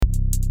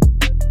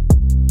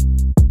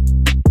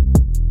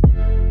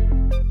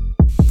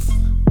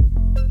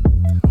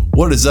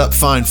What is up,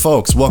 fine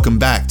folks? Welcome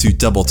back to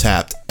Double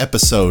Tapped,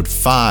 episode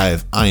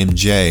 5. I am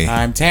Jay.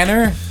 I'm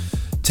Tanner.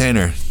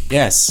 Tanner,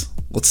 Yes.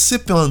 let's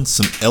sip on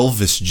some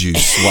Elvis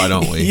juice, why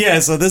don't we? Yeah,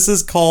 so this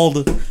is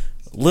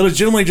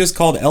legitimately just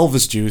called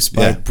Elvis Juice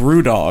by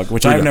Brewdog,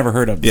 which I've never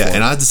heard of before. Yeah,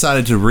 and I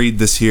decided to read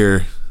this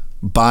here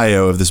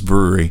bio of this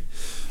brewery.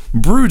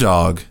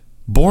 Brewdog,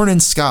 born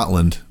in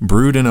Scotland,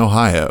 brewed in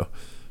Ohio.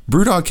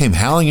 Brewdog came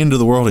howling into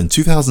the world in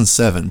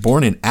 2007.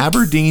 Born in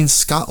Aberdeen,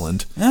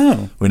 Scotland.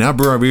 Oh. We now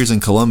brew our beers in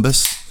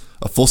Columbus.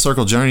 A full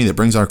circle journey that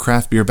brings our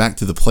craft beer back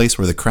to the place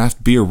where the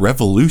craft beer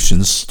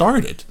revolution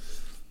started.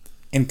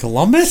 In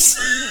Columbus?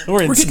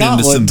 Or in We're getting Scotland?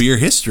 into some beer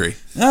history.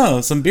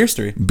 Oh, some beer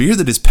history. Beer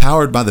that is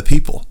powered by the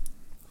people.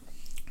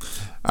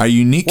 Our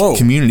unique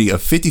community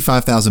of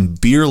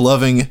 55,000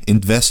 beer-loving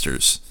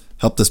investors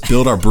helped us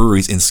build our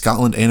breweries in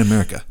Scotland and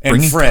America.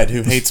 And Fred,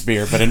 who hates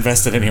beer but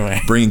invested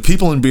anyway. Bringing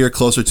people and beer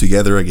closer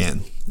together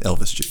again.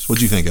 Elvis Juice.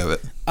 What'd you think of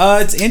it?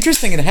 It's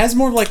interesting. It has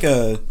more like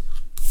a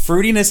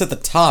fruitiness at the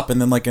top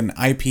and then like an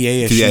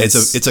IPA-ish. Yeah,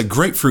 it's a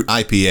grapefruit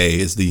IPA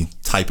is the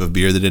type of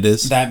beer that it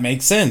is. That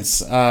makes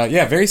sense. I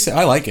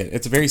like it.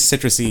 It's very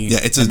citrusy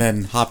and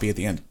then hoppy at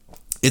the end.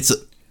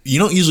 You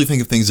don't usually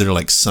think of things that are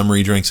like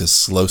summery drinks as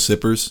slow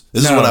sippers.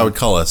 This is what I would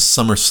call a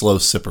summer slow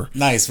sipper.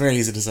 Nice. Very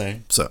easy to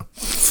say. So,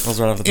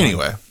 Rolls right off the tongue.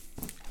 Anyway,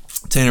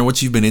 Tanner,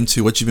 what you've been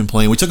into? What you've been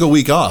playing? We took a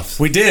week off.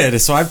 We did.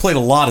 So I've played a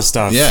lot of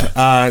stuff.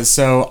 Yeah.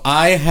 So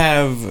I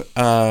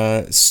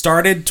have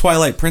started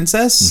Twilight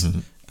Princess.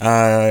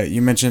 Mm-hmm.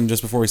 You mentioned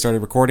just before we started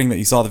recording that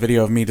you saw the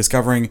video of me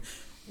discovering,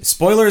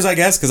 spoilers I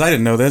guess, because I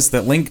didn't know this,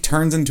 that Link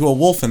turns into a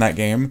wolf in that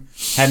game.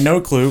 Had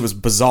no clue. It was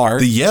bizarre.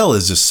 The yell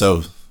is just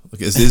so...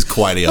 It is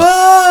quite a yell.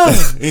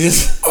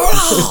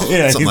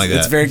 Something like that.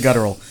 It's very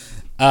guttural.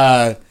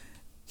 I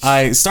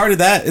started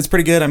that. It's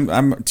pretty good.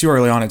 I'm too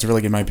early on it to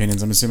really give my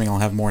opinions. I'm assuming I'll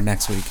have more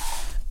next week.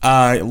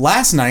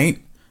 Last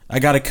night, I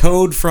got a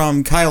code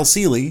from Kyle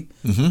Seeley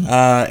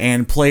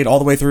and played all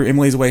the way through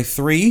Emily's Way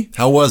 3.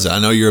 How was it? I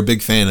know you're a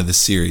big fan of this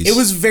series. It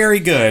was very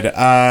good.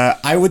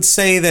 I would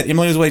say that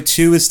Emily's Way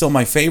 2 is still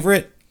my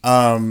favorite.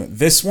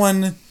 This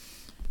one...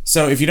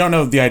 So if you don't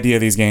know the idea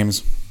of these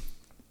games...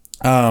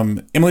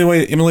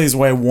 Emily's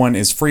Way 1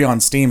 is free on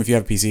Steam. If you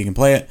have a PC, you can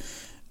play it.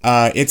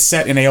 It's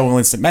set in AOL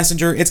Instant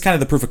Messenger. It's kind of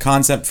the proof of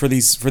concept for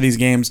these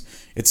games.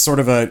 It's sort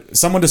of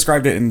someone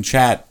described it in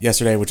chat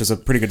yesterday, which is a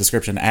pretty good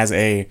description, as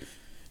a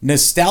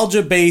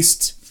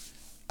nostalgia-based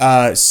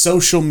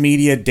social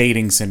media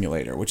dating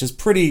simulator, which is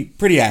pretty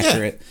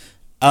accurate.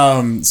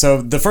 Yeah.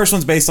 So the first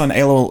one's based on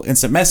AOL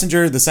Instant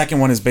Messenger. The second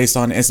one is based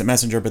on Instant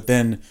Messenger, but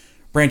then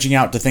branching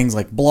out to things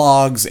like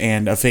blogs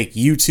and a fake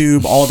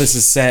YouTube. All of this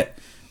is set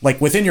like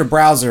within your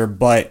browser,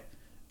 but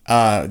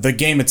the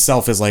game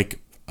itself is like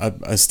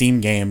a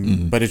Steam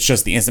game, but it's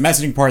just the instant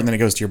messaging part, and then it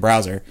goes to your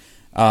browser.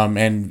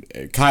 And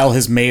Kyle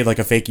has made like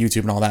a fake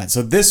YouTube and all that.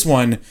 So this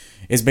one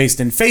is based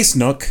in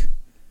FaceNook,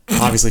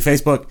 obviously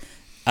Facebook.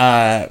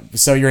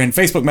 So you're in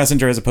Facebook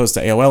Messenger as opposed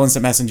to AOL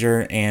Instant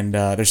Messenger, and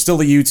there's still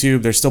the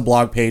YouTube, there's still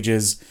blog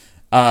pages.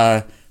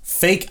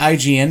 Fake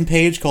IGN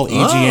page called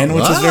EGN,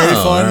 which is very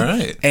fun.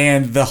 Right.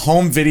 And the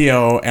home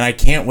video, and I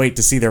can't wait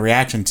to see their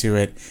reaction to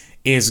it,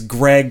 is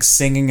Greg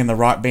singing in the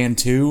Rock Band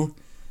 2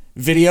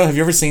 video. Have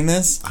you ever seen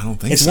this? I don't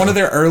think it's so.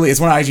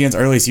 It's one of IGN's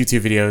earliest YouTube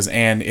videos,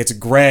 and it's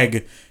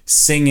Greg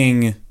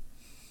singing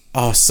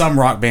some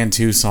Rock Band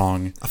 2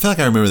 song. I feel like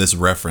I remember this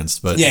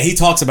referenced, but... Yeah, he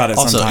talks about it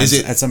also, sometimes is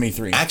it at some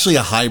E3. Actually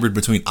a hybrid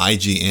between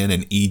IGN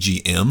and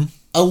EGM?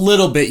 A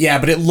little bit, yeah,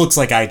 but it looks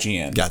like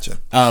IGN. Gotcha.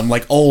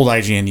 Like old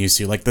IGN used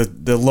to. Like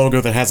the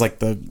logo that has like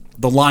the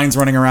lines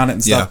running around it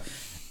and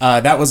stuff. Yeah.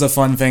 That was a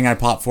fun thing I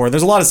popped for.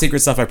 There's a lot of secret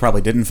stuff I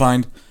probably didn't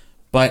find.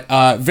 But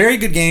very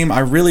good game.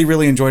 I really,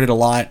 really enjoyed it a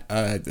lot.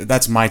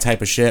 That's my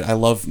type of shit. I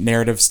love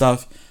narrative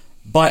stuff.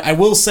 But I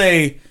will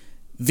say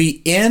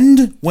the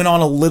end went on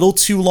a little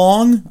too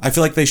long. I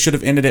feel like they should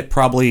have ended it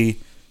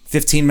probably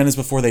 15 minutes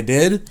before they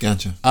did.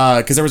 Gotcha.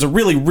 Because there was a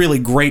really, really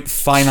great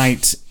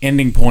finite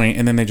ending point,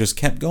 and then they just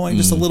kept going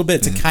just a little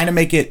bit to kind of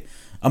make it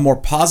a more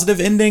positive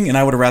ending. And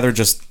I would have rather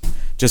just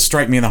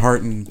strike me in the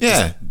heart and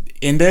just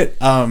end it.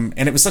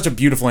 And it was such a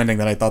beautiful ending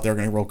that I thought they were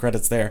going to roll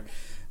credits there.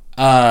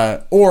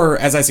 Or,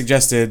 as I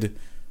suggested,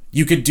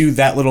 you could do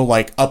that little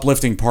like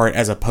uplifting part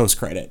as a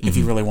post-credit if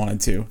you really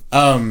wanted to.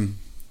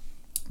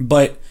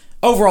 But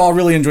overall,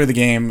 really enjoyed the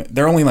game.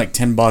 They're only like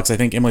 $10. I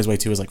think Emily's Way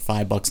 2 is like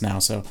 $5 now,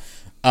 so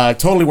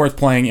totally worth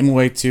playing.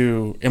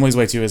 Emily's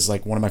Way 2 is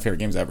like one of my favorite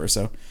games ever.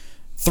 So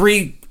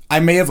 3, I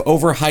may have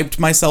overhyped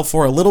myself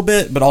for a little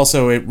bit, but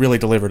also it really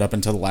delivered up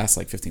until the last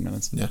like 15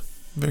 minutes. Yeah,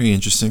 very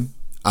interesting.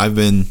 I've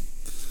been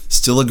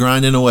still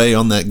grinding away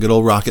on that good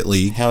old Rocket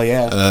League. Hell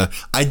yeah.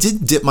 I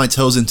did dip my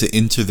toes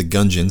into the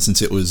Gungeon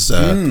since it was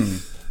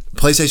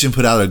PlayStation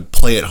put out a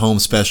play at home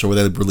special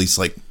where they released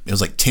like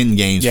 10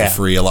 games for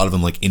free, a lot of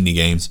them like indie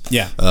games.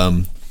 Yeah.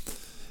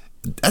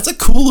 That's a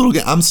cool little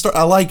game.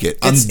 I like it.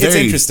 It's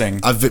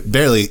interesting. I've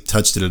barely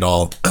touched it at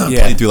all.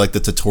 Yeah. Played through like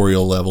the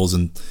tutorial levels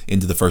and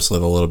into the first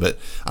level a little bit.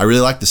 I really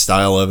like the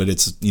style of it.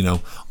 It's,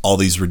 all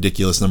these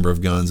ridiculous number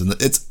of guns, and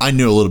I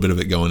knew a little bit of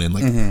it going in,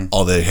 like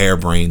all the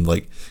harebrained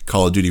like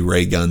Call of Duty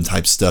ray gun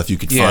type stuff you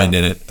could find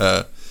in it.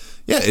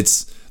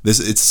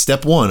 It's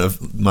step one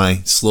of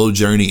my slow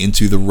journey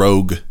into the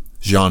rogue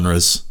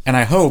genres. And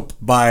I hope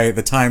by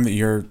the time that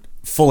you're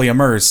fully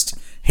immersed,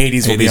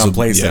 Hades will be on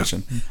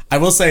PlayStation. Yeah. I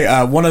will say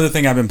one other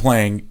thing I've been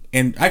playing,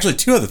 and actually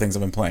two other things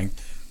I've been playing.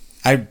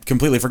 I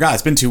completely forgot.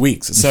 It's been 2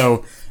 weeks.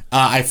 So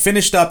I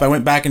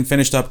went back and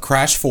finished up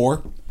Crash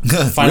 4.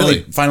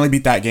 Finally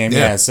beat that game.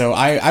 Yeah. So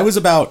I was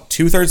about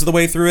 2/3 of the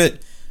way through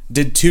it,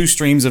 did 2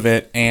 streams of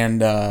it,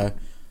 and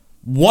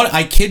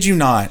I kid you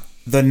not,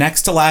 the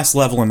next to last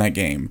level in that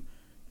game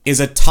is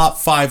a top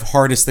 5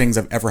 hardest things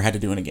I've ever had to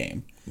do in a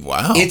game.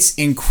 Wow. It's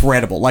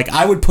incredible. Like,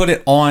 I would put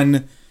it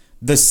on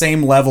the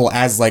same level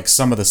as like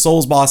some of the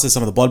Souls bosses,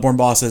 some of the Bloodborne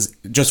bosses,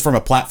 just from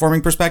a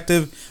platforming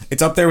perspective.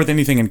 It's up there with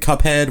anything in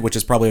Cuphead, which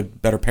is probably a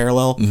better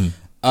parallel.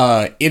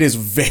 It is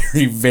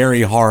very,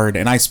 very hard,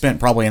 and I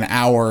spent probably an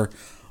hour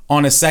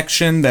on a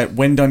section that,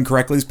 when done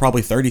correctly, is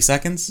probably 30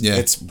 seconds. Yeah.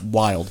 It's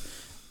wild.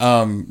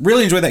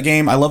 Really enjoyed that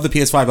game. I love the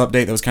PS5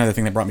 update. That was kind of the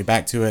thing that brought me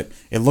back to it.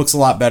 It looks a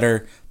lot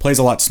better, plays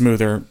a lot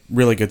smoother,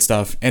 really good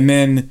stuff. And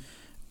then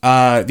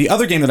the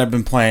other game that I've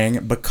been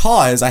playing,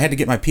 because I had to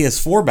get my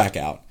PS4 back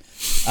out,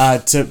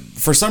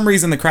 for some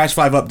reason the Crash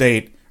 5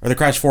 update, or the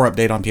Crash 4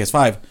 update on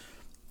PS5,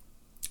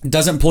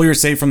 doesn't pull your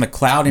save from the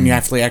cloud, and you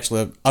have to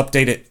actually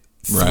update it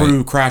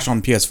through Crash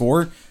on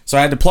PS4. So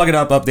I had to plug it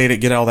up, update it,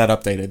 get all that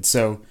updated.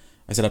 So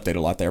I said update a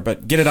lot there,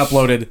 but get it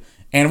uploaded.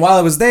 And while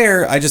I was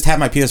there, I just had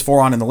my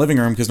PS4 on in the living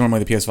room, because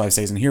normally the PS5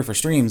 stays in here for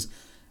streams.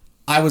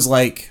 I was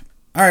like,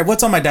 all right,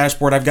 what's on my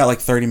dashboard? I've got like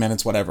 30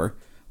 minutes, whatever.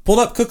 Pulled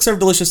up Cook Serve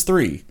Delicious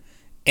 3.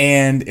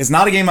 And it's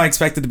not a game I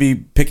expected to be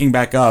picking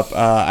back up.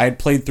 I had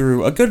played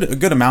through a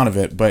good amount of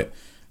it, but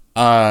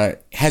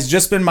has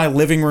just been my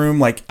living room.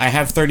 Like, I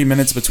have 30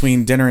 minutes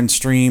between dinner and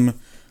stream.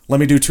 Let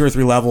me do 2 or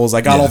 3 levels.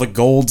 I got all the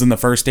golds in the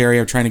first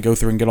area, trying to go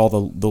through and get all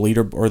the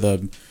leader or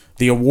the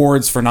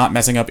awards for not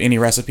messing up any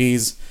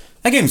recipes.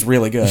 That game's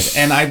really good.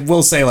 And I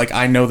will say, like,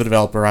 I know the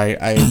developer.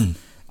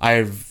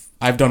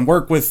 I've done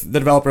work with the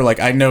developer.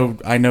 Like, I know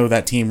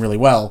that team really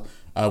well.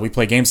 We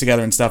play games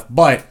together and stuff,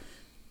 but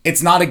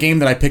it's not a game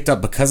that I picked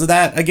up because of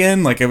that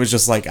again. Like, it was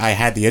just like I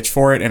had the itch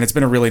for it, and it's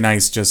been a really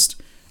nice,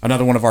 just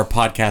another one of our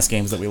podcast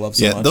games that we love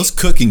so much. Yeah, those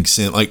cooking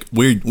sim, like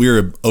we're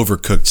a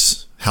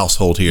overcooked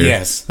household here.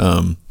 Yes.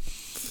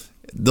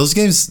 Those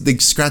games, they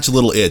scratch a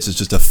little itch. It's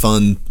just a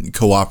fun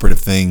cooperative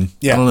thing.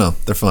 Yeah. I don't know.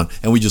 They're fun.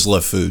 And we just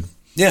love food.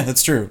 Yeah,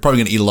 that's true. Probably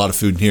going to eat a lot of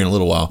food here in a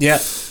little while. Yeah.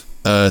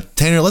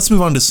 Tanner, let's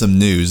move on to some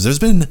news. There's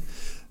been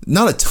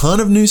not a ton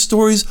of news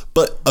stories,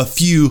 but a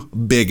few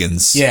big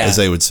uns, as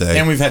they would say.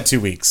 And we've had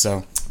 2 weeks,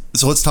 so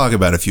let's talk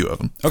about a few of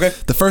them. Okay.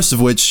 The first of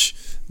which,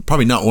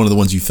 probably not one of the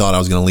ones you thought I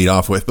was going to lead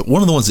off with, but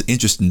one of the ones that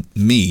interested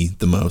me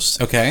the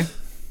most. Okay.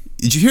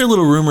 Did you hear a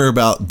little rumor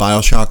about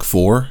BioShock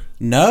 4?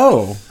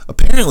 No.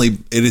 Apparently,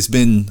 it has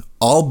been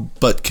all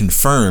but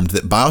confirmed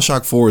that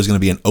BioShock 4 is going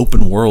to be an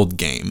open world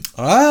game.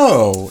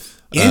 Oh,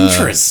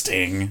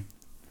 interesting.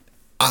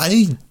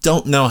 I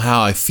don't know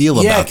how I feel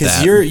about that.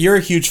 Yeah, because you're a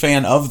huge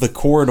fan of the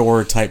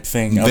corridor type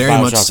thing of Very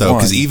BioShock much so,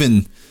 because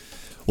 1.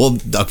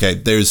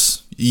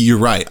 You're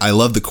right. I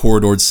love the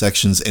corridored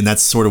sections, and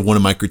that's sort of one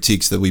of my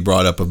critiques that we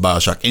brought up of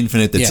BioShock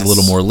Infinite. That's a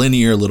little more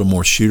linear, a little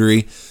more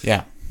shootery.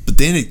 Yeah. But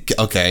then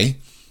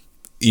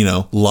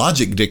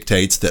logic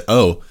dictates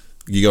that,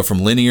 you go from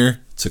linear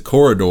to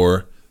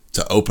corridor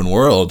to open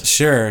world.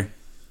 Sure.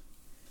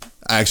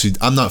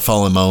 I'm not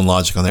following my own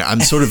logic on there. I'm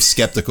sort of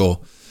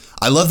skeptical.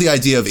 I love the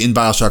idea of, in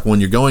BioShock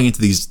 1, you're going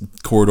into these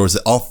corridors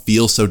that all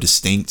feel so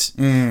distinct.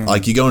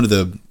 Like, you go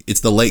into it's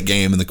the late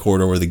game in the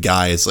corridor where the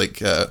guy is like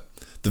the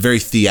very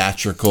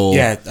theatrical.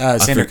 Yeah,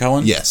 Sander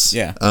Cohen? Yes.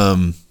 Yeah.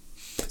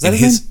 Is that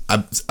his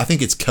name? I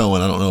think it's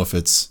Cohen. I don't know if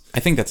it's... I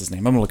think that's his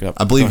name. I'm going to look it up.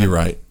 I believe you're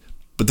right.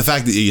 But the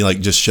fact that he like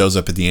just shows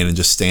up at the end and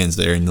just stands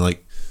there and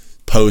like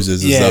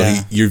poses as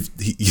though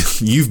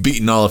you've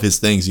beaten all of his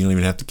things, you don't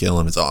even have to kill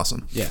him. It's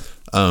awesome. Yeah.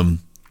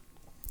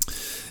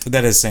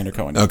 That is Sander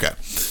Cohen. Okay.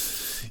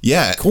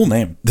 Yeah. Cool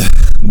name.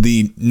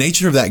 The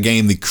nature of that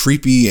game, the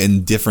creepy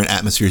and different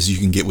atmospheres you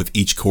can get with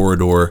each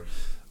corridor,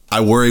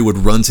 I worry would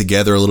run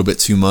together a little bit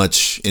too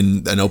much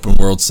in an open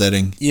world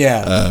setting.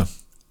 Yeah.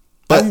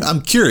 But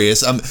I'm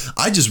curious.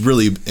 I just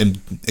really am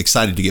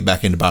excited to get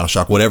back into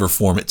BioShock, whatever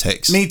form it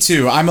takes. Me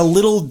too. I'm a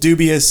little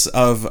dubious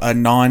of a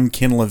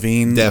non-Ken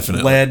Levine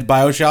led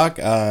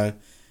BioShock.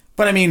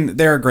 But I mean,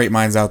 there are great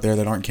minds out there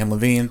that aren't Ken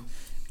Levine.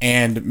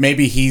 And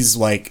maybe he's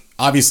like,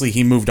 obviously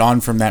he moved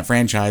on from that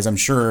franchise. I'm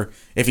sure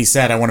if he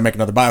said, I want to make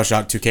another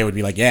BioShock, 2K would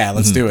be like, yeah,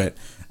 let's do it.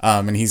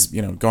 And he's,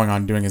 going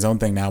on doing his own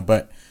thing now.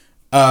 But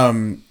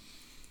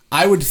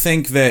I would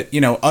think that,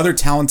 other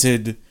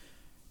talented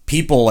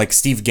people like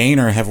Steve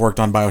Gaynor have worked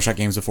on BioShock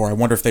games before. I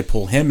wonder if they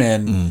pull him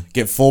in,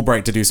 get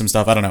Fulbright to do some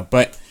stuff. I don't know.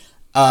 But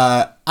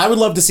I would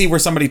love to see where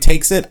somebody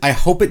takes it. I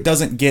hope it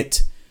doesn't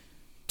get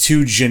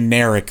too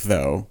generic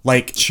though.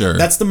 Like, Sure.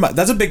 that's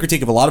a big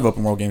critique of a lot of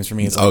open world games for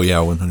me. Is like, Oh yeah,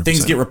 100%.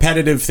 things get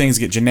repetitive, things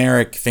get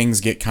generic,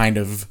 things get kind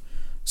of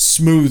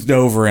smoothed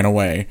over in a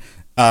way,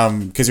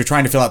 because you're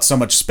trying to fill out so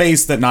much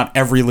space that not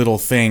every little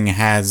thing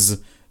has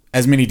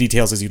as many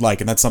details as you'd like,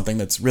 and that's something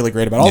that's really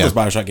great about all those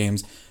BioShock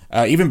games.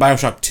 Even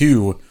BioShock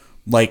 2,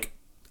 like,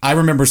 I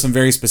remember some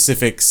very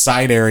specific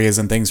side areas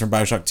and things from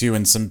BioShock 2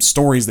 and some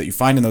stories that you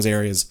find in those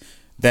areas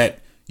that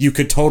you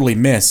could totally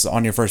miss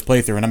on your first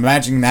playthrough. And I'm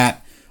imagining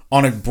that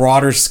on a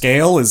broader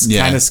scale is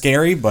kind of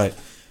scary, but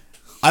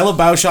I love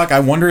BioShock. I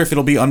wonder if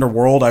it'll be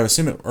underworld. I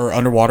assume it, or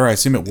underwater. I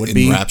assume it would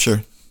be.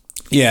 Rapture.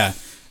 Yeah.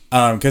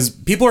 Because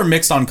people are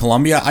mixed on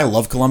Columbia. I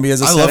love Columbia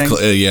as a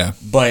setting. Yeah.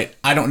 But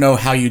I don't know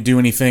how you do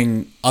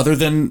anything other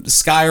than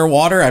sky or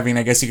water. I mean,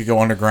 I guess you could go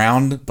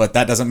underground, but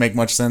that doesn't make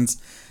much sense.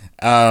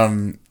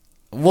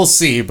 We'll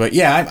see. But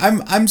yeah,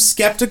 I'm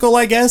skeptical,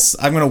 I guess.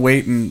 I'm going to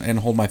wait and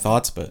hold my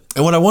thoughts. But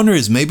And what I wonder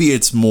is maybe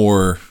it's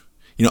more,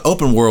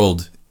 open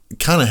world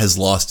kind of has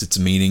lost its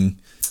meaning.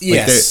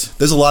 Yes.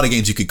 There's a lot of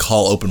games you could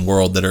call open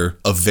world that are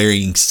of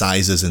varying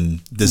sizes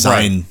and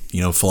design,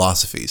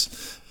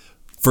 philosophies.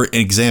 For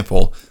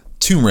example,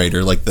 Tomb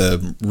Raider, like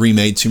the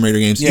remade Tomb Raider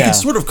games, you can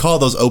sort of call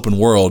those open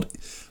world,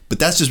 but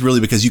that's just really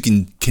because you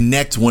can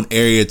connect one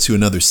area to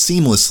another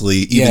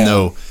seamlessly, even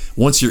though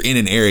once you're in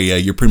an area,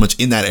 you're pretty much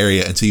in that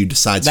area until you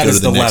decide to go to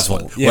the next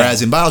one. Yeah.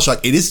 Whereas in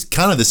BioShock, it is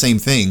kind of the same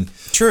thing.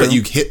 True. But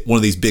you hit one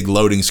of these big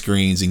loading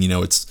screens and,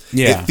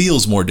 it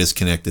feels more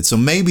disconnected. So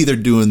maybe they're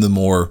doing the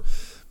more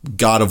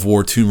God of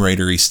War Tomb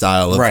Raider-y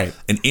style of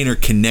an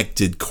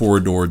interconnected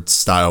corridor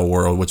style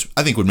world, which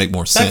I think would make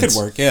more sense. That could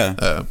work,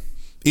 yeah.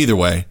 Either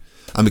way,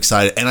 I'm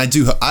excited, and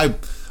I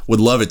would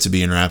love it to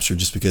be in Rapture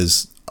just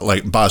because,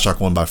 like, BioShock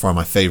 1 by far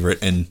my favorite,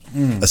 and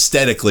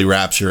aesthetically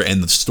Rapture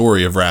and the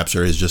story of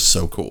Rapture is just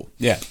so cool.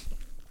 Yeah.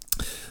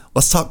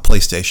 Let's talk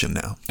PlayStation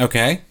now.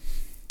 Okay.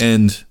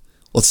 And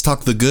let's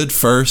talk the good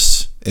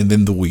first, and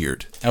then the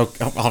weird. Oh,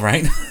 all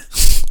right.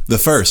 The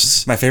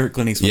first. My favorite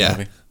Clint Eastwood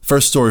movie.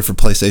 First story for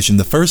PlayStation.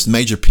 The first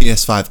major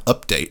PS5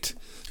 update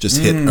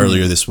just hit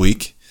earlier this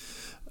week.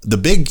 The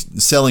big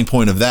selling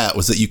point of that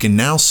was that you can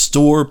now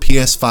store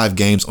PS5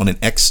 games on an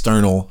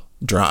external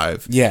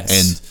drive. Yes.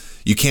 And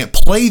you can't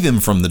play them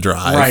from the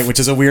drive. Right, which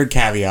is a weird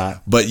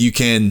caveat. But you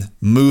can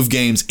move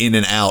games in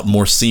and out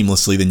more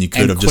seamlessly than you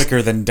could have.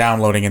 Quicker than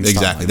downloading and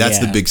installing. Exactly. That's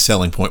the big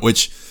selling point,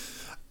 which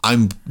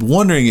I'm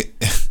wondering,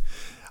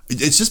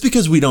 it's just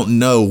because we don't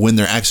know when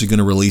they're actually going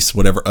to release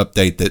whatever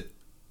update that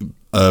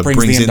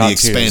brings in the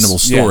expandable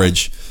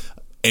storage. Yeah.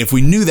 If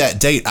we knew that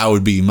date, I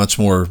would be much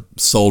more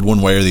sold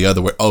one way or the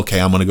other. Okay,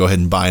 I'm going to go ahead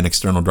and buy an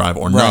external drive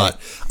or not.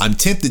 I'm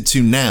tempted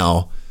to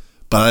now,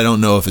 but I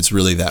don't know if it's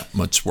really that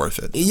much worth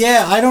it.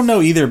 Yeah, I don't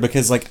know either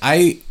because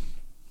it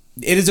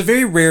is a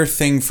very rare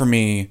thing for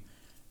me,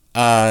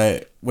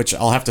 which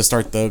I'll have to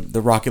start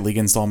the Rocket League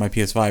install on my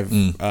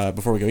PS5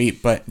 before we go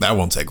eat. But that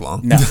won't take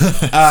long. No,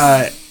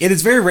 it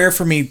is very rare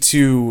for me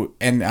to,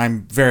 and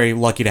I'm very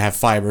lucky to have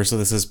fiber, so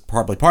this is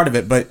probably part of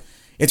it. But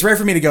it's rare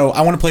for me to go,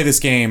 I want to play this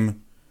game.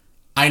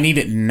 I need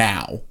it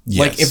now. Yes.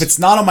 Like, if it's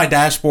not on my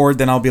dashboard,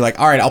 then I'll be like,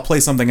 all right, I'll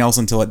play something else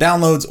until it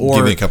downloads. Or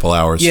give me a couple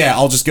hours. Yeah,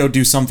 I'll just go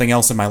do something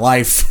else in my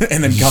life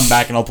and then come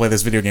back and I'll play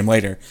this video game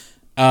later.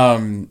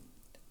 And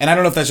I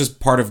don't know if that's just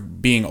part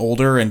of being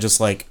older and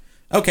just like,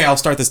 okay, I'll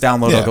start this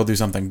download, I'll go do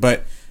something.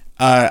 But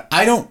I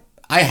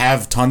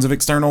have tons of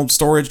external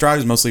storage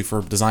drives, mostly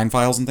for design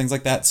files and things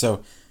like that.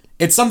 So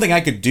it's something I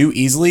could do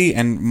easily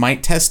and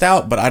might test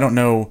out, but I don't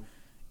know.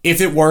 If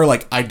it were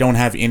like I don't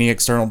have any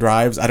external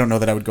drives, I don't know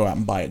that I would go out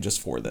and buy it just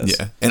for this.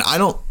 Yeah. And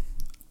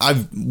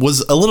I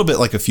was a little bit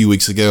like a few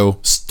weeks ago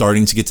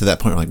starting to get to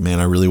that point where like, man,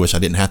 I really wish I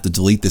didn't have to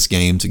delete this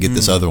game to get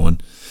this other one.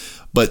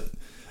 But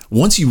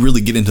once you really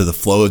get into the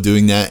flow of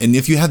doing that, and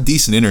if you have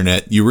decent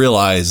internet, you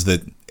realize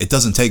that it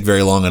doesn't take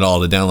very long at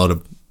all to download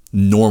a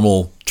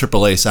normal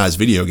AAA size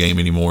video game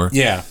anymore.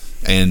 Yeah.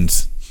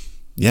 And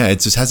yeah, it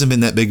just hasn't been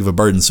that big of a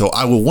burden. So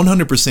I will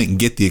 100%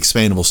 get the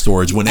expandable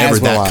storage whenever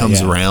that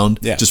comes around,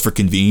 just for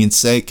convenience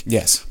sake.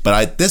 Yes.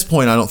 But at this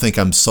point, I don't think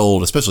I'm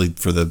sold, especially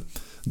for the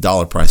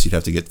dollar price you'd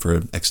have to get for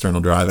an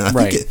external drive. And I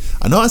think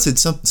I said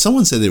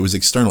someone said it was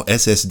external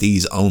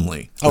SSDs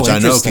only, which I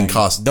know can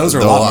cost those are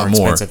a lot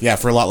more expensive. Yeah,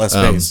 for a lot less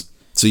space.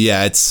 So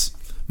yeah, it's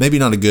maybe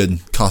not a good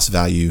cost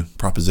value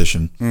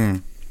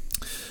proposition.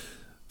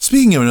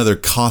 Speaking of another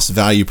cost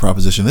value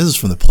proposition, this is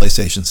from the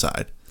PlayStation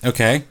side.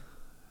 Okay.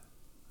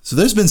 So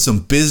there's been some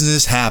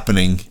business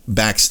happening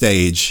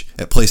backstage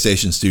at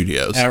PlayStation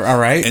Studios. All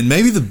right. And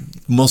maybe the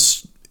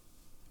most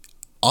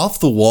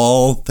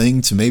off-the-wall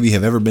thing to maybe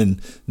have ever been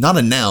not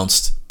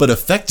announced, but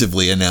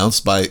effectively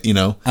announced by,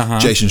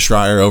 Jason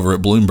Schreier over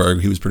at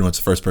Bloomberg. He was pretty much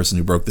the first person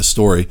who broke this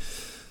story.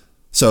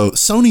 So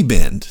Sony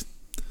Bend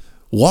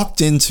walked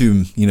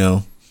into,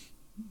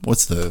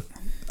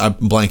 I'm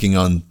blanking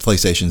on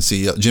PlayStation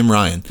CEO, Jim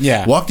Ryan.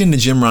 Yeah. Walked into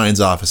Jim Ryan's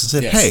office and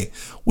said, hey,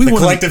 we want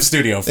the collective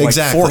studio for like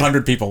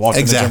 400 people walked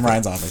into Jim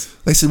Ryan's office.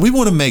 They said, we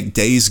want to make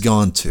Days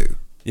Gone 2.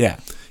 Yeah.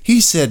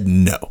 He said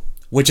no.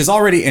 Which is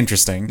already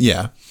interesting.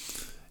 Yeah.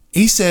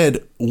 He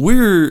said,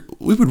 we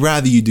would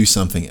rather you do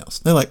something else.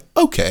 They're like,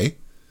 okay,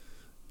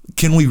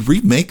 can we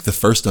remake the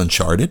first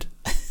Uncharted?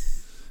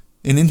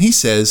 And then he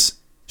says,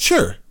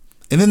 sure.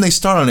 And then they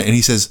start on it and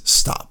he says,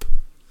 stop.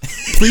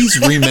 Please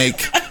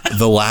remake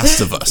The Last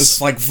of Us.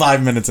 It's like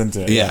 5 minutes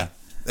into it. Yeah.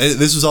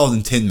 This was all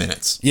in 10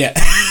 minutes. Yeah.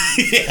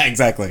 Yeah,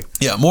 exactly.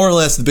 Yeah, more or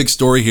less the big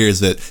story here is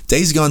that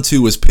Days Gone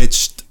 2 was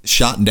pitched,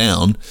 shot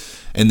down,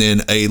 and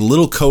then a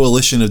little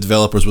coalition of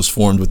developers was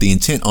formed with the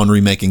intent on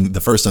remaking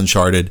the first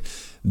Uncharted.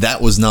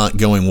 That was not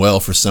going well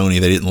for Sony.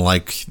 They didn't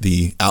like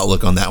the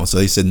outlook on that one, so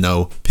they said,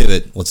 no,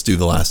 pivot, let's do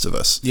The Last of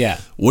Us. Yeah.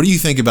 What do you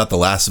think about The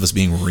Last of Us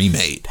being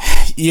remade?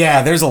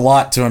 Yeah, there's a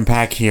lot to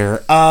unpack here.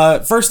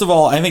 First of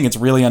all, I think it's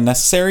really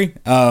unnecessary.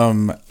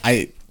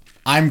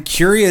 I'm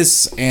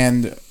curious,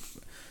 and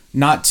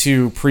not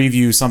to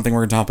preview something we're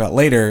going to talk about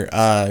later.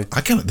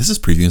 This is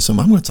previewing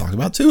something I'm going to talk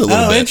about too a little bit.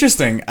 Oh,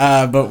 interesting.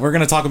 But we're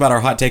going to talk about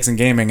our hot takes in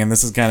gaming, and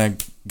this is kind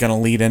of going to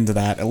lead into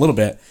that a little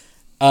bit.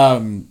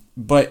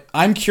 But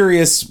I'm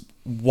curious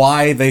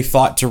why they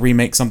thought to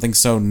remake something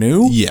so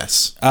new.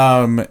 Yes.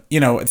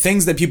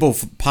 Things that people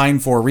pine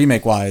for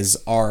remake-wise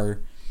are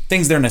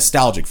things they're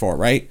nostalgic for,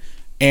 right?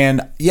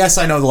 And yes,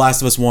 I know The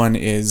Last of Us 1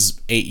 is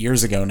 8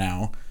 years ago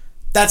now.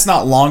 That's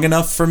not long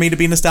enough for me to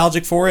be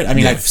nostalgic for it. I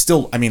mean, that's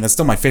still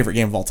my favorite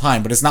game of all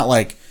time, but it's not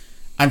like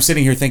I'm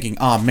sitting here thinking,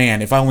 oh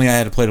man, if only I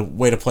had a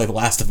way to play The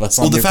Last of Us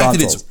on new consoles. The fact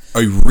that it's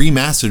a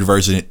remastered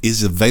version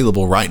is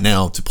available right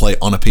now to play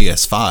on a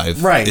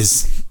PS5 right.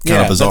 is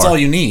kind of bizarre. That's all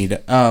you need.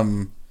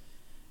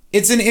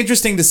 It's an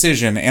interesting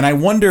decision, and I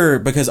wonder,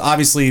 because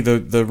obviously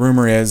the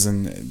rumor is,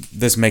 and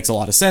this makes a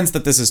lot of sense,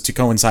 that this is to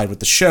coincide with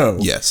the show.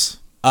 Yes.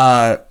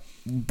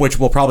 Which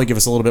will probably give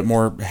us a little bit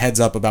more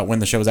heads up about when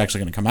the show is actually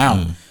going to come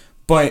out.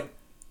 But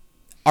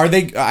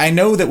I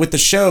know that with the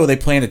show, they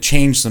plan to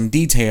change some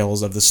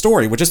details of the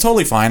story, which is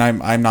totally fine.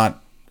 I'm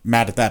not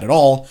mad at that at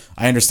all.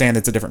 I understand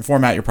it's a different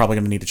format. You're probably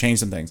going to need to change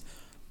some things.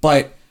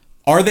 But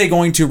are they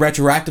going to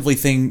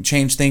retroactively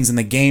change things in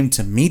the game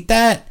to meet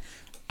that?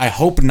 I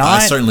hope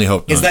not. I certainly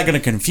hope not. Is that going to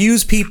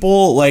confuse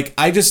people?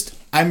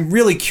 I'm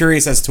really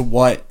curious as to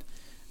what...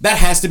 That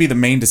has to be the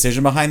main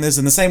decision behind this,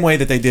 in the same way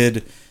that they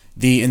did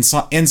the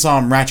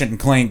Insom Ratchet and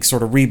Clank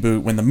sort of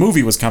reboot when the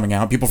movie was coming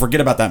out. People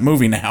forget about that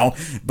movie now,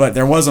 but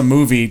there was a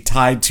movie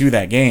tied to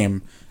that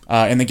game,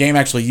 and the game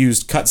actually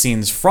used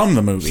cutscenes from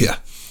the movie. Yeah.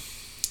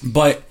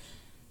 But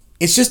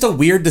it's just a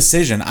weird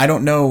decision. I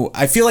don't know.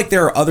 I feel like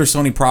there are other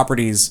Sony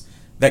properties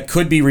that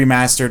could be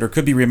remastered or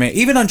could be remade.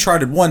 Even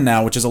Uncharted 1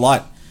 now, which is a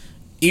lot...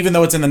 Even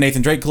though it's in the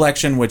Nathan Drake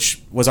collection, which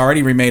was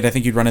already remade, I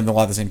think you'd run into a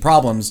lot of the same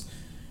problems.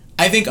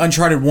 I think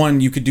Uncharted 1,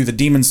 you could do the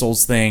Demon's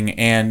Souls thing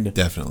and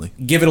definitely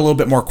give it a little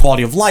bit more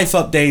quality of life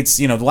updates.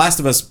 The Last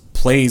of Us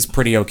plays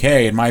pretty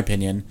okay, in my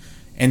opinion.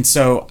 And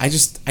so I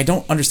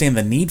don't understand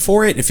the need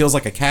for it. It feels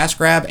like a cash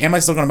grab. Am I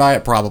still going to buy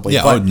it? Probably.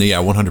 Yeah,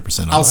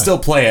 100%. I'll still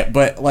play it,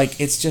 but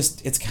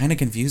it's kind of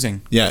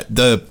confusing. Yeah,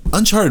 the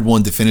Uncharted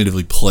 1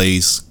 definitively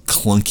plays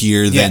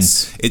clunkier than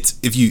it's.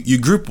 If you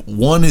group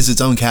 1 is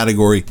its own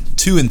category,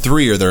 2 and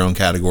 3 are their own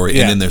category,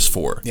 and then there's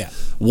 4. Yeah.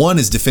 1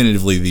 is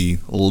definitively the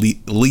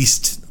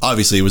least.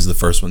 Obviously, it was the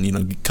first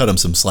one. Cut them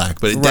some slack,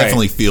 but it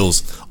definitely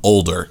feels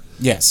older.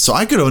 Yes. So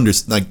I could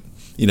understand,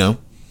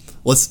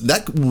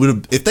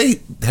 if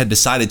they had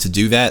decided to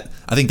do that,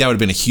 I think that would have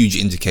been a huge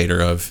indicator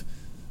of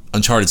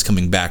Uncharted's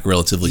coming back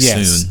relatively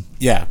soon.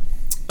 Yeah.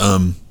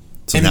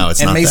 So now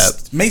it's not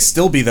that. May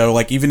still be though.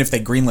 Even if they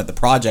greenlit the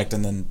project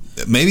and then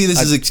maybe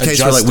this is a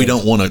case where we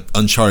don't want an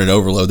Uncharted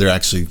overload. They're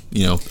actually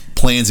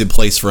plans in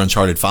place for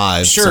Uncharted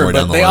 5. Sure,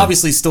 but they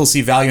obviously still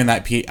see value in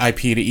that IP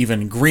to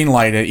even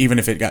greenlight it, even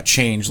if it got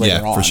changed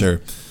later on. Yeah, for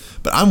sure.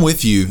 But I'm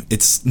with you.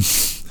 It's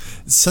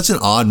such an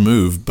odd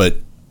move, but.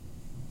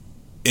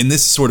 And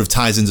this sort of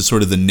ties into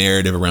sort of the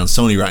narrative around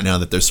Sony right now,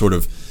 that they're sort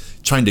of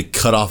trying to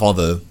trim all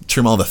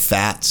the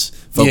fats,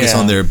 focus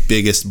on their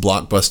biggest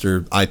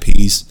blockbuster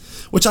IPs,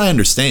 which I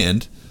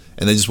understand.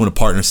 And they just want to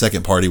partner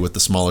second party with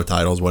the smaller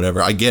titles,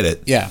 whatever. I get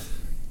it. Yeah.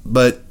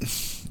 But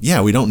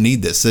yeah, we don't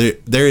need this.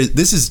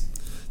 This is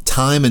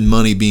time and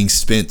money being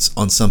spent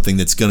on something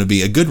that's going to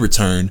be a good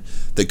return,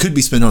 that could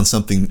be spent on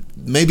something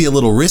maybe a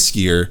little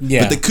riskier,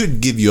 but that could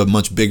give you a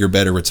much bigger,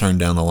 better return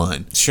down the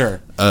line.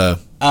 Sure.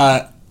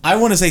 I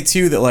want to say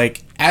too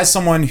that as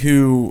someone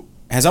who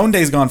has owned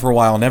Days Gone for a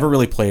while, never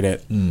really played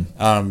it,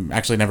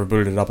 actually never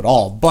booted it up at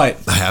all, but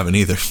I haven't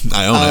either.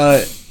 I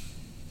own it.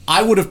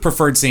 I would have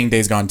preferred seeing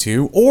Days Gone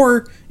 2,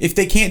 or if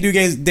they can't do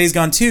Days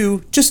Gone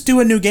 2, just do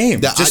a new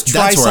game. Just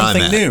try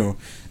something new.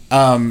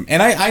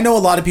 And I know a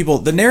lot of people,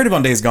 the narrative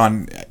on Days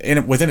Gone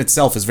within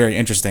itself is very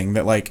interesting,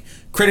 that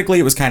critically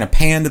it was kind of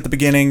panned at the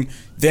beginning.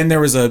 Then there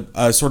was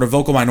a sort of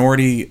vocal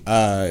minority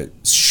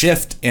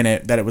shift in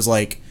it, that it was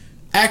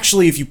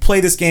actually, if you play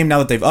this game now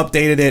that they've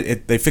updated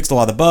it, they fixed a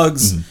lot of the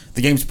bugs.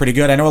 The game's pretty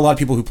good. I know a lot of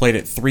people who played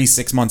it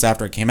 3-6 months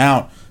after it came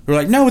out who were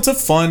like, no, it's a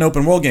fun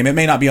open world game. It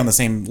may not be on the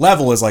same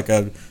level as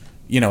a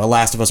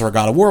Last of Us or a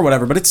God of War or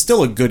whatever, but it's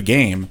still a good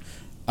game.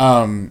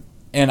 And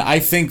I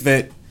think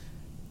that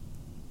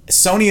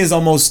Sony is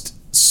almost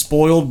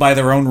spoiled by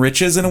their own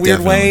riches in a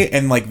weird way,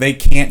 and they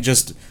can't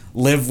just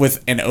live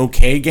with an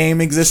okay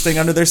game existing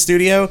under their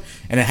studio,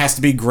 and it has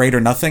to be great or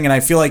nothing. And I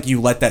feel like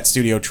you let that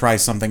studio try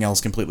something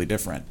else completely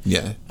different.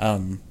 Yeah.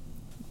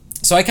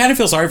 So I kind of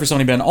feel sorry for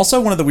Sony Ben.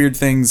 Also, one of the weird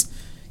things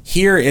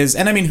here is,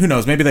 and I mean, who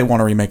knows? Maybe they want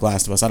to remake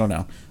Last of Us. I don't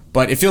know.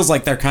 But it feels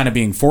like they're kind of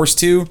being forced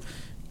to.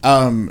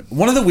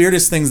 One of the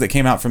weirdest things that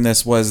came out from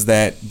this was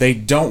that they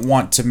don't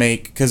want to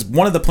make, because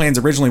one of the plans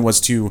originally was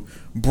to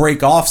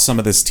break off some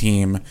of this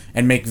team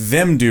and make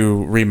them do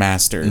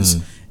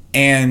remasters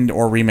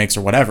or remakes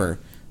or whatever,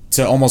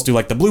 to almost do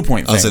like the Blue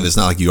Point thing. I'll say it's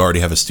not like you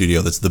already have a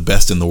studio that's the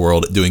best in the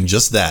world at doing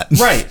just that.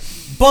 Right.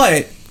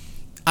 But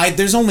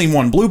there's only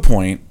one Blue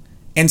Point.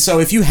 And so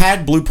if you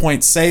had Blue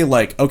Point say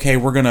like, okay,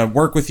 we're going to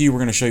work with you, we're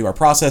going to show you our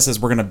processes,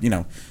 we're going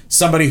to,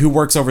 somebody who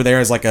works over there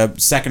as like a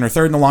second or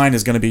third in the line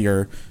is going to be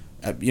your,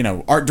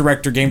 art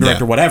director, game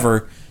director,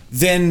 whatever,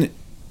 then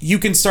you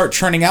can start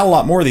churning out a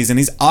lot more of these. And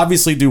these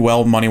obviously do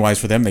well money-wise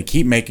for them. They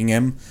keep making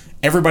him.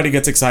 Everybody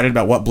gets excited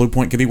about what Blue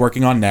Point could be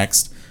working on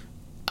next.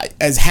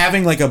 As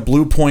having like a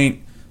Blue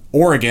Point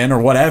Oregon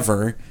or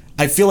whatever,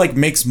 I feel like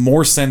makes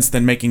more sense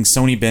than making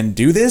Sony Ben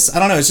do this. I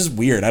don't know. It's just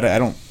weird. I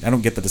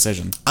don't get the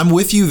decision. I'm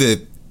with you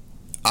that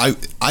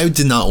I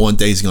did not want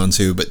Days Gone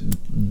 2, but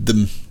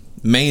the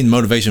main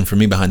motivation for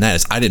me behind that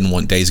is I didn't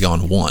want Days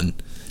Gone 1.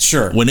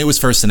 Sure. When it was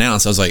first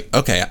announced, I was like,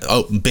 okay,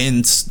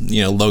 Ben's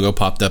logo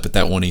popped up at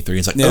that one E3.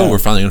 It's like, we're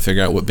finally going to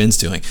figure out what Ben's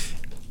doing.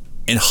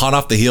 And hot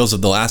off the heels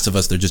of The Last of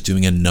Us, they're just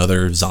doing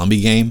another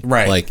zombie game.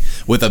 Right. Like,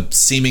 with a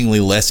seemingly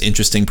less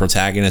interesting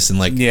protagonist. And,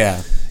 like,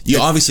 you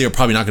obviously are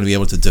probably not going to be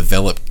able to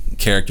develop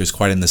characters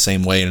quite in the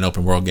same way in an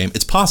open world game.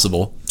 It's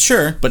possible.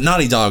 Sure. But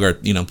Naughty Dog are,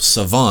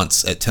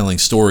 savants at telling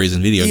stories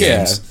in video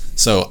games.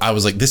 So I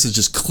was like, this is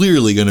just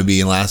clearly going to be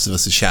in Last of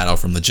Us' shadow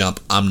from the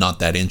jump. I'm not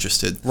that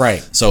interested.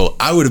 Right. So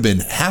I would have been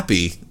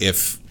happy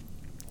if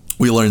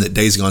we learned that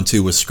Days Gone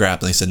 2 was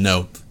scrapped and they said,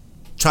 no,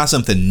 try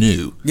something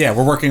new. Yeah,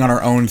 we're working on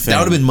our own thing. That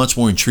would have been much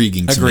more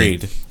intriguing to me.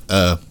 Agreed.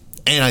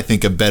 And I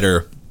think a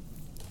better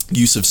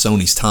use of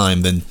Sony's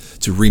time than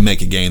to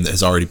remake a game that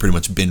has already pretty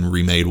much been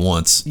remade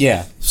once.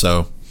 Yeah.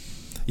 So,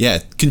 yeah,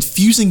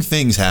 confusing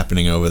things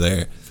happening over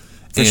there.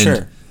 For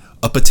sure.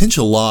 A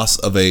potential loss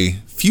of a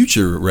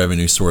future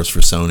revenue source for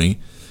Sony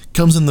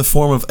comes in the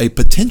form of a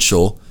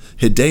potential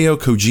Hideo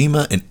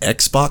Kojima and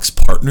Xbox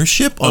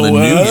partnership on a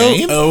new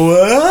game.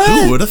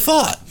 Who would have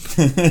thought?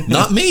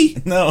 Not me.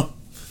 No.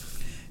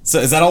 So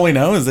is that all we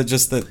know? Is it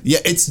just that? Yeah,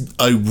 it's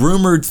a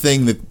rumored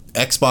thing that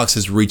Xbox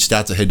has reached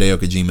out to Hideo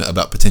Kojima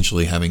about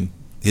potentially having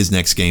his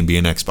next game be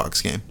an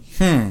Xbox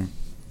game.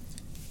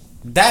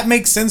 That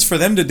makes sense for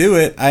them to do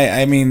it.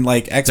 I mean,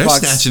 like, Xbox... They're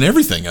snatching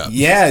everything up.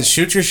 Yeah,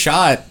 shoot your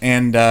shot.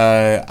 And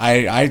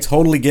I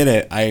totally get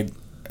it.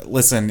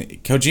 Listen,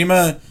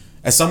 Kojima,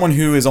 as someone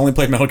who has only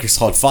played Metal Gear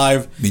Solid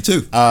 5... Me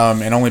too.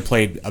 And only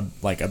played, a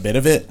bit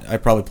of it. I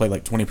probably played,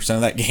 20%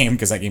 of that game,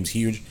 because that game's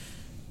huge.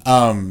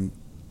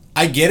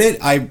 I get it.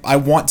 I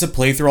want to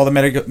play through all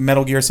the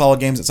Metal Gear Solid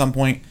games at some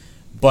point.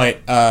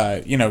 But,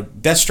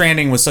 Death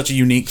Stranding was such a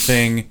unique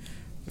thing.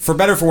 For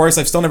better or for worse,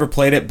 I've still never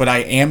played it, but I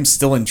am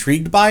still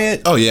intrigued by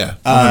it. Oh, yeah.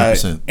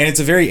 100%. And it's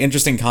a very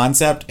interesting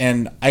concept,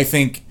 and I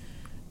think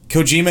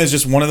Kojima is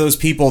just one of those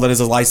people that is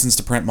a license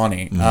to print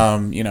money.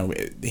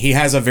 He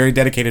has a very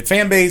dedicated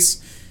fan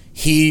base.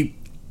 He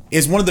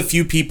is one of the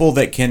few people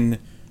that can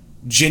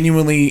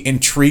genuinely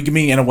intrigue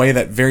me in a way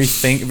that very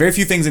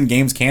few things in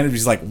games can. It's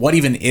just like, what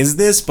even is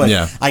this?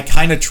 But I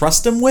kind of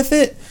trust him with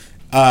it.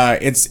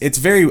 It's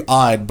very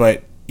odd,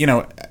 but,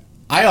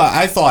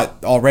 I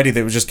thought already that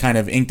it was just kind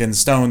of inked in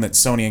stone that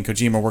Sony and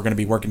Kojima were going to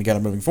be working together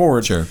moving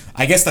forward. Sure.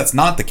 I guess that's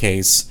not the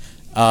case.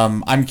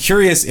 I'm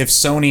curious if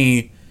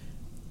Sony...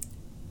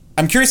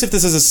 I'm curious if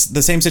this is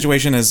the same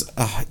situation as...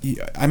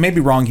 I may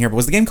be wrong here, but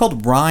was the game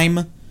called Rime?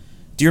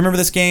 Do you remember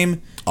this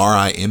game?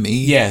 RIME?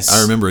 Yes.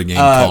 I remember a game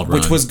called Rime.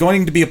 Which was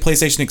going to be a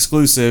PlayStation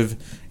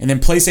exclusive, and then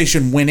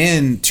PlayStation went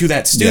in to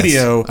that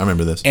studio. Yes, I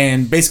remember this.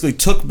 And basically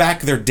took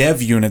back their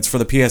dev units for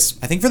the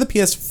I think for the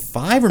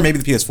PS5 or maybe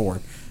the PS4.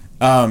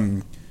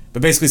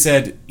 But basically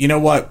said, you know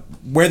what,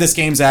 where this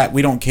game's at,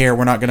 we don't care.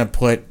 We're not going to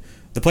put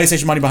the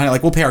PlayStation money behind it.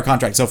 Like, we'll pay our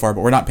contract so far,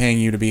 but we're not paying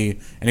you to be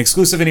an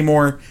exclusive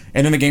anymore.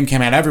 And then the game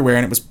came out everywhere,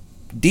 and it was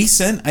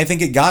decent. I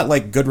think it got,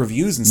 good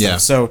reviews and stuff. Yeah.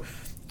 So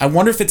I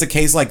wonder if it's a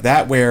case like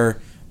that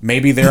where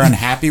maybe they're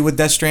unhappy with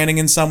Death Stranding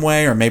in some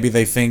way, or maybe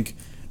they think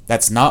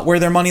that's not where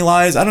their money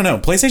lies. I don't know.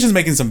 PlayStation's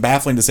making some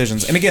baffling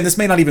decisions. And again, this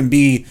may not even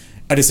be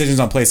a decision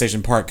on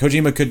PlayStation part.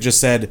 Kojima could just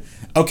said,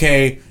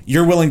 okay,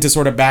 you're willing to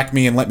sort of back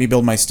me and let me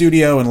build my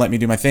studio and let me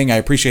do my thing. I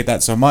appreciate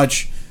that so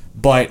much.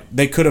 But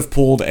they could have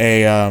pulled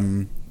a,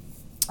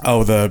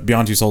 the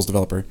Beyond Two Souls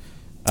developer.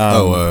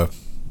 Well,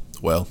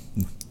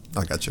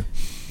 I got you.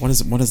 What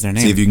is their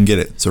name? See if you can get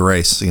it. It's a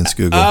race against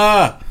Google.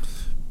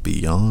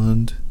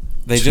 Beyond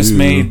They just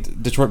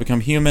made Detroit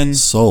Become Human.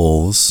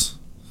 Souls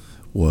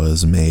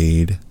was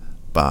made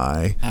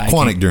by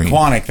Quantic Dream.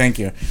 Quantic, thank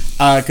you.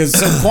 Because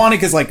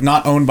Quantic is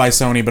not owned by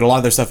Sony, but a lot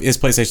of their stuff is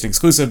PlayStation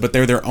exclusive, but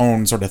they're their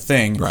own sort of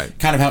thing. Right.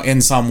 Kind of how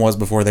Insom was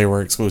before they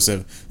were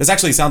exclusive. This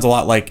actually sounds a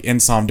lot like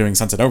Insom doing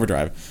Sunset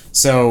Overdrive.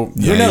 So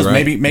who knows?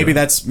 Right. Maybe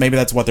that's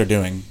what they're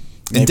doing.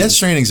 And Death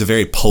Stranding is a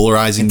very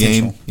polarizing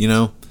game, you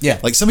know? Yeah.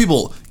 Like some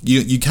people,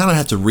 you kind of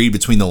have to read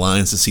between the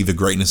lines to see the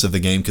greatness of the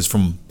game, because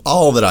from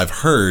all that I've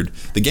heard,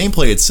 the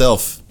gameplay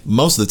itself,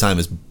 most of the time,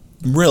 is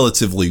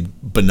relatively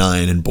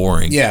benign and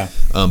boring. Yeah.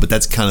 But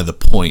that's kind of the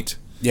point.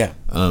 Yeah.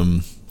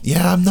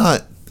 Yeah, I'm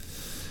not...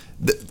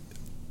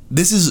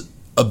 This is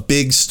a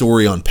big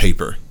story on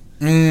paper.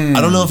 I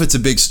don't know if it's a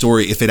big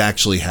story if it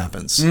actually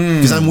happens.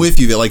 Because I'm with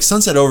you that, like,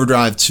 Sunset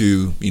Overdrive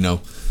to, you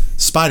know,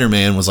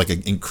 Spider-Man was like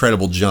an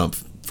incredible jump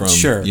from,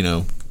 you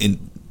know,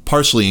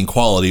 partially in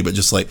quality, but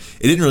just like,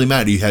 it didn't really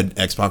matter. You had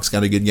Xbox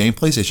got a good game,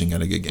 PlayStation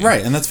got a good game.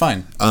 Right, and that's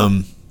fine.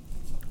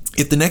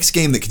 If the next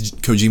game that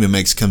Kojima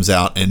makes comes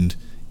out and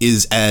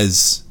is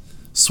as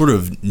sort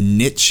of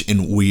niche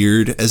and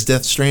weird as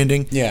Death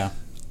Stranding,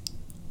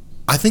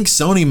 I think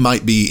Sony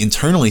might be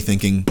internally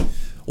thinking,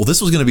 well,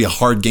 this was going to be a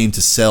hard game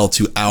to sell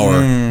to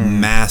our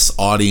mass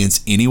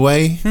audience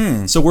anyway,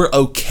 so we're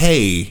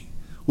okay.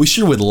 We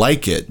sure would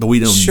like it, but we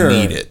don't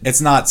need it.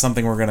 It's not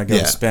something we're going to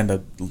go spend a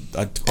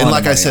ton and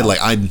like of I said, money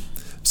like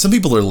some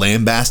people are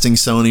lambasting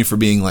Sony for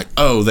being like,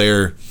 oh,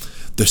 they're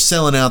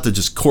selling out. They're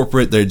just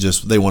corporate.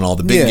 They want all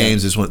the big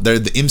games. They're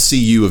the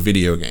MCU of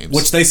video games,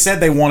 which they said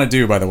they want to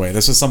do. By the way,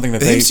 this is something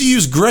that the MCU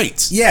is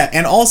great. Yeah,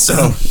 and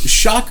also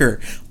shocker.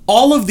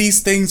 All of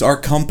these things are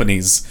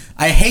companies.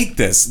 I hate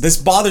this. This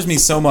bothers me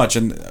so much.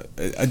 And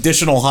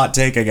additional hot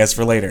take, I guess,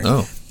 for later.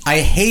 I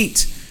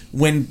hate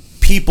when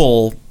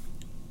people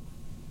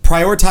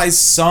prioritize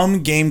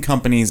some game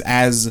companies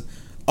as,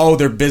 oh,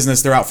 they're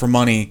business, they're out for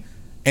money,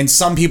 and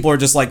some people are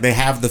just like, they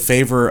have the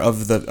favor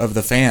of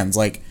the fans.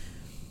 Like,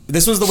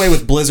 this was the way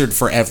with Blizzard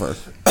forever.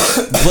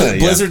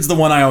 Blizzard's the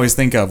one I always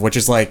think of, which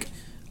is like,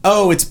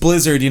 oh, it's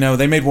Blizzard, you know,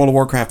 they made World of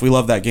Warcraft, we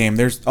love that game.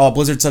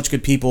 Blizzard's such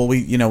good people,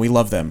 we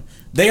love them.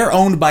 They are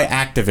owned by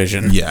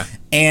Activision. Yeah.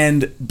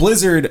 And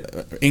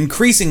Blizzard,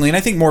 increasingly, and I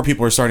think more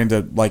people are starting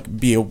to like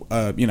be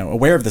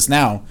aware of this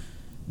now,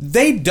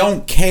 they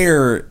don't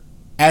care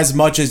as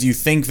much as you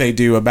think they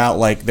do about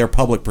like their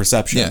public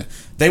perception. Yeah.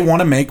 They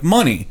want to make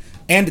money.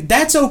 And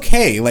that's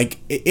okay. Like,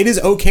 it is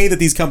okay that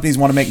these companies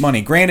want to make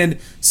money.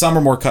 Granted, some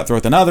are more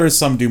cutthroat than others.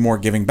 Some do more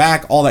giving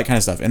back, all that kind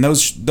of stuff. And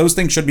those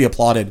things should be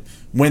applauded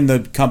when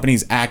the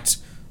companies act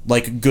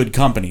like good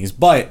companies.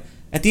 But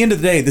at the end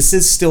of the day, this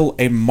is still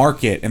a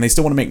market, and they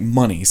still want to make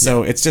money.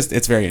 So it's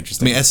very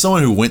interesting. I mean, as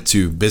someone who went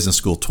to business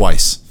school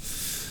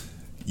twice,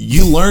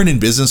 you learn in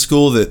business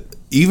school that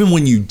even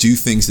when you do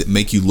things that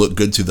make you look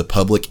good to the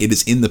public, it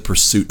is in the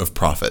pursuit of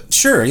profit.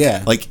 Sure,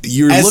 yeah. Like,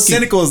 you're as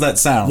cynical as that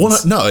sounds. Well,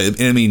 no,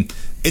 I mean,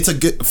 it's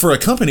for a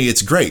company,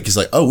 it's great because,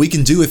 like, oh, we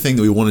can do a thing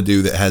that we want to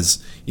do that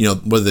has, you know,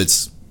 whether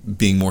it's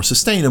being more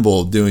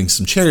sustainable, doing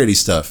some charity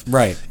stuff.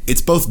 Right.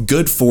 It's both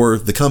good for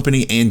the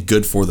company and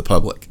good for the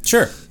public.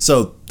 Sure.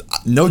 So,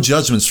 no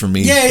judgments from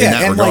me in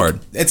that and regard.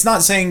 Like, it's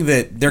not saying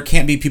that there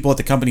can't be people at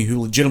the company who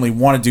legitimately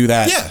want to do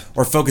that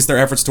or focus their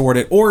efforts toward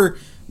it, or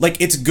like,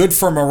 it's good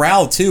for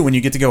morale too when you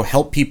get to go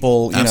help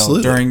people, you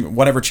know, during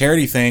whatever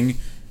charity thing.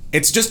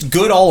 It's just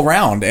good all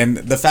around, and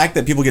the fact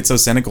that people get so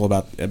cynical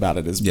about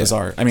it is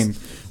bizarre. I mean,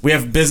 we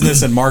have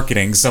business and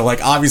marketing, so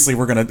like obviously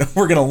we're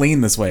gonna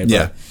lean this way.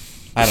 But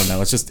I don't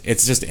know. It's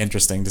just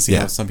interesting to see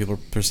how some people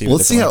perceive it.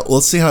 Let's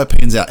see how it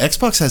pans out.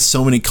 Xbox has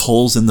so many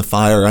coals in the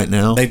fire right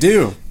now. They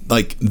do.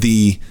 Like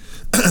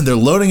they're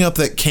loading up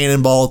that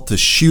cannonball to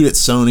shoot at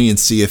Sony and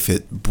see if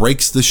it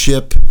breaks the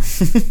ship.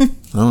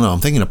 I don't know.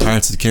 I'm thinking of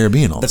Pirates of the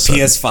Caribbean all the of a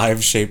sudden.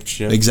 PS5 shaped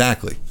ship.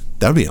 Exactly.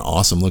 That would be an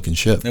awesome looking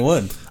ship. It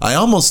would.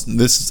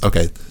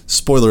 Okay,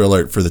 spoiler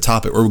alert for the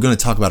topic. We're going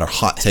to talk about our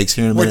hot takes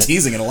here in a minute. We're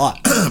teasing it a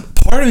lot.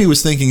 Part of me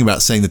was thinking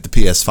about saying that the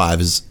PS5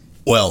 is,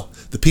 well,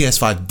 the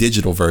PS5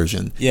 digital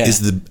version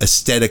is the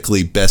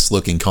aesthetically best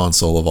looking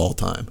console of all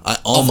time. I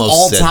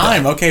almost said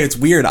that. Okay, it's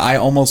weird. I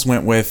almost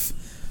went with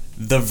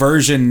the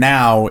version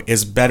now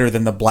is better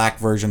than the black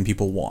version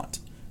people want.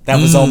 That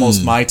was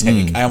almost my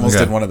take. I almost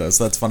did one of those.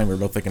 So that's funny. We're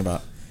both thinking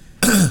about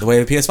the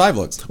way the PS5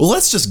 looks. Well,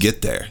 let's just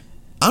get there.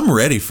 I'm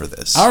ready for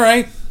this. All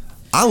right.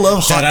 I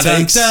love hot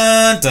takes.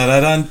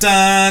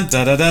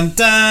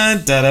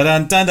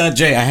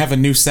 Jay, I have a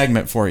new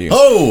segment for you.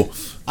 Oh,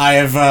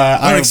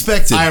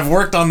 unexpected. I have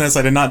worked on this.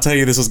 I did not tell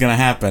you this was going to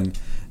happen.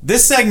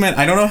 This segment,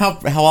 I don't know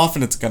how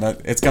often it's gonna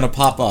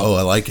pop up. Oh,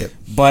 I like it.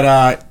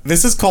 But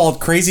this is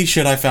called Crazy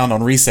Shit I Found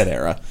on Reset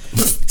Era.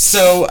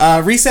 So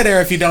Reset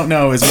Era, if you don't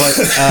know, is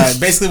what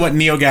basically what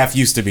NeoGAF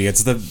used to be.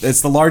 It's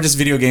the largest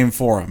video game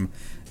forum.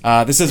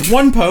 This is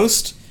one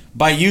post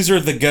by user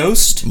The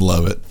Ghost.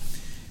 Love it.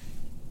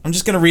 I'm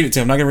just gonna read it to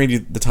him. I'm not gonna read you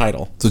the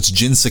title. So it's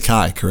Jin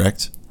Sakai,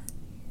 correct?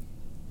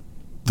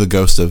 The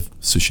Ghost of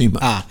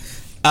Tsushima.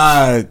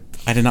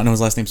 I did not know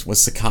his last name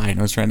was Sakai, and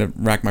I was trying to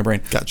rack my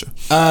brain. Gotcha.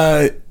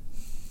 At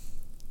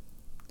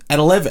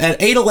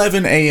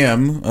 8:11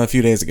 a.m. a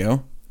few days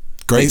ago.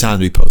 Great time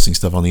to be posting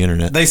stuff on the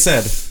internet. They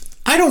said,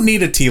 I don't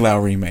need a T-Lao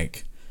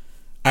remake.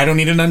 I don't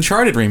need an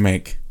Uncharted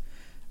remake.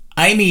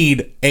 I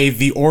need a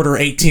The Order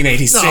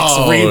 1886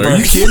 rebirth. Are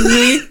you kidding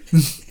me?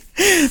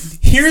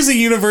 Here's a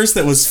universe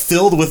that was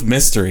filled with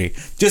mystery,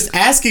 just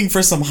asking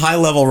for some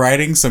high-level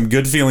writing, some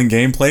good-feeling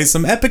gameplay,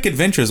 some epic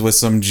adventures with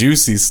some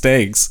juicy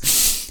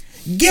stakes.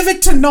 Give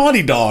it to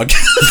Naughty Dog.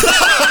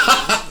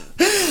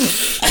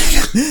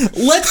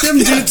 Let them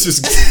do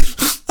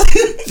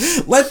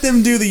let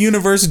them do the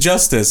universe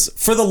justice.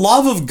 For the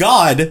love of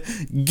God,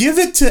 give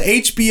it to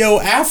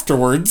HBO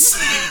afterwards.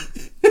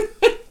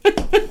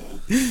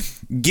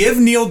 Give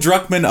Neil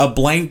Druckmann a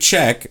blank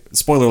check.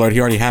 Spoiler alert, he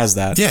already has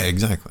that. Yeah,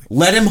 exactly.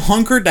 Let him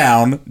hunker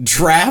down,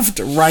 draft,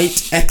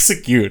 write,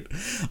 execute.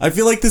 I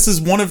feel like this is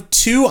one of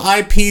two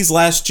IPs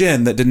last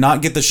gen that did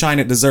not get the shine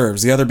it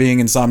deserves, the other being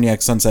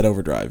Insomniac's Sunset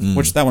Overdrive,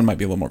 which that one might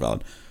be a little more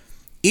valid.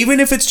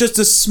 Even if it's just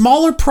a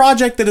smaller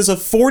project that is a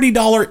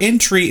 $40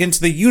 entry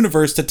into the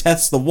universe to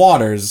test the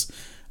waters,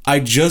 I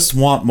just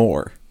want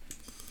more.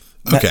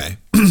 Okay.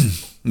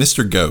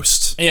 Mr.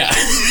 Ghost. Yeah.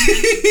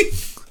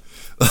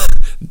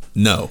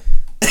 No.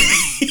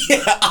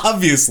 Yeah,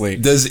 obviously.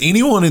 Does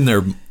anyone in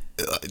there...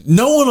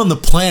 No one on the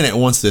planet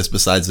wants this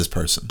besides this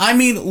person. I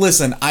mean,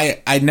 listen,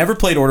 I never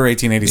played Order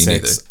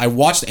 1886. I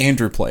watched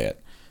Andrew play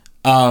it.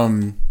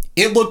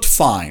 It looked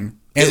fine.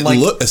 And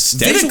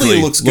aesthetically, visually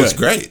it looks good. Looks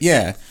great.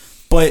 Yeah.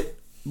 But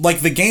like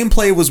the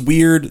gameplay was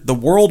weird. The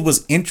world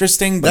was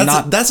interesting,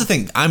 but that's the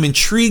thing. I'm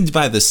intrigued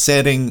by the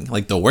setting,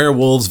 like the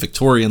werewolves,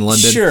 Victorian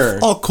London. Sure.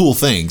 All cool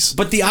things.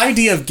 But the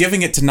idea of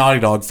giving it to Naughty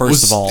Dog,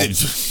 first of all,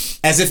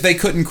 as if they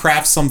couldn't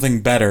craft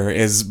something better,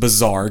 is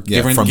bizarre,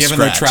 given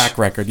their track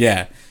record.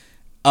 Yeah.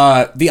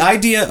 The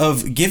idea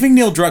of giving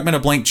Neil Druckmann a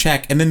blank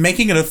check and then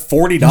making it a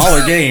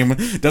 $40 game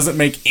doesn't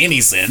make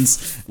any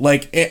sense.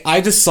 I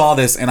just saw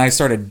this and I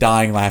started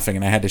dying laughing,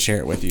 and I had to share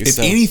it with you. If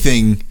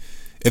anything,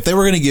 if they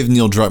were going to give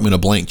Neil Druckmann a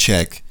blank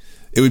check,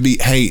 it would be,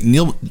 hey,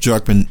 Neil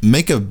Druckmann,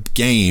 make a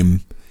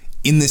game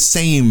in the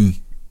same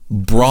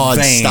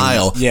broad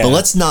style, but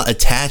let's not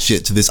attach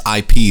it to this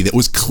IP that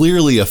was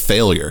clearly a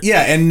failure.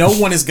 Yeah, and no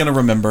one is going to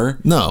remember.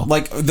 No.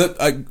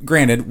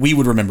 Granted, we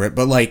would remember it,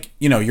 but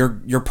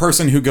your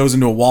person who goes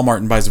into a Walmart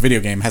and buys a video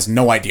game has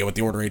no idea what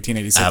the Order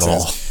 1886 at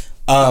is.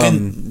 all.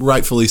 And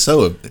rightfully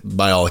so,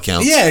 by all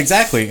accounts. Yeah,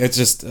 exactly. It's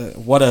just,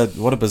 what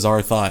a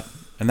bizarre thought.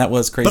 And that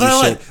was crazy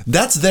shit.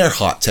 That's their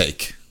hot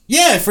take.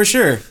 Yeah, for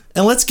sure.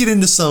 And let's get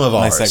into some of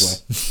ours.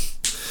 Nice segue.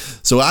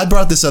 So I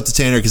brought this up to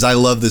Tanner because I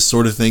love this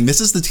sort of thing.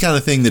 This is the kind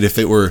of thing that if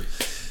I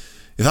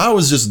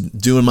was just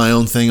doing my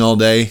own thing all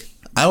day,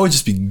 I would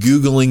just be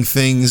Googling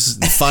things,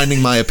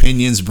 finding my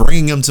opinions,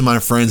 bringing them to my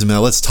friends, and be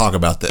like, let's talk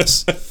about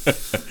this.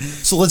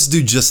 So let's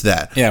do just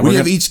that. Yeah, we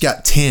have each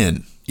got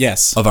 10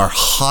 yes. of our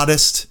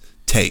hottest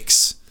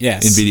takes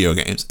yes. in video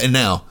games. And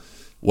now,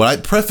 what I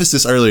prefaced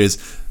this earlier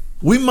is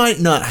we might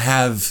not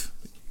have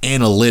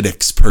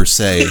analytics per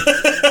se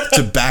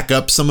to back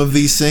up some of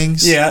these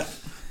things. Yeah.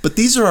 But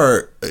these are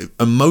our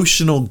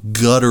emotional,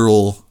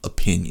 guttural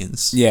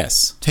opinions.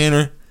 Yes.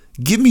 Tanner,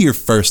 give me your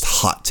first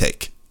hot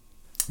take.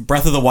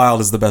 Breath of the Wild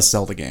is the best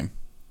Zelda game.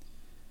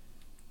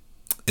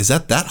 Is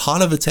that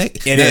hot of a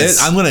take? It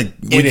is.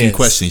 We can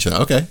question each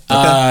other. Okay.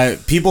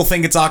 People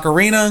think it's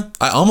Ocarina.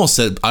 I almost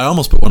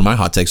put one of my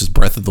hot takes was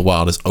Breath of the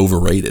Wild is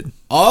overrated.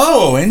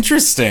 Oh,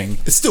 interesting.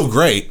 It's still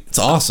great. It's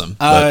awesome.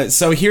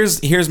 So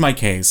here's my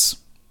case.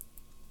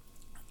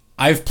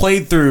 I've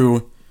played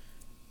through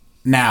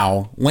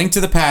now Link to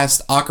the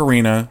Past,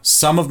 Ocarina,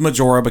 some of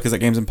Majora because that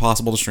game's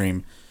impossible to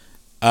stream,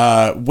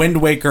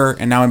 Wind Waker,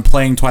 and now I'm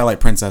playing Twilight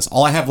Princess.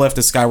 All I have left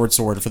is Skyward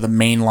Sword for the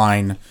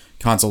mainline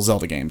console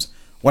Zelda games.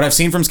 What I've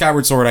seen from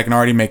Skyward Sword, I can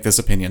already make this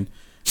opinion.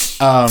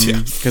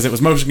 Because it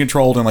was motion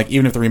controlled, and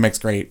even if the remake's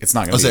great, it's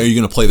not going to be. Are you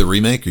going to play the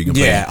remake? Or are you gonna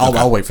play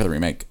I'll wait for the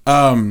remake.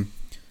 None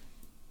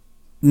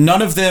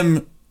of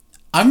them,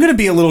 I'm going to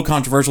be a little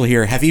controversial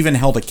here, have even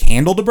held a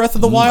candle to Breath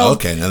of the Wild.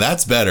 Okay, now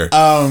that's better.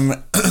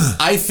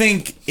 I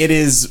think it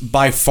is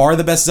by far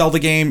the best Zelda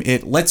game.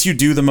 It lets you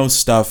do the most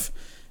stuff.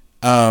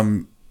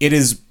 It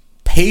is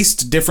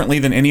paced differently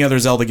than any other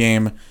Zelda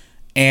game,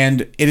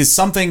 and it is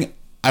something...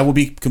 I will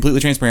be completely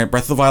transparent.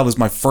 Breath of the Wild is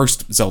my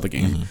first Zelda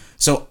game. Mm-hmm.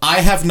 So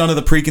I have none of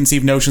the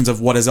preconceived notions of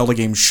what a Zelda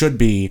game should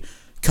be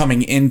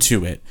coming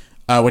into it,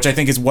 which I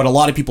think is what a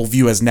lot of people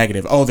view as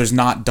negative. Oh, there's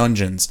not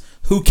dungeons.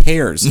 Who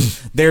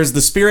cares? There's the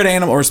spirit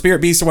animal or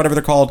spirit beast or whatever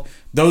they're called.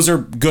 Those are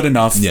good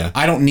enough. Yeah.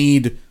 I don't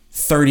need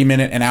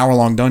 30-minute and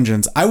hour-long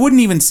dungeons. I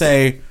wouldn't even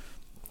say...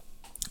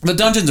 The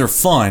dungeons are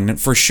fun,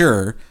 for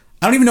sure.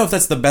 I don't even know if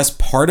that's the best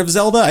part of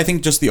Zelda. I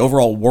think just the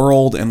overall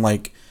world and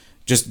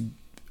just...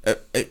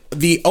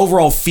 the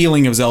overall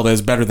feeling of Zelda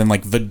is better than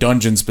the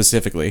dungeon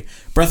specifically.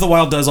 Breath of the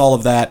Wild does all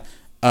of that.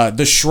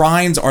 The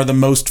shrines are the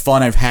most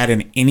fun I've had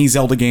in any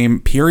Zelda game,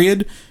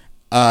 period.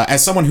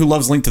 As someone who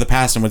loves Link to the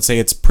Past and would say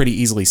it's pretty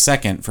easily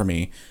second for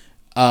me,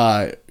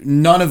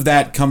 none of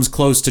that comes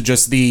close to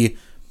just the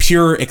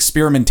pure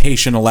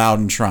experimentation allowed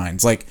in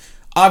shrines.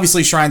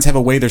 Obviously shrines have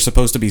a way they're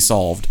supposed to be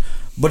solved,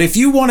 but if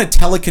you want to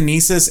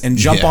telekinesis and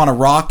jump on a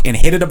rock and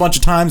hit it a bunch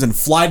of times and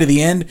fly to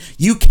the end,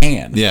 you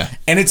can. Yeah.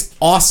 And it's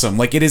awesome.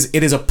 It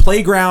is a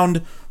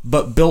playground,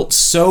 but built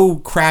so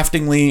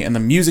craftingly, and the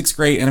music's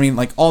great.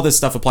 And all this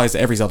stuff applies to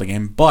every Zelda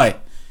game.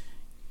 But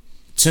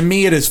to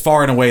me, it is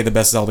far and away the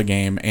best Zelda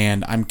game,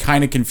 and I'm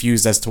kind of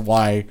confused as to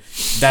why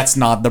that's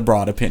not the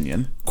broad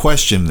opinion.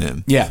 Question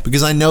then. Yeah.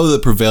 Because I know the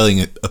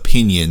prevailing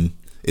opinion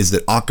is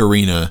that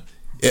Ocarina,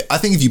 I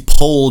think if you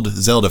polled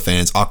Zelda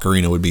fans,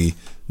 Ocarina would be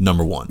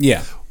number one.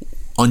 Yeah.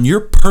 On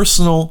your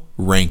personal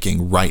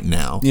ranking right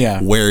now,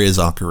 Yeah. where is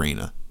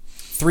Ocarina?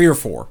 3 or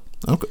 4.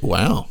 Okay.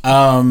 Wow.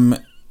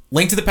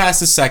 Link to the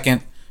Past is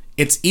second.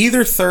 It's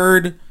either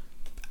third.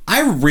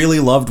 I really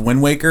loved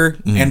Wind Waker,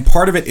 and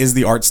part of it is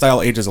the art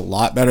style ages a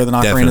lot better than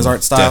Ocarina's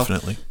art style.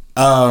 Definitely.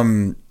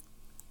 And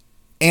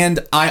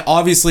I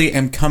obviously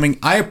am coming...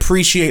 I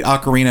appreciate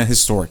Ocarina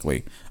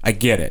historically. I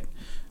get it.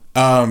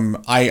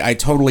 I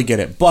totally get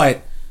it.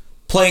 But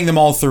playing them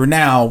all through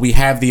now, we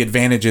have the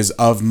advantages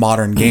of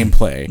modern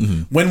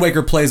gameplay. Wind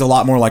Waker plays a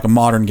lot more like a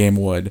modern game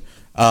would,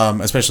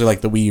 especially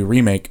like the Wii U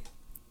remake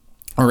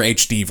or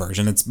HD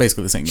version. It's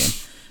basically the same game.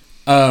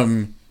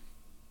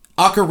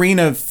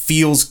 Ocarina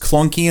feels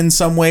clunky in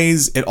some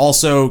ways. It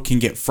also can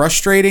get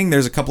frustrating.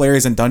 There's a couple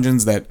areas and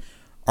dungeons that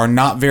are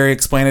not very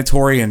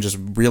explanatory and just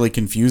really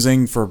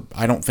confusing for,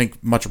 I don't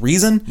think, much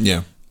reason.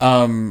 Yeah.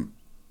 And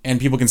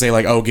people can say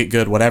like, oh, get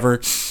good,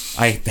 whatever.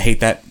 I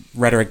hate that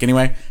rhetoric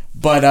anyway.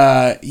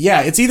 But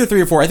yeah, it's either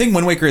 3 or 4. I think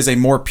Wind Waker is a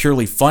more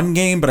purely fun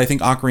game, but I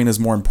think Ocarina is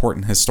more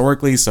important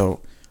historically. So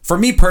for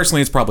me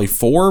personally, it's probably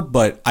 4,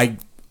 but I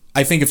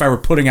think if I were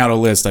putting out a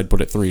list, I'd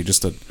put it 3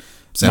 just to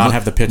not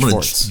have the pitchforks. I'm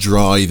going to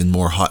draw even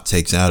more hot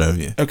takes out of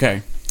you.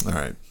 Okay. All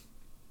right.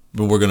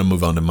 But we're going to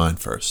move on to mine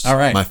first. All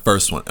right. My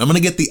first one. I'm going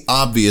to get the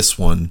obvious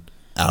one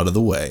out of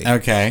the way.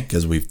 Okay.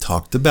 Because we've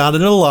talked about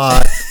it a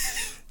lot.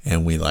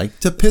 And we like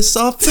to piss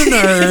off the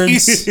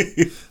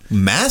nerds.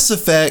 Mass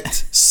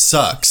Effect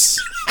sucks.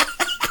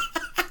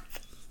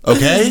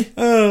 Okay?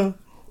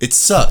 It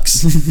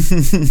sucks.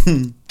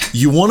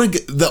 You want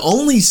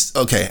to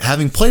okay,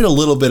 having played a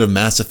little bit of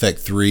Mass Effect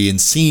 3 and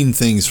seen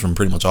things from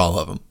pretty much all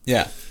of them.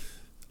 Yeah.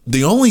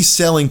 The only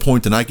selling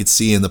point that I could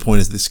see in the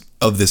point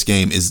of this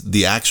game is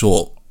the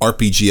actual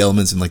RPG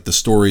elements and like the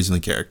stories and the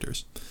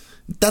characters.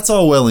 That's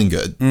all well and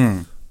good.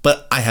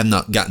 But I have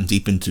not gotten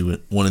deep into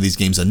one of these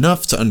games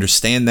enough to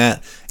understand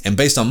that. And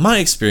based on my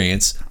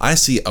experience, I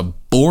see a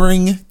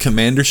boring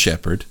Commander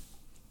Shepard.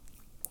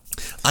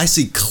 I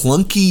see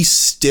clunky,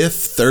 stiff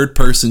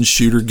third-person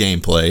shooter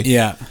gameplay.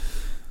 Yeah.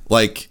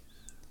 Like,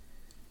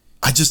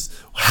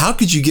 how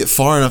could you get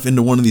far enough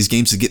into one of these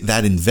games to get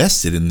that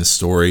invested in the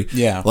story?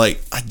 Yeah.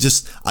 Like,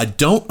 I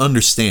don't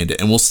understand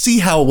it. And we'll see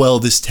how well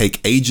this take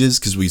ages,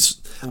 because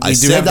I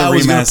said I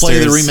was going to play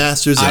the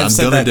remasters, and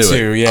I'm going to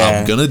do it. Yeah.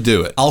 I'm going to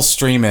do it. I'll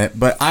stream it,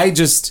 but I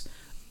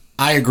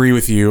agree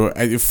with you.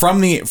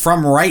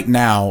 From right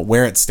now,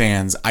 where it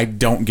stands, I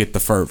don't get the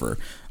fervor.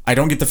 I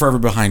don't get the fervor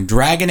behind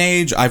Dragon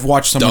Age. I've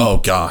watched some... Oh,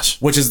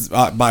 gosh. Which is,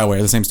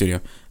 BioWare, the same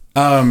studio.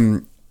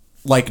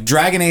 Like,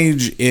 Dragon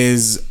Age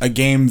is a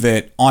game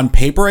that, on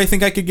paper, I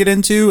think I could get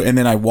into, and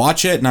then I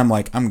watch it, and I'm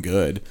like, I'm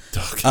good.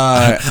 Okay.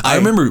 I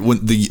remember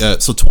when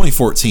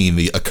 2014,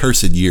 the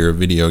accursed year of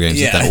video games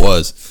that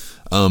was,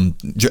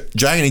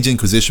 Dragon Age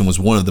Inquisition was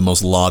one of the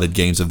most lauded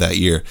games of that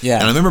year. Yeah.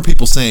 And I remember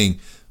people saying,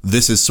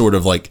 this is sort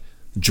of like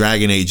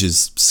Dragon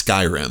Age's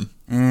Skyrim.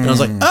 And I was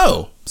like,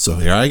 oh, so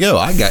here I go.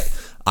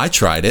 I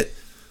tried it.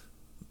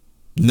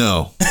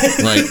 No.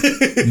 Like,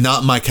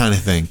 not my kind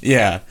of thing.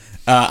 Yeah.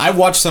 I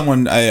watched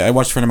I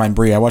watched a friend of mine,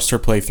 Brie. I watched her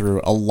play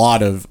through a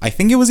lot of, I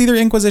think it was either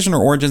Inquisition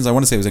or Origins. I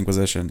want to say it was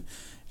Inquisition.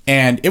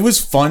 And it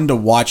was fun to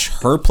watch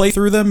her play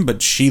through them,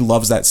 but she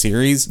loves that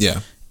series.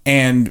 Yeah.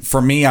 And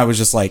for me, I was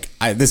just like,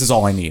 this is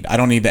all I need. I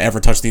don't need to ever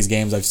touch these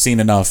games. I've seen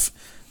enough.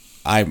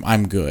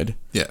 I'm good.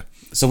 Yeah.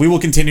 So we will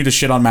continue to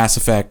shit on Mass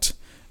Effect.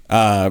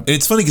 And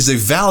it's funny because they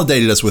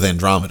validated us with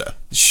Andromeda.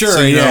 Sure,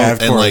 so, yeah,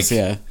 of and course, like,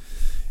 yeah.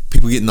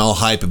 People getting all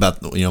hype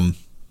about,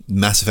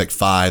 Mass Effect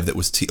 5 that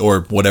was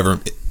or whatever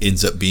it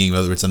ends up being,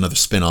 whether it's another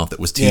spin-off that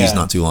was teased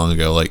not too long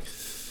ago. Like,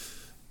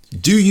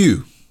 do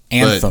you?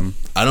 Anthem.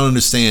 But I don't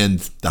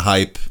understand the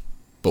hype,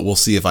 but we'll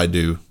see if I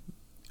do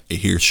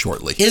here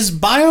shortly. Is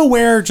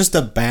BioWare just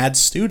a bad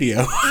studio?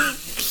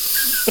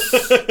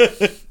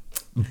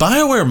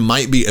 BioWare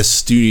might be a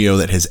studio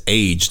that has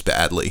aged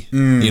badly,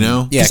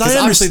 Yeah, because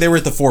obviously they were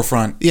at the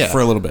forefront for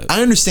a little bit.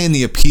 I understand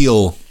the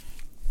appeal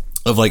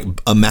of like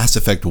a Mass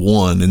Effect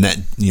 1 in that,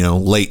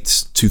 late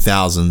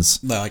 2000s.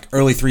 Like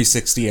early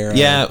 360 era.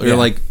 Yeah, or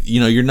like,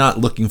 you're not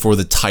looking for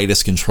the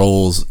tightest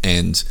controls,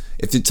 and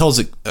if it tells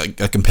a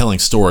compelling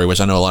story,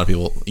 which I know a lot of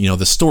people,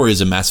 the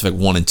stories in Mass Effect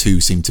 1 and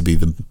 2 seem to be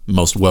the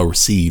most well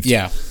received.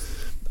 Yeah.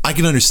 I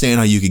can understand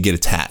how you could get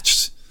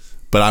attached,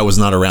 but I was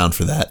not around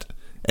for that.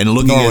 And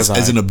looking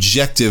as an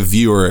objective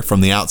viewer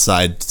from the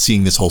outside,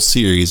 seeing this whole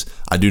series,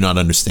 I do not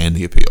understand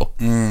the appeal.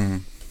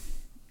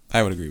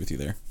 I would agree with you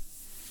there.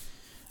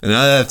 And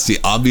now that's the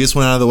obvious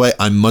one out of the way,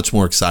 I'm much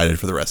more excited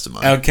for the rest of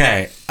mine.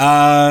 Okay.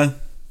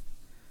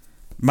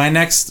 My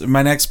next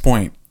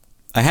point.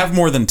 I have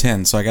more than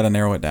 10, so I got to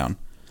narrow it down.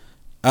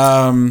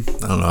 I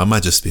don't know. I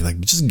might just be like,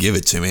 just give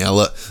it to me.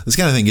 This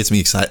kind of thing gets me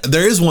excited.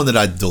 There is one that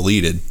I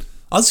deleted.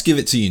 I'll just give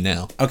it to you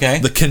now. Okay.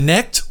 The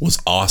Kinect was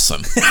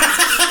awesome.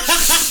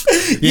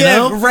 You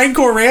know?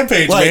 Rancor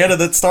Rampage, Like, man, of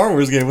that Star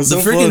Wars game was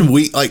The so freaking fun.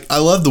 Wii, like I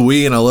love the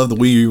Wii and I love the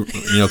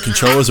Wii,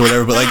 controllers or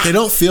whatever, but like they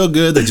don't feel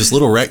good. They're just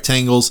little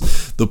rectangles.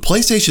 The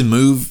PlayStation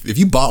Move, if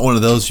you bought one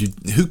of those,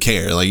 who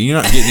cares? Like you're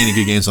not getting any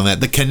good games on that.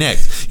 The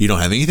Kinect, you don't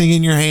have anything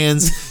in your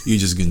hands. You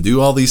just can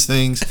do all these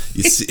things.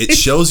 It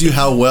shows you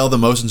how well the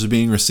motions are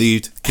being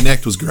received.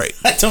 Kinect was great.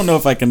 I don't know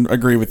if I can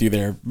agree with you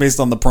there based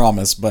on the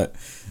promise, but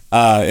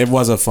it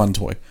was a fun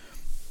toy.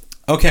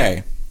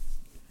 Okay.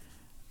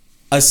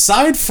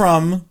 Aside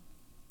from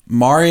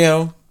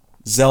Mario,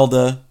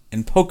 Zelda,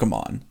 and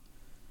Pokemon,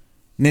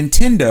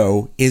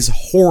 Nintendo is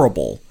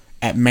horrible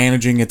at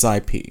managing its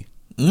IP.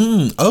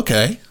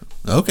 Okay.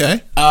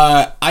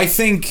 I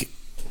think,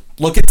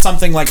 look at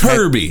something like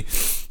Kirby,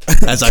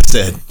 as I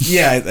said.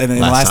 Yeah, in the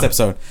last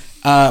episode.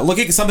 Look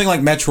at something like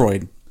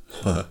Metroid.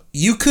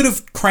 You could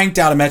have cranked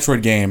out a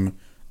Metroid game,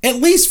 at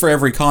least for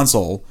every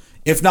console,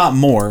 if not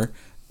more.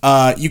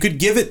 You could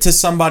give it to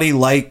somebody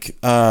like,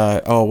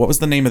 what was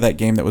the name of that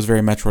game that was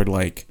very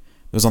Metroid-like?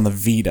 It was on the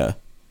Vita.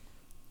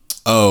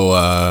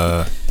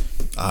 I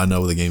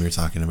know the game you're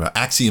talking about.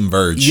 Axiom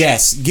Verge.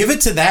 Yes, give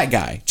it to that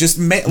guy. Just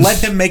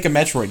let him make a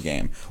Metroid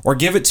game. Or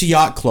give it to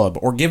Yacht Club.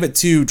 Or give it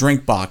to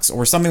Drinkbox.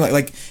 Or something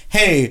like,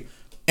 hey...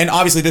 And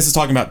obviously, this is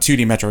talking about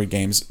 2D Metroid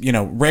games.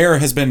 Rare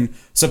has been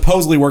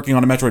supposedly working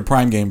on a Metroid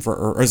Prime game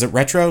or is it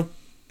Retro?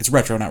 It's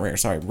Retro, not Rare.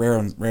 Sorry,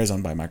 Rare's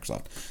owned by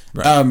Microsoft.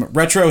 Right.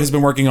 Retro has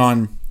been working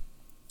on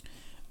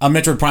a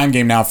Metroid Prime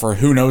game now for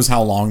who knows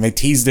how long. They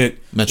teased it.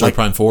 Metroid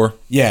Prime 4?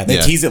 Yeah,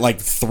 they teased it like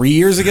 3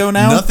 years ago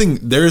now.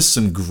 There's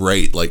some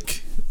great,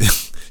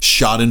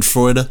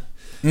 schadenfreude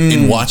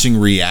in watching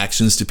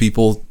reactions to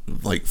people,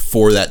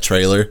 for that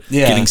trailer.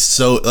 Yeah. Getting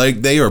so,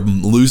 they are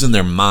losing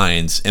their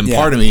minds. And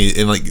part of me,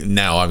 and,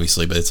 now,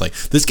 obviously, but it's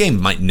this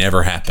game might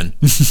never happen.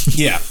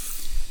 Yeah.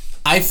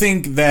 I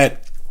think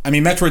that,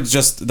 Metroid's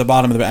just the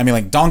bottom of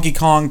the... Donkey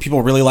Kong,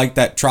 people really like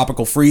that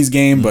Tropical Freeze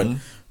game, but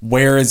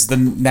where is the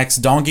next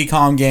Donkey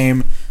Kong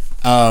game?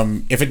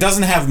 If it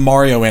doesn't have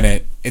Mario in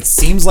it, it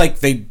seems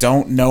like they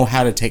don't know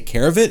how to take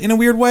care of it in a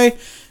weird way,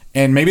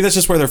 and maybe that's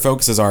just where their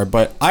focuses are.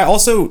 But I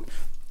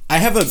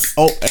have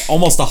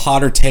almost a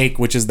hotter take,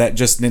 which is that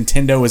just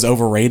Nintendo is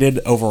overrated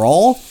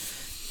overall.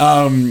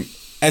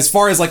 As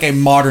far as a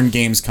modern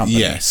games company.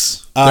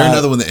 Yes. They're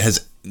another one that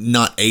has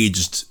not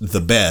aged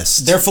the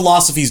best. Their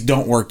philosophies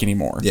don't work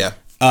anymore. Yeah.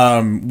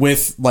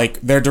 With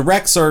their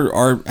directs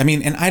are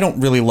and I don't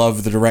really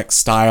love the direct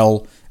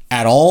style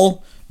at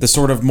all. The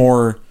sort of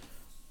more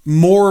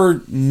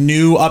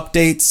new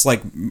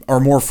updates, or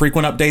more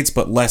frequent updates,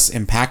 but less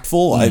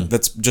impactful.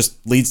 That's just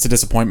leads to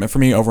disappointment for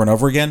me over and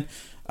over again.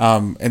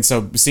 And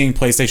so seeing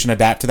PlayStation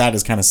adapt to that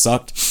has kind of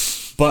sucked.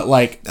 But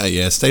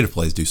state of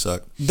plays do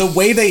suck. The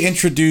way they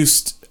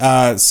introduced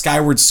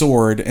Skyward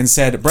Sword and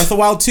said Breath of the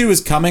Wild 2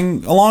 is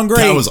coming along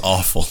great. That was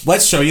awful.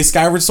 Let's show you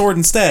Skyward Sword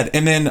instead.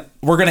 And then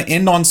we're going to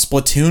end on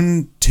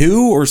Splatoon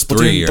 2 or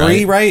Splatoon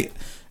 3, right?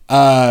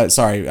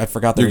 Sorry, I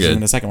forgot there was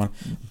even a second one.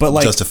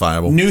 But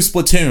justifiable. New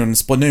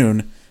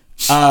Splatoon,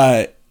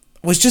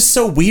 was just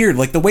so weird.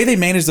 The way they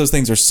manage those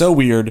things are so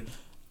weird.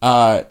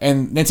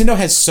 And Nintendo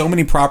has so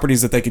many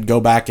properties that they could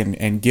go back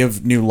and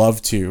give new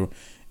love to.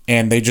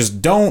 And they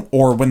just don't,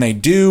 or when they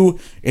do,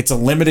 it's a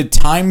limited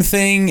time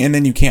thing, and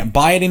then you can't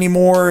buy it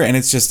anymore. And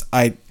it's just,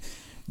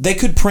 they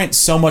could print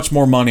so much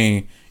more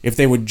money if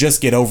they would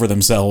just get over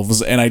themselves,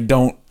 and I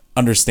don't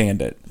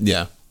understand it.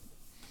 Yeah.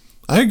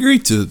 I agree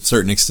to a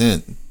certain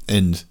extent.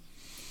 And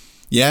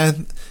yeah,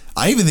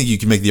 I even think you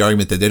can make the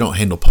argument that they don't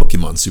handle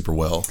Pokemon super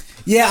well.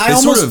 Yeah, I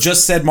almost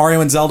just said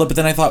Mario and Zelda, but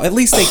then I thought at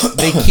least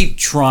they keep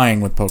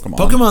trying with Pokemon.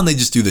 Pokemon, they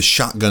just do the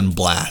shotgun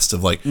blast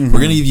of we're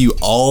going to give you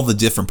all the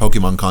different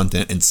Pokemon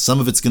content, and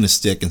some of it's going to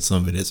stick and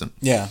some of it isn't.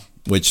 Yeah.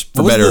 Which,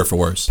 for better or for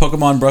worse.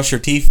 Pokemon brush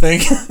your teeth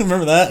thing?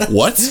 Remember that?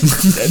 What?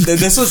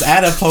 This was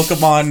at a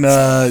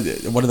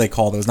Pokemon, what do they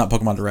call those? Not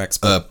Pokemon Directs.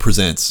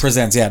 Presents.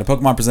 Presents, yeah, the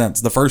Pokemon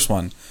Presents, the first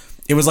one.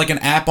 It was an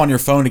app on your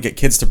phone to get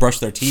kids to brush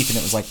their teeth, and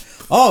it was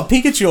oh,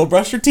 Pikachu will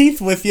brush your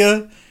teeth with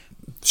you.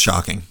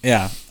 Shocking.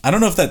 Yeah. I don't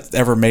know if that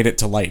ever made it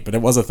to light, but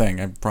it was a thing,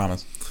 I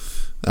promise.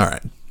 All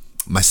right.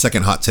 My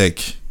second hot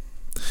take.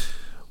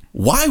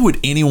 Why would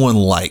anyone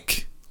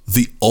like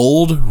the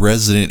old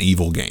Resident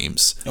Evil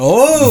games?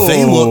 Oh.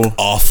 They look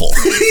awful.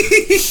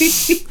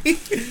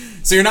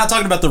 So you're not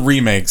talking about the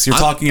remakes. You're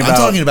talking about... I'm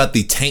talking about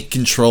the tank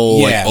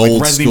control,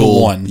 old Resident school.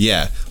 Evil 1.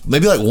 Yeah.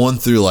 Maybe 1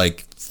 through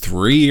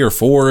 3 or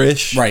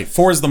 4-ish. Right.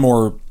 4 is the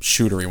more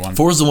shootery one.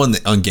 4 is the one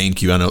that on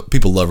GameCube. I know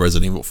people love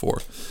Resident Evil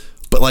 4.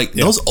 But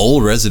those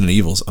old Resident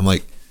Evils, I'm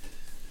and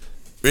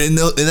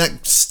that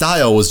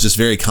style was just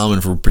very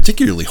common for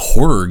particularly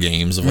horror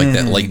games of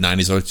that late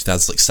 90s, early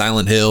 2000s,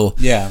 Silent Hill.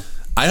 Yeah.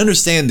 I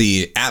understand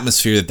the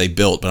atmosphere that they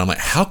built, but I'm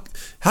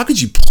how could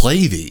you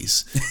play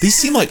these? These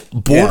seem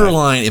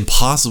borderline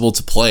impossible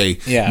to play.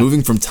 Yeah.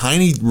 Moving from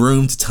tiny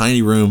room to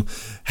tiny room,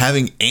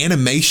 having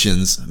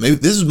animations. Maybe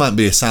this might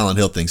be a Silent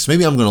Hill thing, so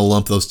maybe I'm going to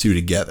lump those two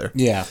together.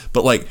 Yeah.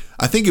 But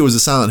I think it was a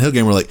Silent Hill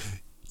game where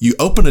you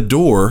open a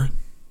door,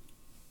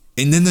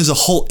 and then there's a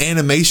whole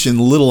animation,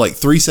 little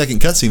 3-second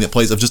cutscene that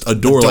plays of just a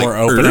door,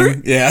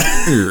 opening. Yeah.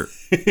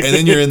 and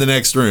then you're in the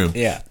next room.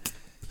 Yeah.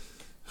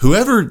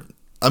 Whoever,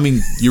 I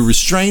mean, you're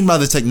restrained by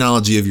the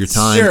technology of your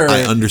time. Sure.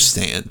 I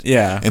understand.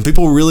 Yeah. And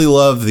people really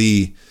love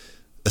the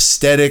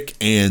aesthetic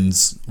and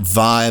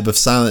vibe of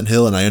Silent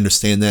Hill, and I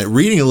understand that.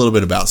 Reading a little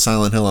bit about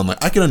Silent Hill, I'm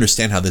like, I can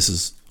understand how this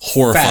is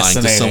horrifying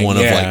to someone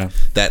of like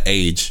that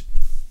age.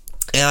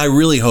 And I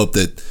really hope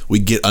that we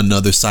get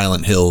another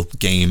Silent Hill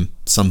game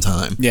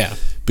sometime. Yeah.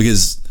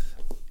 Because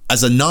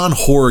as a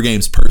non-horror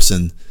games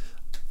person,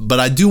 but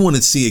I do want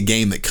to see a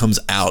game that comes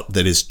out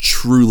that is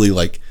truly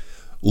like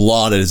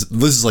lauded as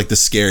this is like the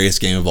scariest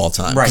game of all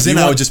time. Right. Because then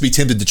I would just be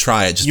tempted to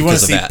try it just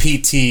because of that. You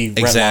want to see PT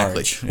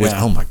exactly. Red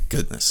Large. Oh my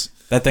goodness.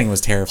 That thing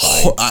was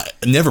terrifying. I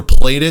never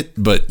played it,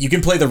 but you can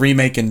play the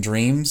remake in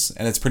Dreams,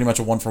 and it's pretty much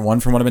a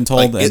 1-for-1 from what I've been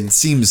told. like, and it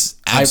seems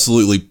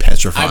absolutely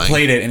petrifying. I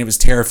played it, and it was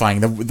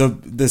terrifying.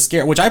 The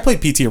scare, which I played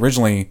PT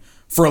originally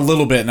for a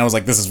little bit, and I was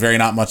like, this is very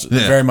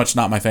much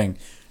not my thing.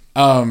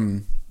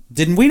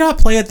 Didn't we not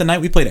play it the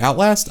night we played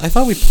Outlast? I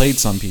thought we played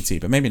some PT,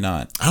 but maybe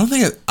not. I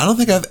don't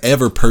think I've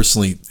ever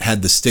personally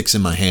had the sticks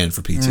in my hand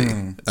for PT.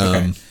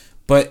 Okay.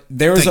 But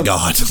there was Thank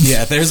God.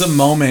 there's a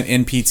moment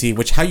in PT,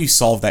 which how you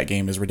solve that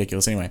game is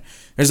ridiculous anyway.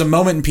 There's a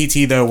moment in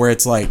PT though where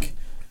it's like,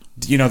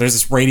 you know, there's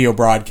this radio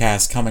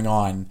broadcast coming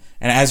on,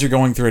 and as you're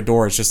going through a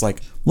door, it's just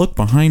like, look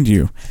behind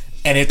you,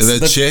 and it's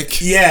the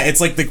chick. Yeah,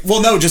 it's like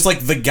just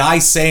like the guy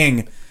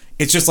saying.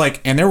 It's just like,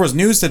 and there was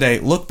news today,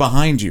 look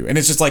behind you. And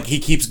it's just like, he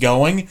keeps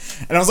going.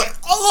 And I was like,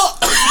 oh,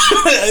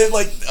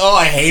 like, oh,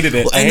 I hated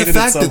it. And the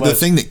fact that the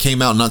thing that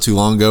came out not too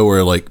long ago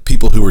where like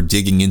people who were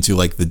digging into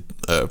like the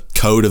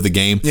code of the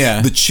game,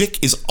 the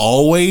chick is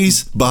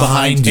always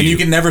behind you. And you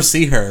can never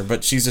see her,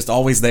 but she's just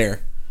always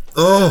there.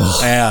 Oh.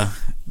 Yeah.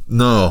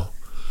 No.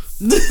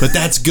 But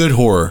that's good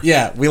horror.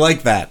 Yeah, we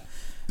like that.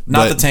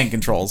 Not the tank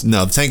controls.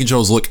 No, the tank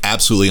controls look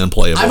absolutely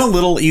unplayable. I'm a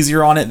little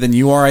easier on it than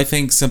you are, I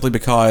think, simply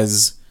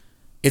because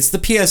it's the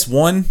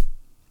PS1,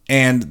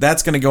 and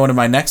that's going to go into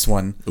my next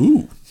one.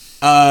 Ooh.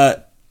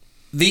 The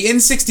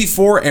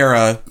N64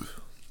 era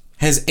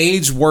has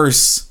aged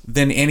worse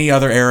than any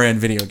other era in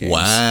video games.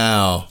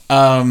 Wow.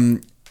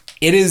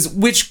 It is,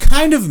 which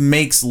kind of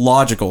makes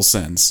logical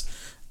sense.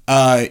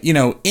 You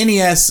know,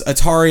 NES,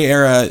 Atari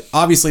era,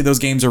 obviously those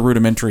games are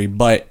rudimentary,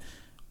 but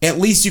at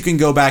least you can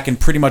go back and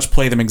pretty much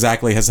play them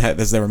exactly as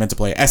they were meant to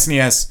play.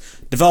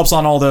 SNES develops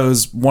on all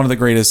those, one of the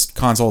greatest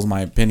consoles, in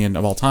my opinion,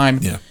 of all time.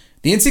 Yeah.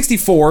 The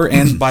N64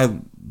 and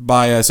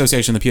by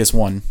association the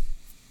PS1,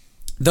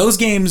 those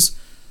games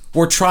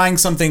were trying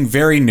something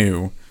very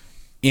new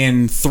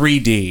in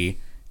 3D,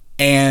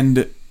 and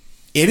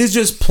it is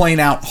just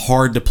plain out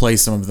hard to play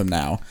some of them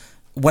now.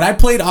 When I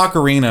played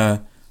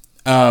Ocarina,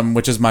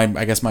 which is my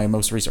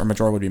most recent, or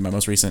Majora would be my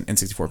most recent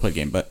N64 played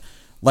game, but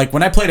like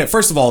when I played it,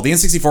 first of all, the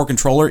N64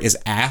 controller is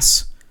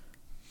ass.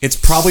 It's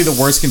probably the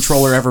worst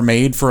controller ever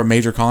made for a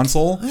major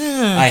console.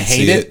 I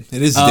hate it.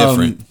 It is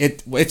different.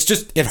 It's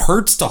just, it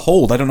hurts to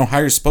hold. I don't know how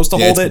you're supposed to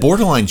hold it. It's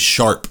borderline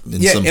sharp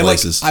in some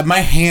places. Like,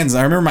 my hands,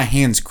 I remember my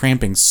hands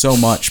cramping so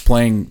much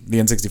playing the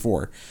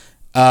N64,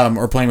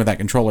 or playing with that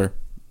controller.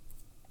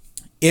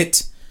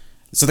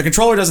 So the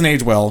controller doesn't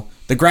age well.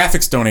 The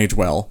graphics don't age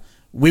well.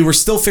 We were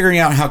still figuring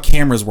out how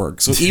cameras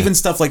work. So even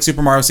stuff like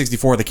Super Mario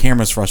 64, the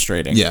camera's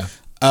frustrating. Yeah.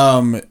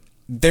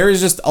 There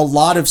is just a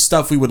lot of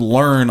stuff we would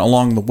learn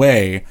along the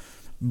way,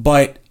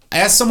 but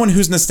as someone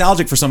who's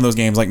nostalgic for some of those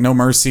games like No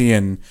Mercy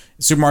and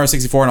Super Mario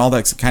 64 and all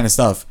that kind of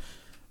stuff,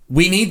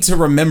 we need to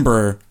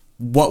remember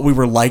what we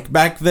were like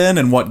back then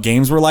and what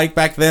games were like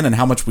back then and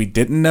how much we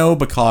didn't know,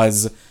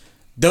 because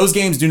those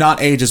games do not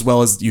age as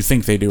well as you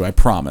think they do, I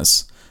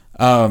promise.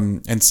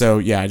 And so,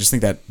 yeah, I just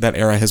think that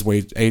era has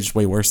aged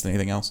way worse than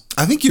anything else.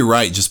 I think you're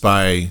right, just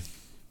by,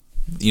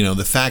 you know,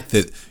 the fact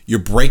that you're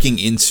breaking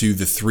into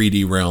the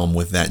 3D realm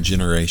with that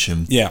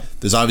generation. Yeah.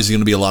 There's obviously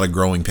going to be a lot of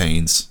growing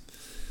pains.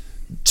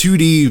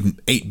 2D,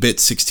 8-bit,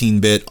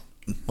 16-bit.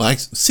 Well,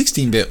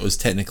 16-bit was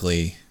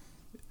technically...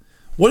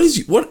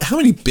 How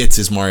many bits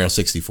is Mario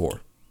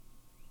 64?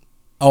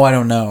 Oh, I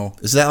don't know.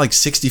 Is that like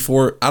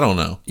 64? I don't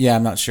know. Yeah,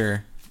 I'm not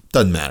sure.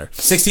 Doesn't matter.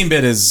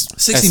 16-bit is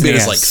 16-bit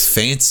is like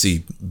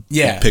fancy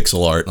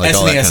pixel art, like SNES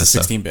all that kind of is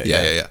stuff. 16-bit.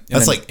 Yeah.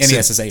 That's like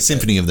NES is 8-bit.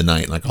 Symphony of the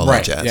Night, like all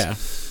that jazz. Yeah.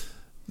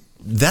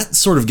 That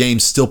sort of game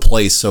still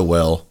plays so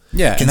well.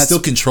 Yeah, can still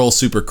control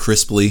super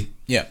crisply.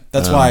 Yeah,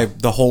 that's why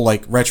the whole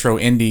like retro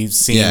indie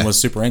scene was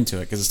super into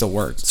it, because it still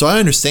works. So I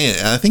understand.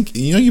 And I think,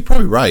 you know, you're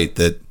probably right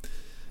that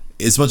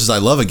as much as I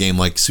love a game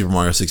like Super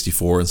Mario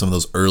 64 and some of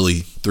those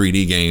early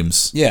 3D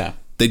games,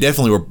 they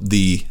definitely were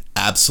the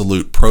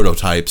absolute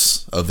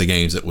prototypes of the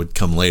games that would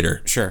come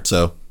later. Sure.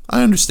 So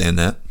I understand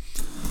that.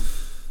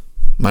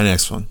 My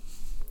next one.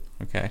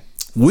 Okay.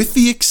 With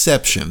the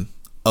exception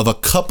of a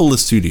couple of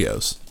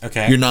studios.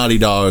 Okay. Your Naughty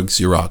Dogs,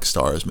 your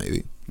Rockstars,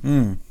 maybe.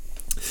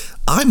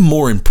 I'm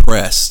more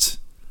impressed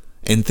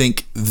and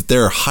think that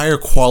there are higher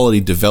quality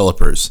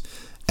developers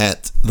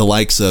at the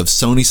likes of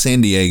Sony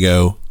San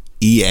Diego,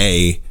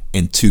 EA,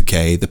 and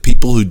 2K, the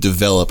people who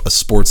develop a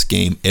sports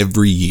game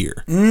every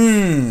year.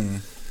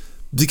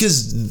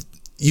 Because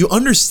you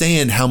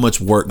understand how much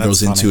work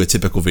goes into a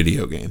typical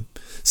video game.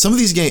 Some of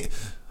these games,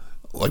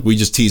 like we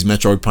just teased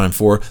Metroid Prime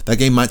 4, that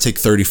game might take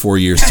 34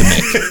 years to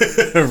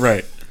make.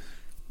 Right.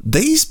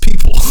 These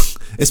people,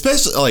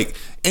 especially like,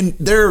 and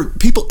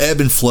people ebb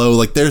and flow.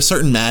 Like there are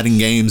certain Madden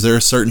games, there are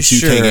certain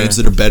 2K games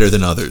that are better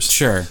than others.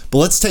 Sure. But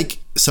let's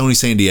take Sony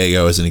San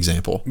Diego as an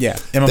example. Yeah,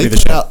 MLB The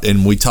Show.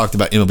 And we talked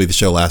about MLB The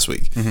Show last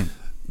week. Mm-hmm.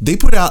 They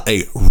put out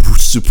a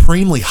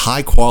supremely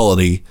high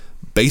quality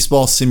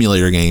baseball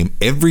simulator game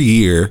every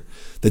year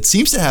that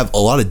seems to have a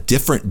lot of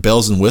different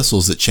bells and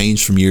whistles that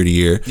change from year to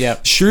year. Yeah.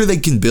 Sure, they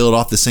can build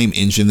off the same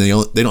engine. They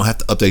don't have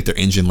to update their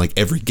engine like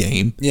every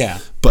game. Yeah.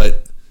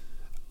 But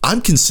I'm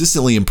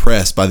consistently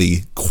impressed by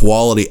the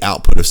quality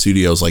output of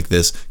studios like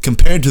this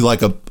compared to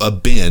like a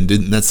Bend,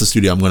 and that's the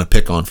studio I'm going to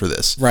pick on for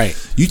this. Right.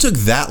 You took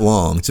that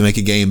long to make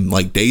a game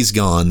like Days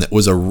Gone that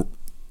was a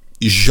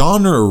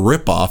genre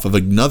ripoff of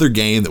another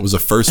game that was a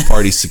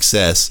first-party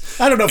success.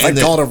 I don't know if I'd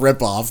call it a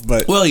ripoff,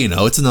 but... Well,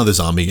 it's another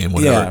zombie game,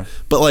 whatever. Yeah.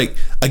 But like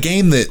a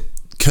game that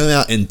came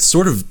out and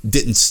sort of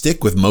didn't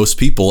stick with most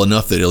people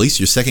enough that at least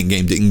your second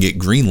game didn't get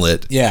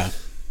greenlit. Yeah.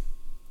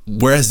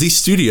 Whereas these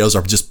studios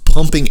are just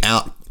pumping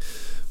out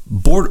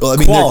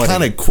quality.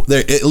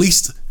 They're at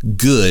least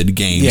good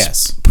games.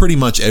 Yes. Pretty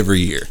much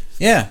every year.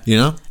 Yeah. You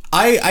know?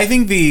 I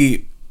think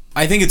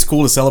it's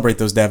cool to celebrate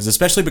those devs,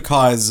 especially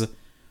because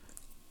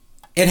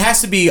it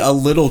has to be a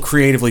little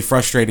creatively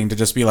frustrating to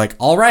just be like,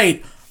 all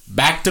right,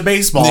 back to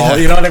baseball. Yeah.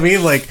 You know what I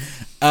mean? Like,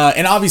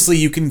 and obviously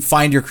you can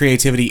find your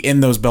creativity in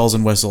those bells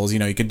and whistles.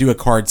 You could do a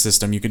card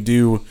system. You could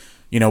do,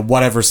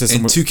 whatever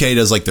system. And 2K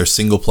does like their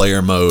single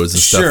player modes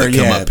and stuff that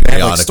come up they periodically.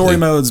 have like story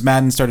modes.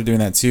 Madden started doing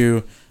that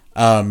too.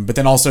 But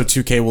then also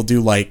 2K will do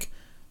like,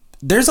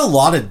 there's a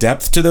lot of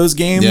depth to those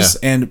games,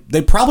 and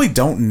they probably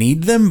don't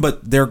need them,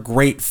 but they're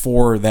great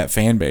for that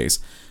fan base.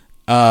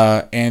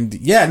 I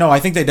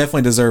think they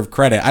definitely deserve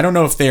credit. I don't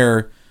know if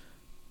they're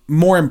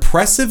more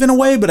impressive in a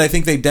way, but I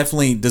think they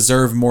definitely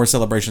deserve more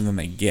celebration than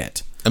they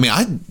get. I mean,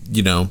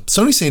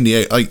 Sony San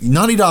Diego, like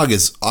Naughty Dog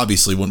is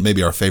obviously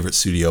maybe our favorite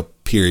studio,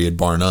 period,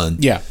 bar none.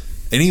 Yeah.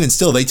 And even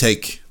still, they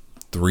take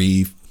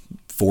 3-4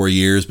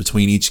 years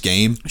between each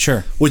game.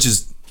 Sure. Which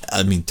is,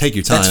 I mean, take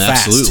your time,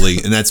 That's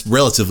absolutely. And that's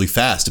relatively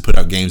fast to put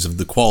out games of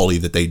the quality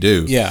that they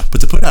do. Yeah.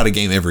 But to put out a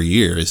game every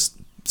year is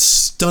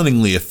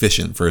stunningly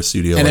efficient for a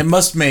studio. And it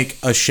must make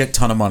a shit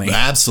ton of money.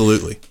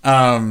 Absolutely.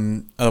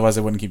 Otherwise,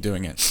 they wouldn't keep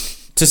doing it.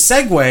 To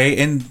segue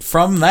in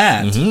from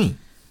that,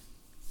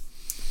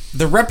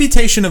 the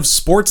reputation of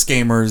sports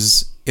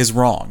gamers is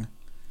wrong.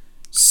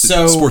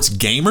 So sports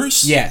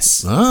gamers?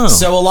 Yes. Oh.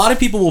 So a lot of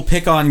people will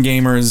pick on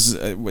gamers.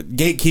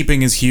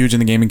 Gatekeeping is huge in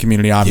the gaming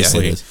community,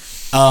 obviously. Yeah, it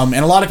is. And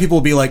a lot of people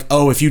will be like,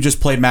 oh, if you just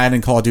play Madden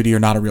and Call of Duty, you're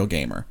not a real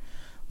gamer.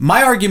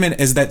 My argument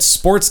is that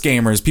sports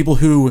gamers, people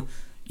who,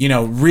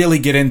 really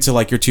get into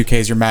like your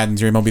 2Ks, your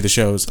Maddens, your MLB The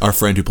Shows. Our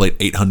friend who played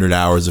 800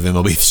 hours of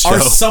MLB The Show. Are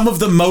some of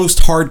the most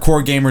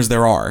hardcore gamers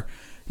there are.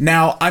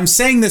 Now, I'm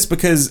saying this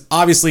because,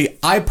 obviously,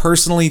 I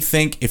personally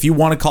think if you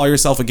want to call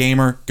yourself a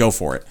gamer, go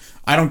for it.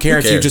 I don't care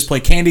if you just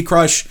play Candy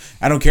Crush.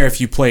 I don't care if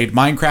you played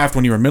Minecraft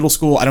when you were in middle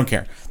school. I don't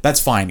care.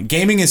 That's fine.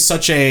 Gaming is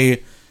such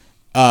a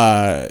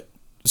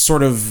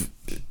sort of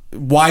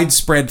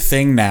widespread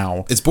thing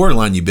now. It's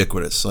borderline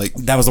ubiquitous. Like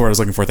that was the word I was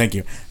looking for. Thank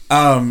you.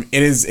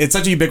 It's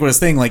such a ubiquitous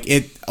thing. Like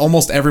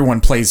almost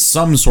everyone plays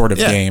some sort of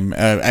game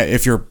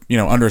if you're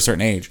under a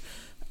certain age.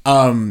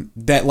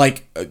 That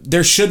like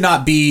there should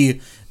not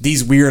be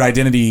these weird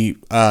identity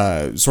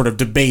sort of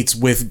debates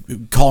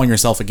with calling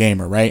yourself a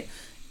gamer, right?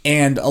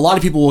 And a lot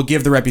of people will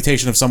give the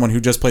reputation of someone who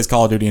just plays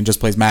Call of Duty and just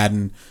plays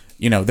Madden.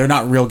 They're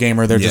not real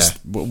gamer. They're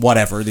just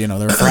whatever. They're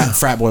a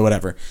frat boy,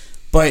 whatever.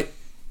 But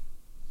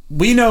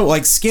we know,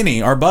 like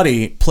Skinny, our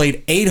buddy,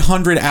 played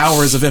 800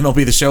 hours of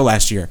MLB The Show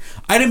last year.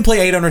 I didn't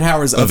play 800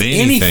 hours of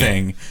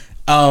anything.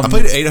 I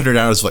played 800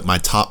 hours of like my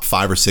top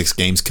 5 or 6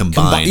 games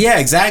combined. Yeah,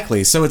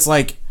 exactly. So it's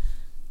like,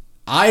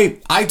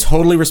 I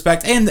totally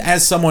respect, and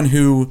as someone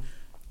who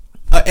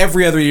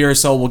every other year or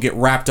so will get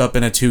wrapped up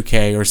in a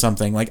 2K or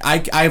something, like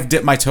I've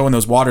dipped my toe in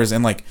those waters,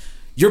 and like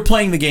you're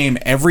playing the game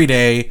every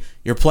day,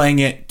 you're playing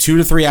it 2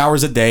 to 3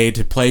 hours a day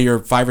to play your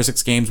 5 or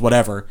 6 games,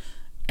 whatever,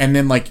 and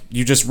then like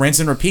you just rinse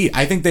and repeat.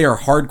 I think they are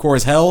hardcore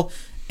as hell,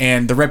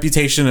 and the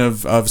reputation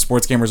of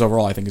sports gamers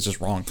overall, I think, is just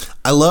wrong.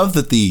 I love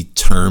that the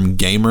term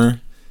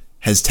gamer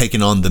has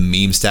taken on the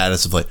meme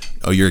status of like,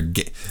 oh, you're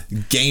a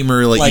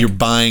gamer, like you're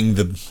buying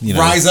the,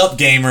 Rise up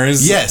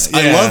gamers. Yes,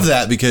 I love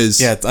that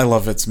because I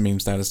love its meme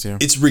status too.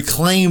 It's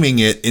reclaiming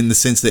it in the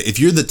sense that if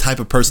you're the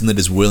type of person that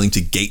is willing to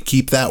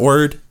gatekeep that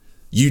word,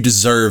 you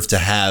deserve to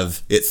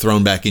have it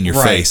thrown back in your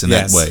face in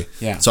that way.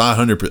 Yeah. So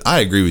I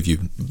agree with you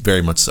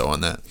very much so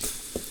on that.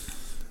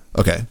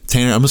 Okay,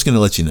 Tanner, I'm just going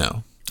to let you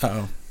know.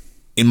 Uh-oh.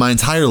 In my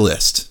entire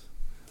list,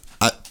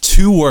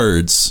 2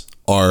 words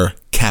are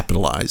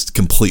capitalized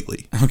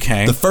completely.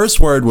 Okay. The first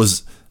word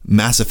was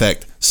Mass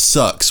Effect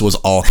sucks, was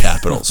all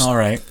capitals. All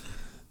right.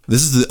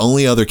 This is the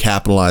only other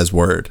capitalized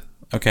word.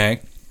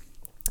 Okay.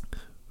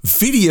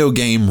 Video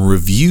game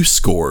review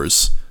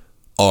scores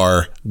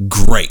are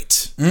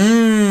great.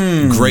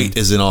 Great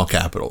is in all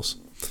capitals.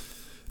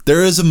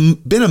 There has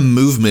been a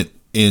movement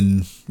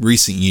in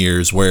recent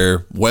years where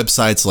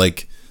websites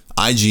like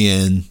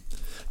IGN.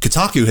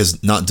 Kotaku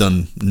has not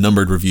done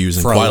numbered reviews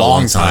in For a quite a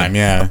long long time. time,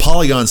 yeah.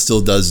 Polygon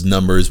still does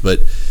numbers, but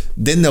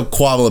then they'll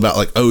quabble about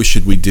like, oh,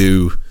 should we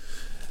do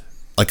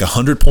like a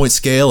 100-point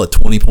scale, a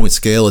 20-point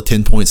scale, a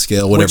 10-point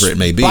scale, whatever Which, it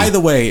may be. By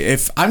the way,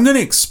 if I'm going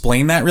to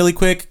explain that really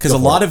quick, because a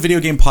lot of video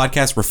game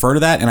podcasts refer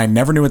to that, and I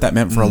never knew what that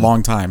meant for a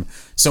long time.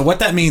 So what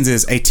that means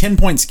is a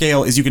 10-point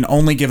scale is you can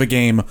only give a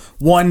game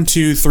 1,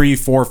 2, 3,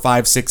 4,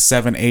 5, 6,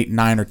 7, 8,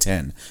 9, or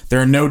 10. There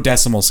are no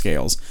decimal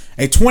scales.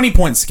 A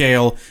 20-point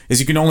scale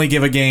is you can only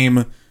give a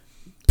game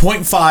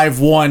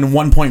 0.51,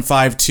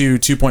 1.52,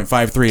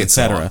 2.53,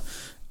 etc.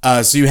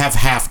 So you have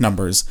half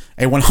numbers.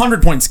 A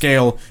 100-point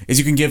scale is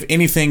you can give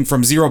anything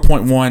from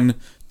 0.1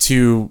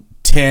 to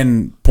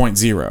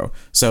 10.0.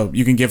 So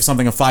you can give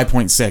something a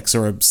 5.6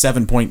 or a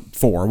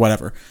 7.4,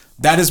 whatever.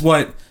 That is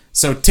what...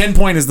 So 10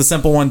 point is the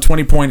simple one,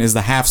 20 point is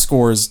the half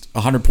scores,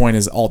 100 point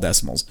is all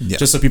decimals. Yeah.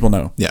 Just so people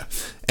know. Yeah.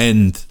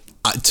 And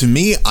to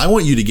me, I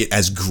want you to get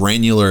as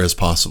granular as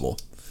possible.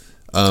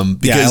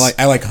 Because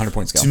I like 100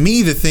 point scale. to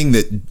me, the thing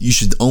that you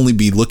should only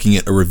be looking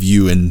at a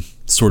review and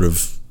sort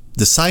of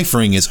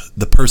deciphering is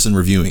the person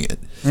reviewing it.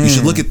 You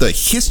should look at the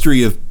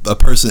history of a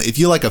person. If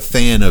you're like a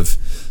fan of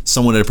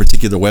someone at a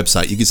particular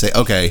website, you can say,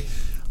 okay,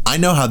 I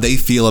know how they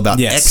feel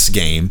about X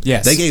game.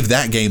 Yes. They gave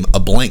that game a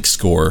blank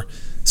score.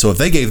 So if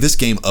they gave this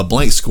game a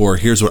blank score,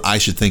 here's what I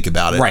should think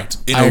about it. Right.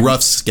 In a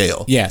rough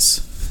scale.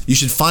 Yes. You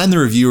should find the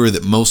reviewer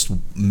that most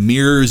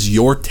mirrors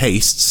your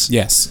tastes.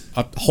 Yes.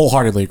 I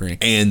wholeheartedly agree.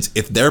 And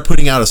if they're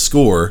putting out a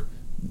score,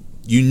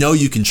 you know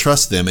you can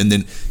trust them. And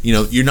then,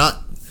 you're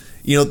not,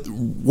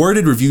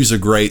 worded reviews are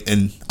great.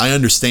 And I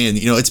understand,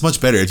 it's much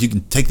better if you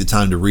can take the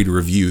time to read a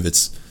review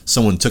that's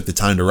someone took the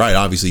time to write.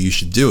 Obviously, you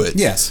should do it.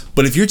 Yes.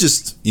 But if you're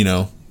just, you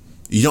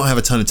don't have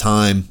a ton of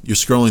time, you're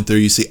scrolling through,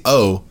 you see,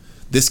 oh,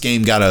 this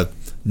game got a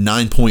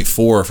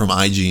 9.4 from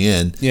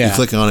IGN. Yeah. You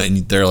click on it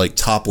and they're like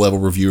top level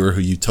reviewer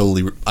who you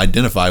totally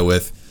identify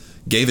with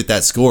gave it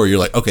that score. You're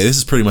like, okay, this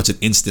is pretty much an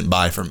instant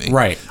buy for me.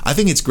 Right. I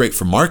think it's great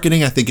for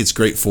marketing. I think it's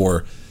great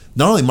for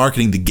not only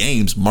marketing the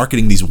games,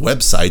 marketing these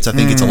websites. I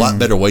think it's a lot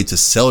better way to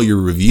sell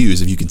your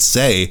reviews if you can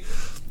say,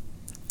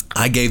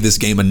 I gave this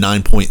game a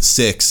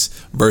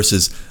 9.6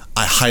 versus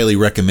I highly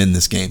recommend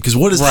this game. Because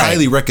what does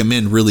highly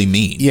recommend really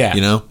mean?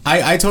 Yeah.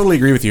 I totally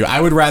agree with you.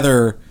 I would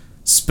rather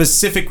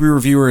specific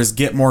reviewers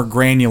get more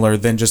granular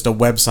than just a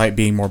website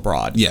being more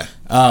broad. Yeah.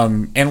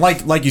 And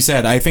like you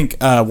said, I think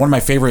one of my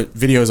favorite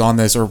videos on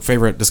this, or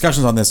favorite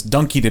discussions on this,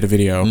 Dunkey did a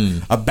video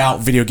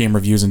about video game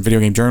reviews and video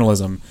game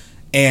journalism,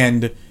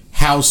 and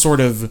how sort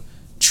of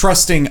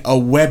trusting a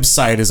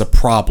website is a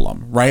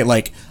problem, right?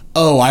 Like,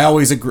 oh, I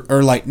always agree,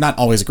 or like not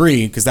always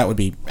agree, because that would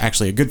be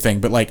actually a good thing,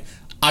 but like,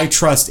 I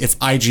trust if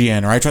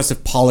IGN or I trust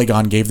if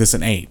Polygon gave this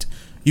an 8.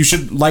 You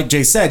should, like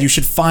Jay said, you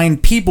should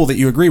find people that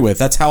you agree with.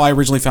 That's how I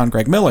originally found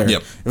Greg Miller.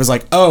 Yep. It was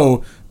like,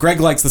 oh, Greg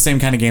likes the same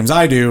kind of games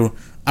I do.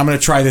 I'm going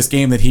to try this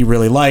game that he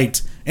really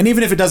liked. And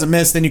even if it doesn't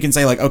miss, then you can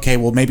say like, okay,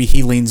 well, maybe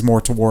he leans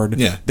more toward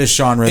this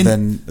genre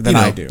than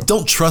I do.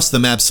 Don't trust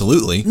them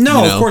absolutely.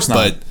 No, of course not.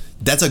 But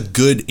that's a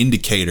good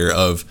indicator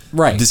of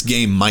this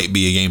game might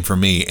be a game for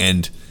me.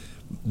 And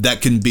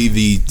that can be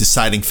the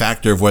deciding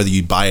factor of whether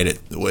you buy it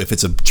if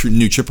it's a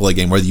new AAA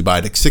game, whether you buy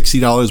it at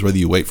 $60, whether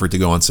you wait for it to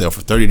go on sale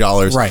for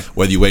 $30,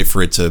 whether you wait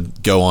for it to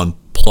go on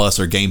Plus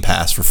or Game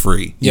Pass for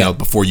free,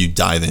 before you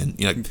dive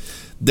in.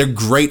 They're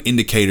great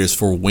indicators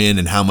for when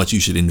and how much you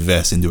should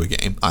invest into a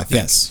game, I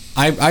think. Yes,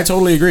 I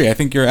totally agree. I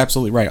think you're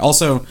absolutely right.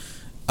 Also,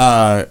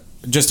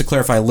 just to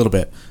clarify a little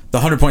bit, the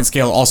 100-point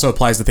scale also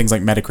applies to things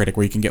like Metacritic,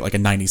 where you can get like a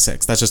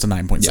 96. That's just a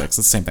 9.6. It's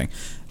the same thing.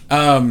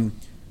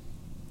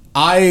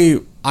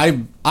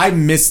 I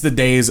miss the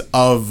days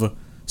of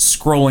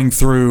scrolling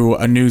through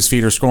a news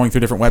feed or scrolling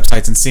through different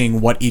websites and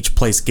seeing what each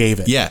place gave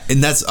it. Yeah,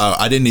 and that's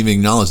I didn't even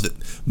acknowledge that.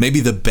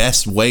 Maybe the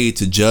best way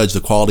to judge the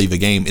quality of a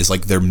game is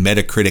like their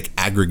Metacritic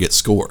aggregate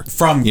score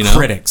from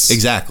critics,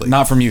 exactly,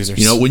 not from users.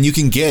 When you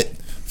can get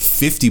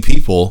 50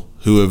 people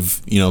who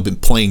have been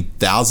playing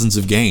thousands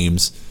of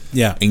games,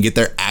 and get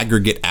their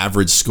aggregate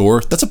average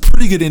score, that's a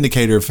pretty good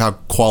indicator of how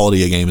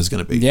quality a game is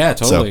going to be. Yeah,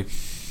 totally. So,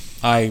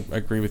 I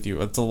agree with you.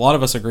 It's a lot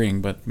of us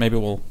agreeing, but maybe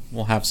we'll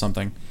have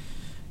something.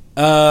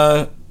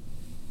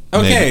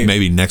 Okay.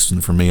 Maybe next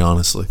one for me,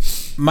 honestly.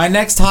 My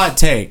next hot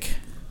take.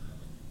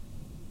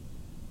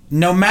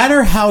 No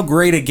matter how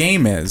great a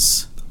game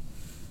is,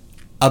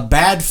 a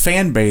bad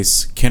fan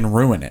base can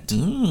ruin it.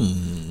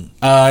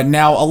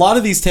 Now, a lot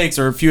of these takes,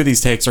 or a few of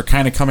these takes, are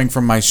kind of coming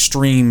from my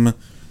stream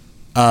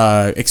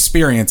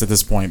experience at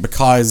this point,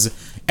 because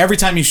every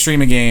time you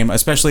stream a game,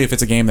 especially if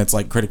it's a game that's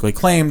like critically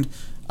acclaimed,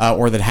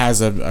 or that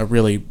has a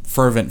really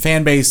fervent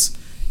fan base,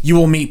 you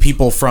will meet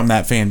people from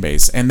that fan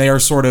base, and they are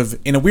sort of,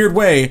 in a weird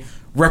way,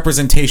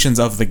 representations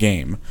of the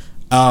game.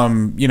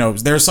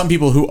 There are some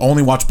people who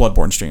only watch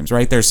Bloodborne streams,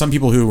 right? There's some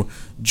people who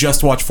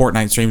just watch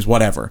Fortnite streams,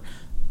 whatever.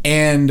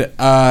 And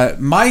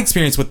my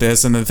experience with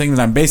this, and the thing that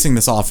I'm basing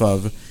this off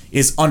of,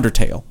 is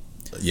Undertale.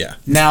 Yeah.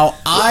 Now,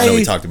 I know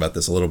we talked about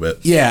this a little bit.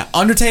 Yeah,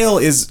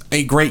 Undertale is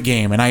a great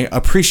game, and I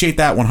appreciate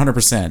that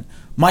 100%.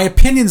 My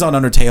opinions on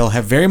Undertale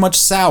have very much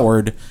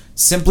soured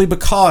simply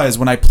because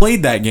when I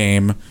played that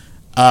game,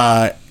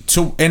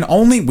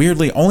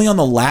 weirdly on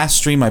the last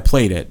stream I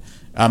played it,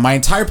 my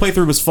entire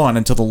playthrough was fun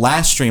until the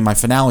last stream, my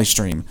finale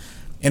stream.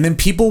 And then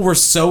people were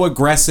so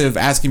aggressive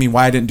asking me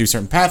why I didn't do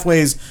certain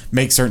pathways,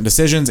 make certain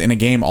decisions in a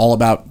game all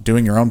about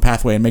doing your own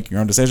pathway and making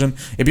your own decision.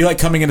 It'd be like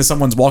coming into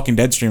someone's Walking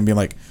Dead stream and being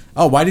like,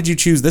 oh, why did you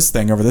choose this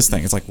thing over this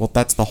thing? It's like, well,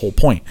 that's the whole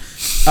point.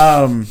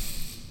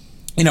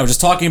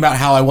 Just talking about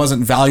how I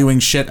wasn't valuing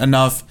shit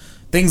enough,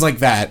 things like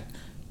that.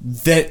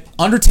 That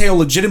Undertale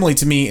legitimately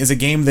to me is a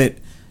game that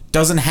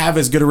doesn't have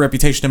as good a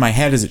reputation in my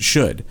head as it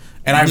should.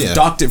 And I've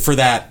docked it for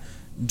that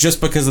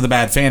just because of the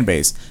bad fan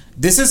base.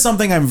 This is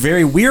something I'm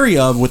very weary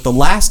of with The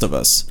Last of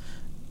Us.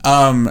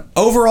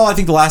 Overall, I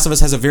think The Last of Us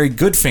has a very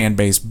good fan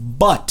base,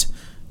 but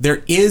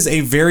there is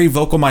a very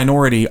vocal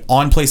minority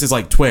on places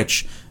like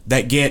Twitch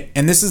that get,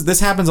 and this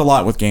happens a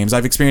lot with games.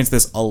 I've experienced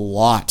this a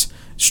lot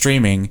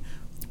streaming.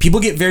 People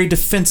get very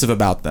defensive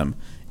about them.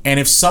 And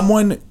if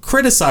someone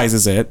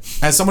criticizes it,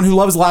 as someone who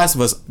loves The Last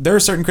of Us, there are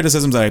certain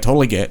criticisms that I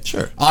totally get.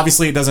 Sure.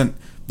 Obviously, it doesn't,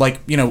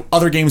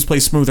 other games play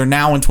smoother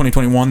now in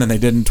 2021 than they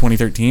did in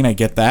 2013. I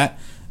get that.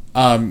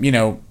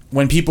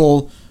 When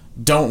people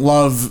don't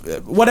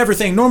love whatever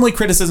thing, normally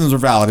criticisms are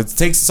valid. It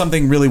takes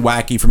something really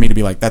wacky for me to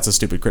be like, that's a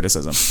stupid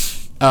criticism.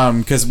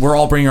 Because we're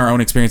all bringing our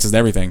own experiences to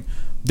everything.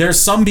 There's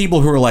some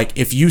people who are like,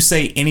 if you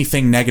say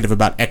anything negative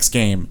about X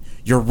game,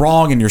 you're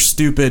wrong and you're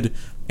stupid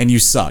and you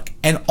suck.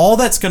 And all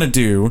that's going to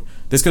do,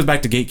 this goes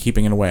back to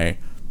gatekeeping in a way,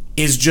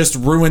 is just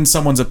ruin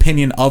someone's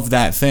opinion of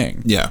that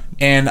thing. Yeah.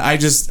 And I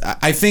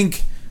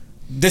think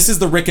this is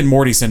the Rick and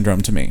Morty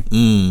syndrome to me.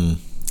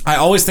 I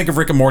always think of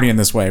Rick and Morty in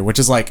this way, which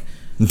is like,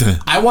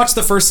 I watched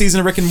the first season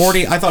of Rick and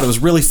Morty. I thought it was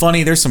really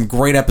funny. There's some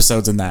great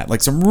episodes in that.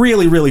 Like some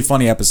really, really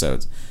funny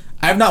episodes.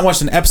 I have not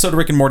watched an episode of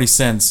Rick and Morty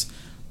since,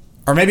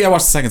 or maybe I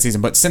watched the second season,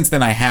 but since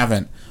then I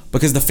haven't,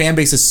 because the fan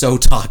base is so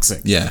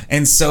toxic. Yeah.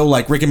 And so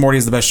like Rick and Morty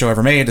is the best show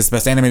ever made. It's the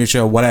best animated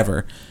show,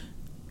 whatever.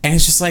 And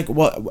it's just like,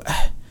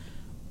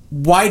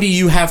 why do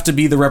you have to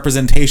be the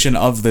representation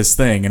of this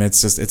thing? And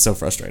it's so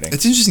frustrating.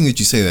 It's interesting that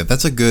you say that.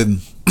 That's a good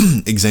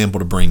example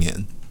to bring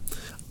in.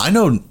 I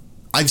know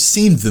I've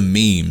seen the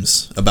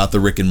memes about the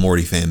Rick and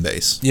Morty fan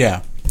base.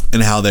 Yeah.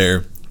 And how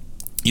they're,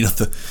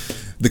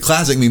 the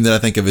classic meme that I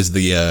think of is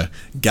the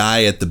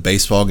guy at the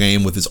baseball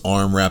game with his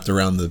arm wrapped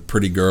around the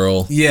pretty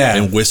girl. Yeah.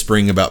 And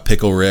whispering about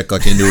Pickle Rick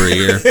like into her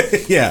ear.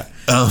 Yeah.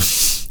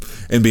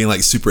 And being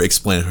like super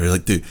explanatory.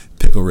 Like, dude,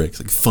 Pickle Rick's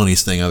like the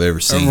funniest thing I've ever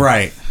seen.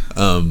 Right.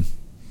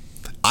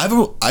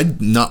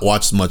 I've not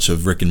watched much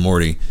of Rick and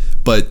Morty,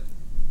 but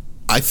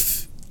I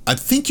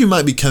think you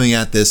might be coming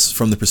at this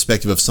from the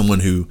perspective of someone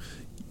who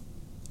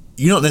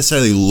you don't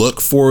necessarily look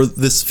for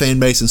this fan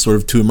base and sort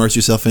of to immerse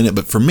yourself in it.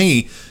 But for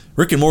me,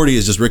 Rick and Morty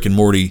is just Rick and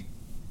Morty,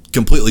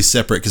 completely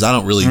separate, because I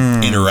don't really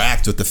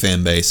interact with the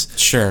fan base.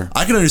 Sure.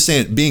 I can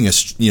understand being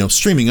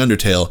streaming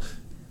Undertale.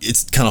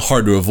 It's kind of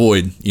hard to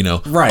avoid,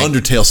 right.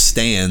 Undertale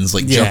stands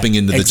jumping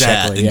into the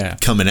chat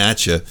and coming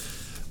at you.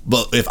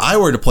 But if I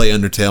were to play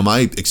Undertale, my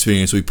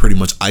experience would be pretty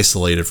much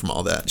isolated from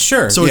all that.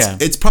 Sure. So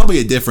it's probably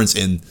a difference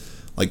in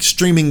like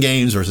streaming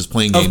games versus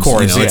playing games. Of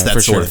course, it's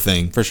that sort of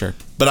thing. For sure.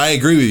 But I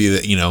agree with you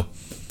that,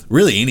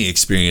 really any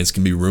experience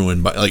can be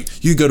ruined by, like,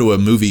 you go to a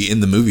movie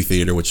in the movie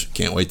theater, which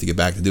can't wait to get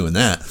back to doing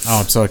that. Oh,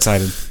 I'm so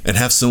excited. And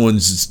have someone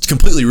just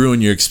completely ruin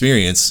your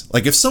experience.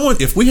 Like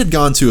if we had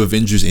gone to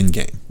Avengers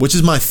Endgame, which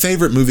is my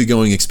favorite movie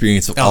going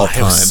experience of all time.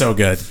 It was so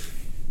good.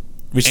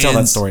 We should tell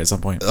that story at some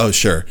point. Oh,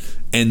 sure.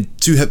 And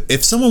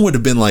if someone would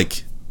have been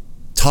like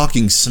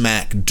talking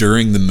smack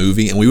during the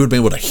movie and we would have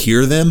been able to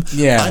hear them,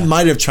 I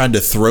might have tried to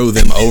throw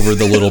them over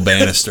the little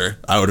banister.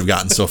 I would have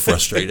gotten so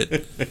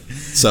frustrated.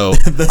 So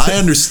I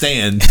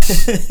understand.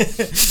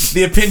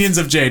 The opinions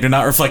of Jay do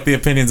not reflect the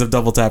opinions of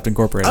Double Tapped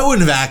Incorporated. I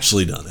wouldn't have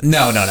actually done it.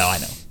 No, I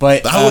know.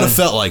 But I would have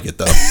felt like it,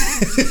 though.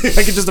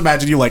 I could just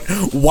imagine you like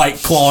white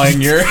clawing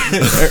your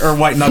or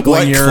white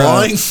knuckling your.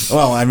 Clawing?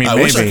 Well, I mean, I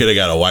wish I could have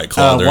got a white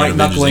claw. White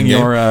knuckling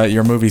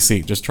your movie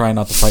seat. Just trying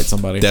not to fight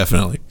somebody.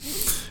 Definitely.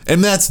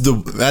 And that's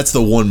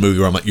the one movie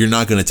where I'm like, you're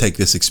not going to take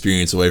this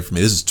experience away from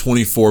me. This is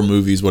 24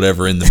 movies,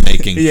 whatever, in the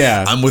making.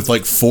 Yeah. I'm with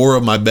like 4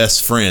 of my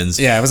best friends.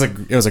 Yeah, it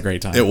was a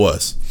great time. It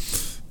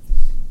was.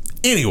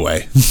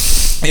 Anyway.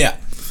 Yeah.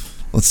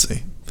 Let's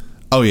see.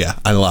 Oh yeah,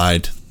 I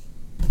lied.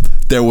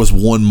 There was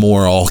one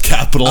more all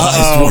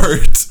capitalized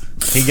word.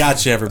 He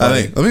got you,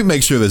 everybody. Let me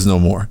make sure there's no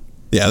more.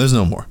 Yeah, there's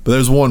no more. But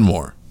there's one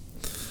more.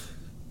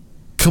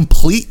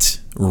 Complete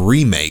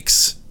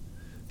remakes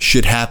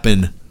should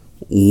happen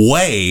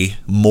way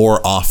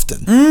more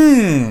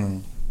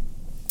often.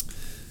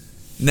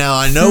 Now,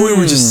 I know we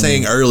were just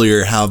saying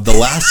earlier how The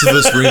Last of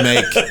Us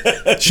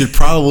remake should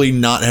probably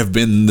not have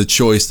been the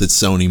choice that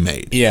Sony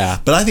made. Yeah.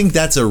 But I think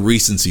that's a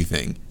recency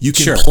thing. You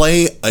can Sure.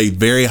 play a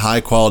very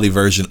high quality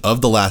version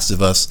of The Last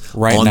of Us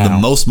Right on now. the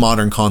most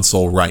modern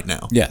console right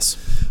now. Yes.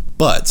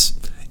 But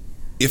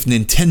if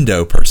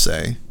Nintendo, per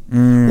se,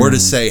 were to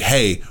say,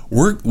 hey,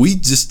 we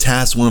just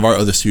tasked one of our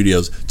other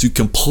studios to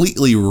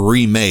completely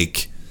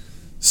remake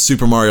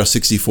Super Mario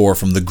 64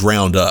 from the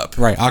ground up.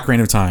 Right.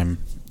 Ocarina of Time.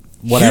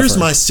 whatever. Here's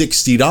my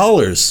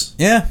 $60.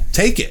 Yeah.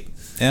 Take it.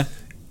 Yeah.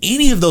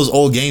 Any of those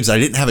old games I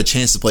didn't have a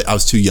chance to play, I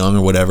was too young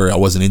or whatever, I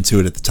wasn't into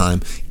it at the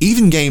time.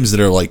 Even games that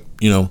are like,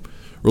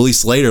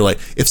 released later, like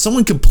if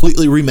someone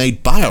completely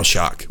remade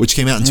BioShock, which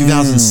came out in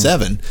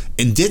 2007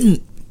 and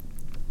didn't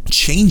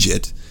change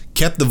it,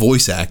 kept the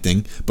voice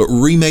acting, but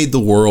remade the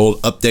world,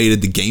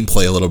 updated the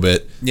gameplay a little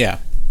bit. Yeah.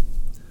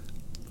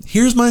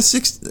 Here's my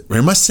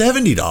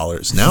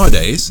 $70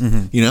 nowadays.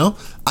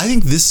 I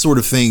think this sort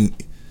of thing,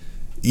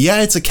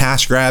 yeah, it's a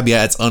cash grab,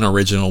 yeah, it's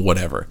unoriginal,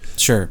 whatever.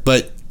 Sure.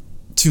 But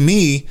to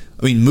me,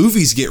 I mean,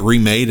 movies get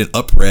remade and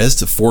up-res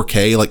to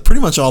 4K like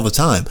pretty much all the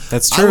time.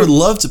 That's true. I would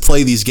love to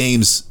play these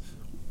games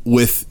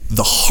with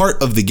the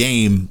heart of the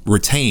game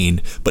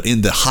retained, but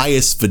in the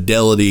highest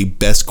fidelity,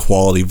 best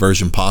quality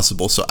version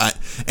possible. So I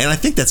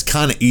think that's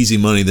kind of easy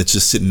money that's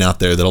just sitting out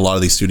there that a lot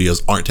of these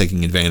studios aren't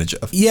taking advantage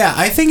of. Yeah,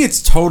 I think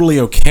it's totally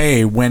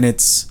okay when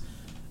it's,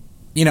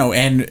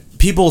 and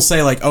people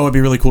say like, oh, it'd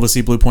be really cool to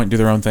see Blue Point do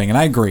their own thing, and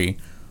I agree.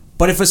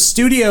 But if a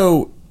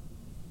studio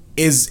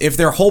if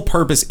their whole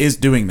purpose is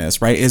doing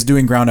this, right, is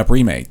doing ground up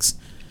remakes,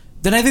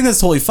 then I think that's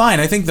totally fine.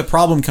 I think the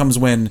problem comes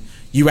when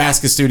you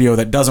ask a studio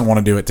that doesn't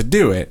want to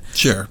do it.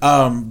 Sure.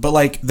 But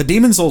like the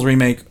Demon's Souls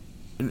remake,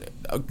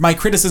 my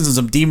criticisms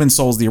of Demon's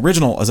Souls, the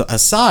original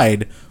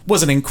aside,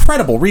 was an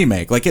incredible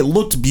remake. Like it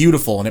looked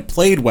beautiful and it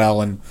played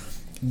well. And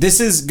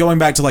this is going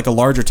back to like a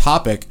larger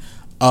topic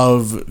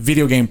of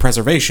video game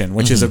preservation,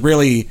 which is a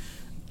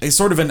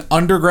sort of an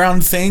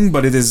underground thing,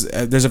 but it is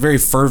there's a very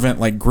fervent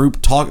like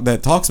group talk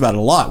that talks about it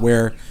a lot,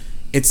 where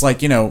it's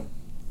like,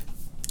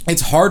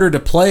 it's harder to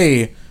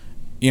play,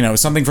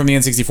 something from the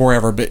N64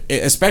 ever, but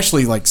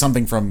especially like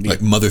something from the,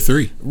 like Mother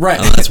 3. Right.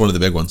 That's one of the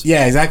big ones.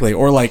 Yeah, exactly.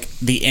 Or like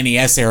the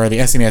NES era, the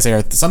SNES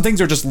era. Some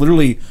things are just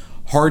literally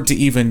hard to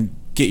even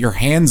get your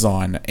hands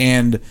on.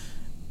 And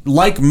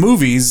like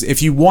movies,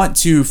 if you want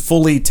to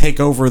fully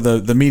take over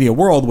the media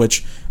world,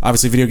 which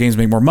obviously video games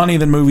make more money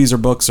than movies or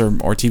books or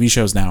TV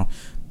shows now,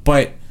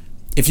 but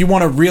if you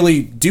want to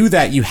really do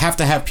that, you have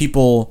to have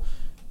people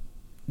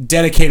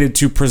dedicated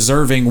to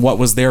preserving what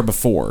was there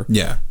before.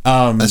 Yeah,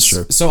 that's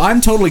true. So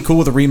I'm totally cool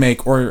with a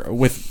remake, or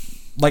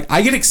with, like,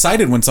 I get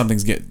excited when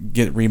something's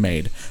get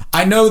remade.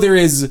 I know there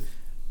is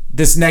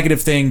this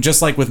negative thing, just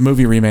like with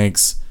movie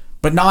remakes,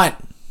 but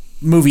not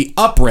movie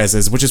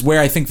up-reses, which is where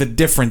I think the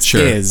difference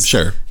is.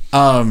 Sure.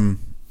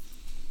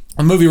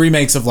 Movie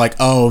remakes of like,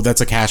 oh,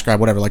 that's a cash grab,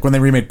 whatever. Like when they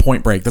remade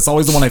Point Break, that's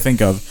always the one I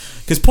think of,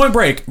 because Point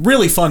Break,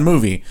 really fun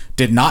movie,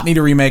 did not need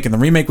a remake, and the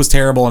remake was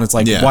terrible, and it's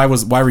like, why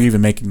were you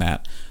even making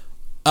that?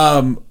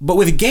 But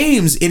with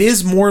games, it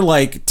is more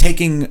like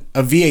taking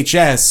a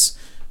VHS,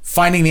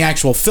 finding the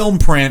actual film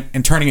print,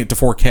 and turning it to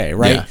 4K,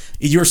 right? Yeah.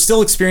 You're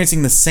still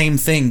experiencing the same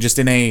thing, just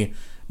in a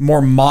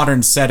more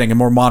modern setting, a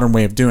more modern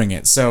way of doing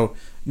it. So,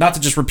 not to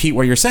just repeat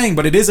what you're saying,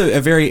 but it is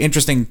a very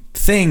interesting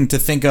thing to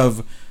think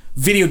of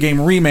video game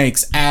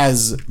remakes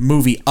as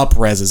movie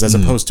up-reses, as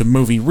opposed to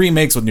movie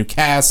remakes with new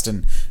cast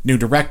and new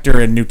director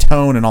and new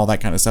tone and all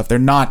that kind of stuff. They're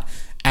not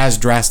as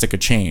drastic a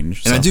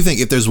change. And I do think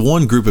if there's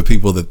one group of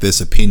people that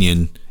this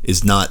opinion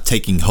is not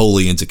taking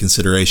wholly into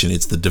consideration,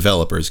 it's the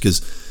developers.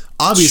 Because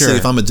obviously,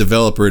 if I'm a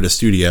developer at a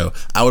studio,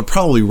 I would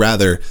probably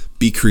rather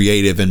be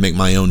creative and make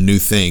my own new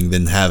thing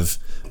than have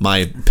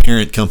my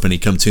parent company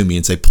come to me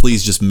and say,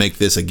 please just make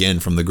this again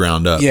from the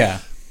ground up.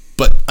 Yeah.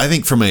 But I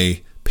think from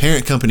a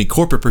parent company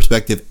corporate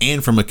perspective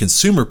and from a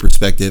consumer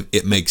perspective,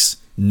 it makes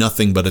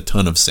nothing but a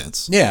ton of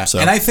sense. Yeah. So,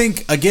 and I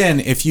think,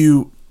 again,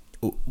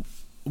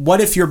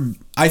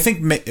 I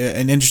think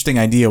an interesting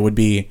idea would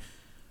be,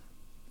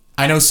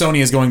 I know Sony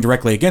is going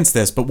directly against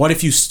this, but what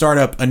if you start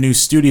up a new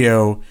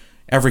studio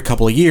every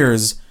couple of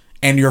years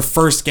and your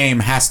first game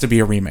has to be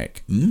a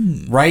remake,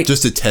 right?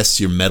 Just to test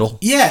your mettle?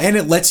 Yeah, and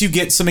it lets you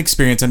get some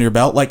experience under your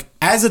belt. Like,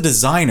 as a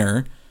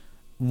designer,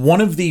 one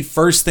of the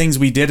first things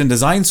we did in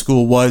design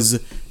school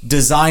was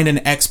design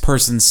an X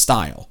person's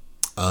style.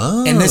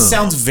 Oh. And this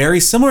sounds very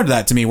similar to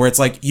that to me, where it's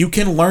like you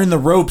can learn the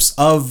ropes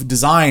of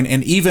design,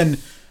 and even,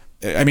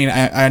 I mean,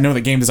 I know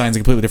that game design is a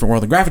completely different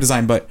world than graphic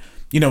design, but,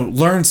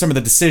 learn some of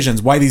the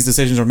decisions, why these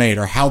decisions are made,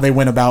 or how they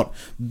went about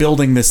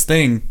building this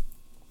thing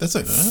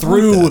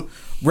through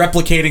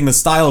replicating the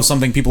style of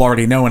something people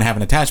already know and have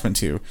an attachment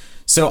to.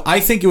 So I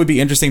think it would be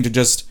interesting to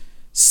just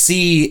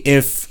see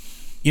if,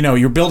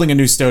 you're building a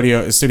new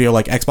studio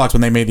like Xbox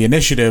when they made the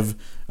initiative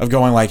of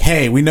going like,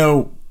 hey, we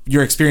know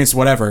your experience,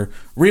 whatever,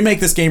 remake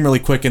this game really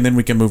quick and then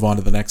we can move on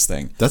to the next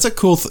thing. That's a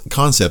cool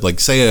concept. Like,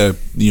 say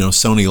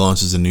Sony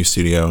launches a new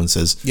studio and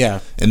says,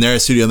 and they're a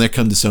studio and they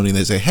come to Sony and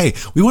they say, hey,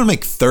 we want to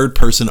make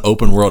third-person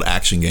open-world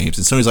action games.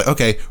 And Sony's like,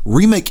 okay,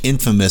 remake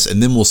Infamous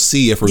and then we'll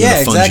see if we're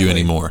going to fund you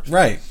anymore.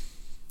 Right.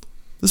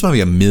 This might be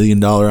 $1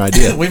 million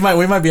idea. we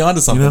might be onto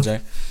something,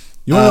 Jay.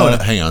 You want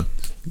to hang on.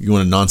 You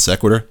want a non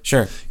sequitur?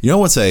 Sure.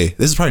 This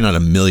is probably not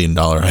 $1 million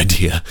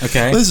idea.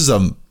 Okay. This is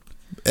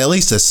at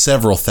least a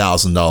several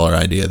 $1,000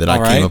 idea that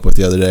I came up with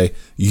the other day.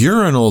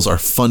 Urinals are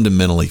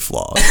fundamentally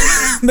flawed.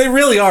 They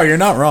really are. You're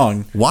not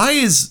wrong. Why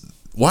is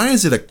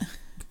it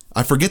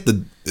I forget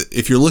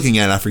if you're looking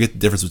at it, I forget the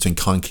difference between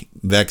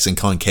convex and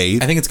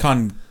concave. I think it's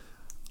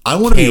I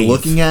want to be cave.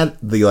 looking at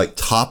the like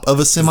top of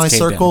a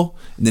semicircle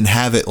and then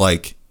have it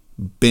like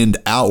bend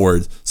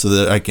outward so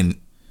that I can,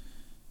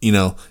 you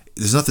know,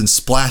 there's nothing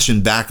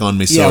splashing back on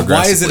me so aggressively.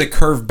 Why is it a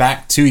curve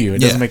back to you? It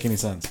doesn't make any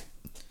sense.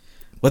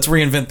 Let's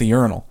reinvent the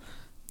urinal.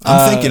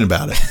 I'm thinking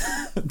about it.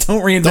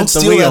 Don't reinvent Don't the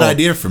steal wheel. that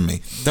idea from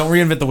me. Don't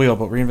reinvent the wheel,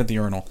 but reinvent the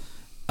urinal.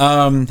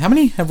 How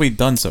many have we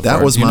done so far?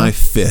 That was Do you my know?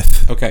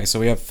 5th. Okay, so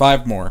we have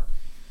 5 more.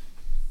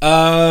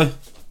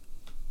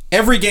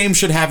 Every game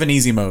should have an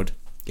easy mode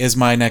is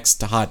my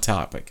next hot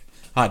topic.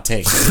 Hot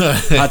take.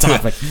 Hot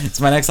topic. It's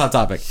my next hot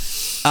topic.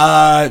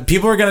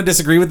 People are going to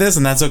disagree with this,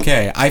 and that's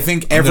okay. I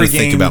think every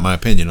game... think about my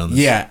opinion on this.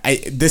 Yeah,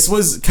 this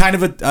was kind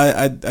of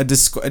a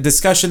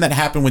discussion that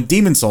happened with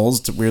Demon Souls,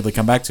 to weirdly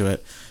come back to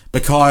it,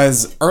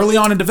 because early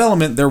on in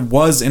development, there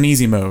was an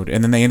easy mode,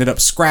 and then they ended up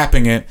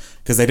scrapping it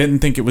because they didn't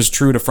think it was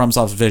true to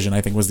FromSoft's vision,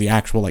 I think was the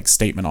actual like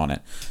statement on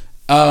it.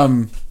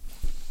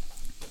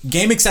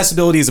 Game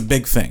accessibility is a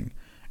big thing,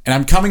 and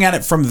I'm coming at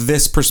it from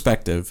this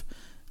perspective.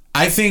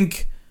 I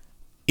think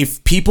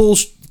if people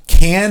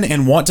can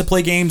and want to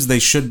play games, they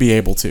should be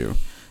able to.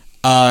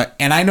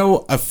 And I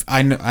know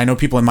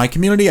people in my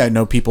community. I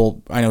know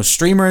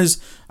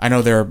streamers. I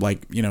know there are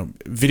like, you know,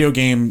 video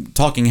game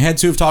talking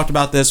heads who have talked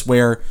about this,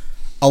 where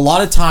a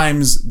lot of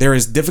times there are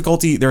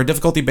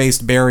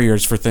difficulty-based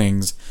barriers for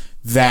things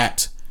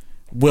that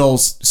will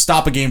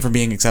stop a game from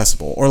being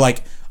accessible. Or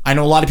like, I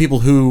know a lot of people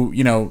who,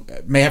 you know,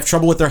 may have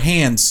trouble with their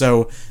hands,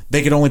 so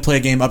they could only play a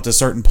game up to a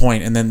certain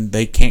point, and then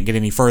they can't get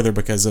any further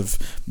because of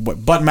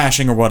button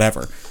mashing or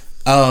whatever.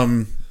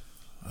 I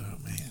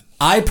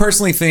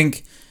personally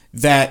think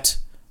that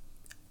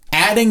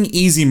adding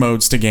easy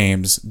modes to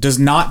games does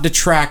not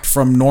detract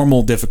from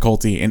normal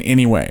difficulty in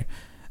any way.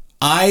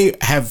 I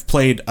have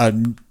played a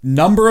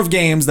number of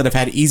games that have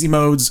had easy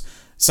modes,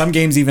 some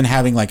games even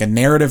having like a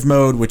narrative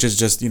mode, which is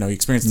just, you know, you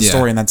experience the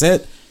story and that's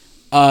it.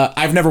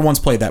 I've never once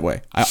played that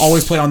way. I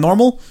always play on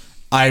normal.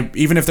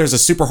 Even if there's a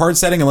super hard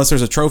setting, unless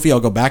there's a trophy, I'll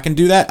go back and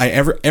do that.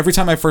 Every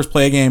time I first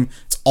play a game,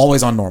 it's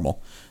always on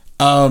normal.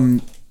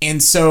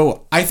 And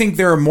so I think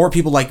there are more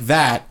people like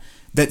that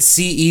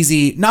see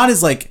easy, not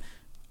as like,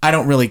 I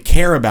don't really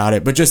care about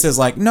it, but just as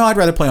like, no, I'd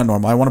rather play on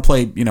normal. I want to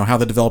play, you know, how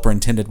the developer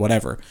intended,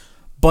 whatever.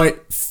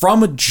 But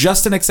from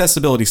just an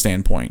accessibility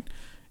standpoint,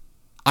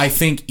 I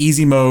think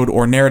easy mode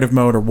or narrative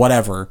mode or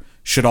whatever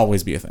should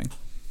always be a thing.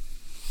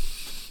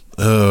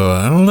 Oh,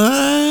 I don't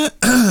know.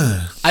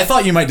 I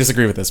thought you might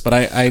disagree with this, but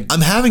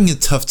I'm having a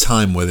tough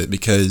time with it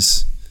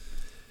because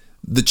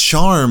the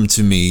charm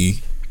to me,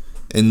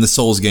 and the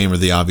Souls game are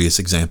the obvious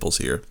examples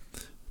here.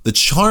 The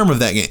charm of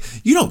that game,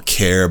 you don't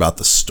care about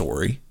the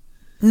story.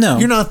 No.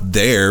 You're not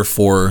there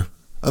for...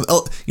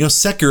 You know,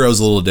 Sekiro's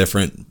a little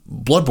different.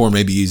 Bloodborne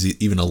may be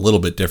even a little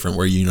bit different,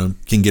 where you know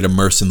can get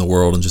immersed in the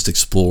world and just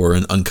explore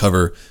and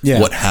uncover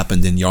what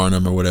happened in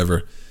Yharnam or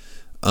whatever.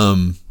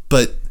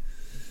 But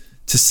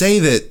to say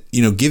that,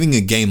 you know, giving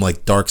a game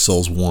like Dark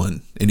Souls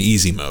 1 an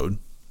easy mode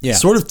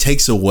sort of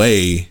takes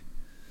away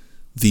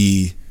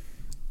the...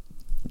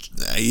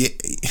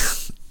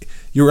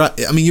 You're right.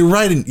 I mean, you're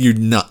right, and you're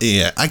not.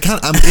 Yeah,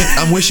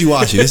 I'm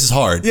wishy-washy. This is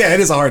hard. Yeah, it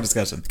is a hard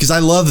discussion because I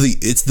love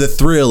it's the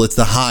thrill, it's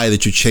the high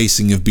that you're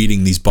chasing of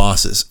beating these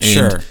bosses,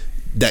 and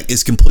that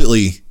is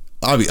completely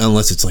obvious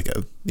unless it's like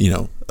a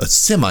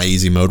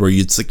semi-easy mode where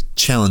it's like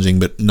challenging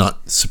but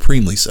not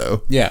supremely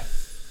so. Yeah.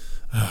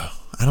 I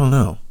don't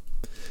know.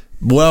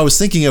 What I was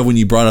thinking of when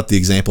you brought up the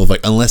example of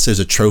like unless there's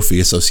a trophy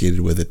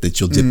associated with it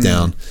that you'll dip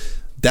down,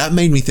 that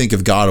made me think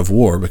of God of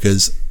War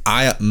because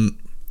I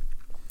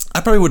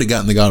probably would have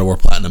gotten the God of War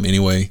Platinum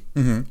anyway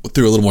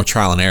through a little more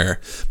trial and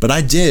error. But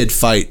I did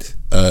fight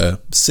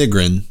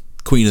Sigrun,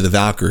 Queen of the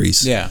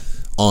Valkyries,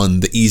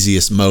 on the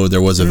easiest mode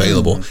there was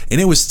available. And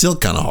it was still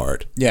kind of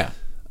hard. Yeah.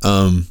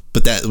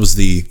 But that was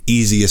the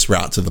easiest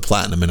route to the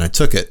Platinum, and I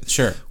took it.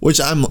 Sure.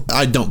 Which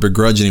I don't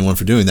begrudge anyone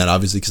for doing that,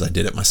 obviously, because I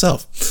did it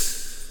myself.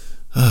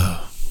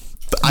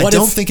 But I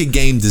don't think a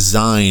game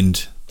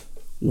designed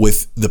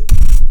with the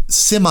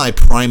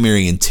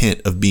semi-primary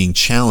intent of being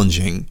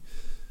challenging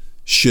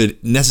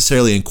should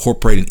necessarily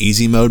incorporate an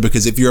easy mode,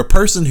 because if you're a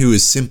person who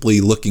is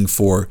simply looking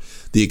for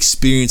the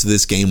experience of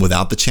this game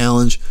without the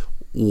challenge,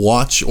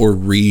 watch or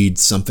read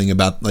something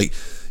about, like,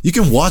 you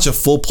can watch a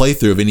full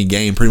playthrough of any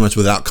game pretty much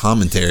without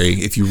commentary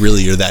if you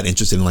really are that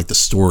interested in like the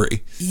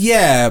story.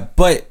 Yeah,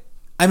 but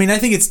I mean, I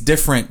think it's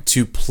different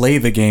to play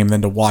the game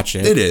than to watch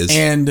it. It is.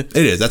 And it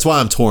is. That's why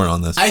I'm torn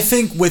on this. I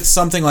think with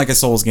something like a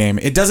Souls game,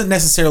 it doesn't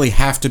necessarily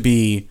have to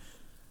be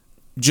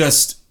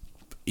just,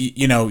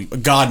 you know,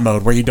 God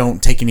mode where you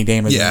don't take any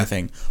damage or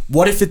anything.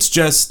 What if it's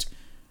just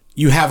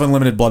you have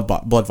unlimited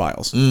blood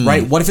vials,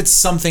 right? What if it's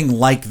something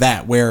like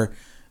that where,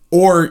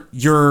 or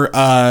your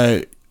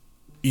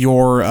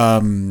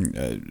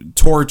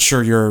torch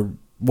or your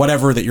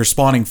whatever that you're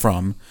spawning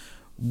from,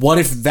 what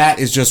if that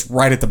is just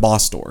right at the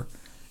boss door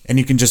and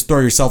you can just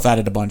throw yourself at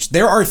it a bunch?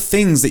 There are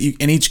things that you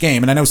in each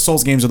game, and I know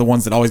Souls games are the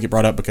ones that always get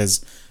brought up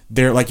because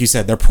their, like you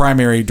said, their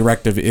primary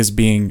directive is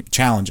being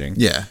challenging.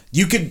 Yeah.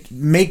 You could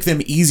make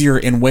them easier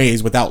in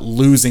ways without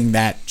losing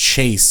that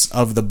chase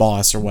of the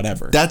boss or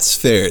whatever. That's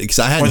fair, because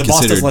I hadn't or the boss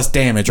considered does less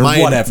damage or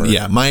whatever.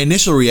 Yeah, my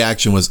initial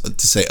reaction was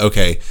to say,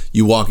 okay,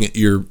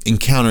 you're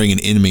encountering an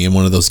enemy in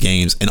one of those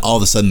games, and all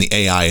of a sudden the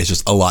AI is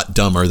just a lot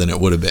dumber than it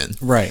would have been.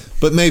 Right.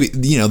 But maybe,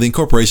 the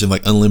incorporation of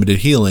like unlimited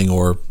healing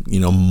or,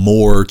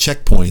 more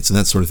checkpoints and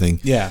that sort of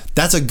thing. Yeah.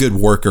 That's a good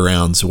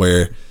workaround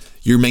where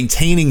you're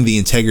maintaining the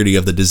integrity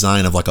of the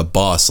design of like a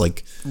boss.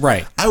 Like,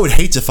 right. I would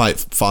hate to fight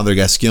Father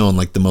Gascoigne,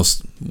 like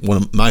one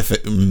of my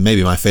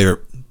maybe my favorite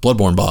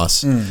Bloodborne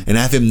boss, and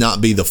have him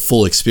not be the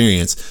full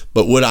experience.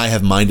 But would I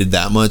have minded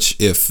that much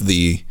if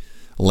the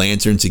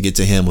lantern to get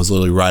to him was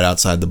literally right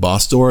outside the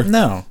boss door?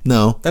 No.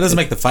 That doesn't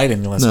make the fight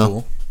any less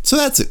cool. So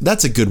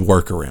that's a good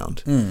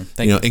workaround.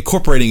 Thank you.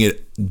 Incorporating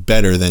it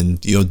better than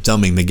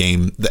dumbing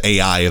the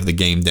AI of the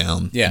game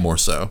down. Yeah. More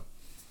so.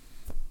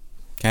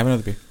 Can I have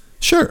another beer?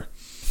 Sure.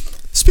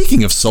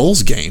 Speaking of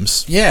Souls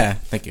games, Yeah.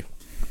 Thank you.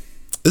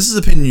 this is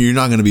an opinion you're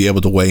not going to be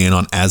able to weigh in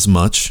on as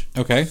much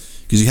Okay.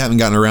 because you haven't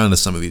gotten around to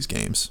some of these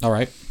games. All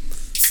right.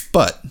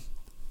 But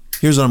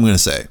here's what I'm going to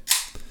say.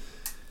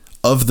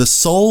 Of the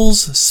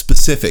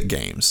Souls-specific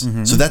games,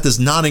 so that does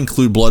not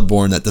include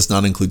Bloodborne, that does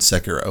not include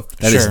Sekiro.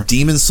 That is Sure.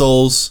 Demon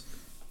Souls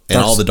and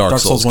all the Dark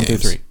Souls 1 through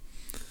games. 3.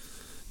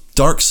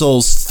 Dark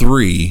Souls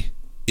 3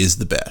 is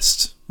the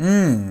best.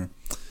 And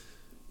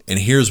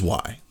here's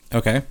why.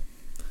 Okay.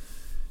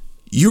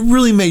 You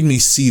really made me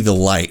see the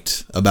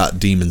light about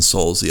Demon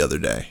Souls the other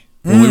day.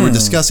 When we were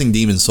discussing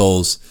Demon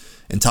Souls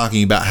and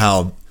talking about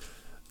how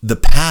the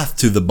path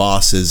to the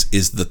bosses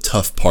is the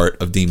tough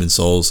part of Demon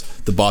Souls.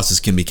 The bosses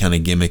can be kind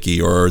of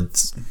gimmicky or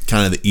it's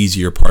kind of the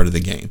easier part of the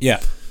game. Yeah.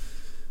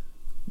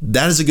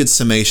 That is a good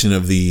summation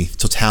of the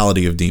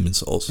totality of Demon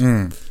Souls.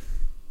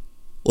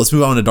 Let's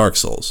move on to Dark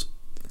Souls.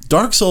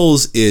 Dark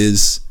Souls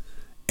is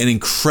an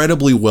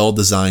incredibly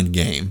well-designed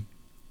game,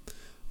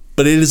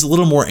 but it is a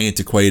little more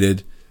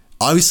antiquated.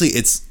 Obviously,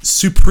 it's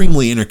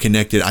supremely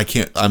interconnected.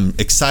 I'm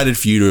excited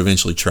for you to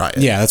eventually try it.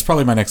 Yeah, that's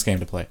probably my next game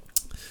to play.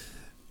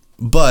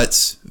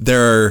 But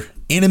there are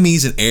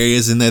enemies and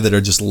areas in there that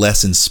are just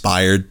less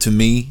inspired to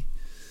me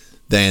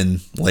than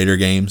later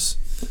games.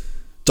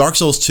 Dark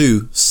Souls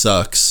 2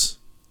 sucks.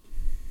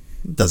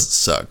 It doesn't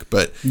suck,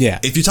 but Yeah.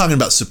 if you're talking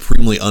about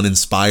supremely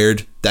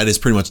uninspired, that is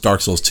pretty much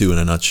Dark Souls 2 in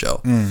a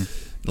nutshell.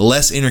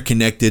 Less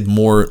interconnected,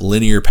 more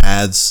linear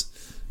paths,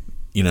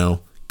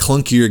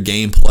 clunkier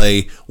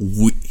gameplay,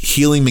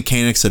 healing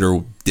mechanics that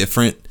are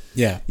different.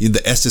 Yeah. The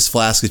Estus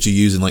flask that you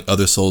use in like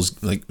other Souls,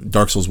 like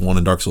Dark Souls 1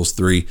 and Dark Souls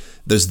 3,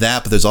 there's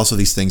that, but there's also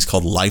these things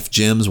called life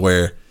gems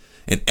where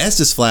an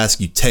Estus flask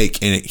you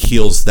take and it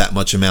heals that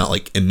much amount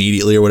like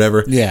immediately or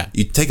whatever. Yeah.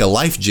 You take a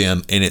life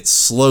gem and it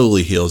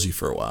slowly heals you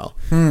for a while.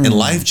 And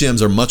life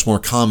gems are much more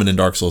common in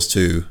Dark Souls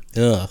 2.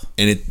 Ugh.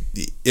 And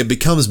it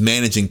becomes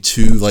managing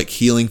two like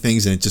healing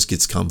things and it just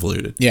gets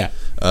convoluted. Yeah.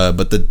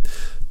 But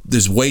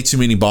there's way too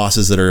many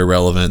bosses that are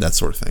irrelevant, that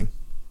sort of thing.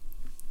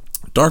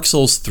 Dark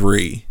Souls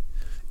 3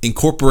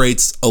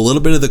 incorporates a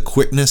little bit of the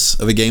quickness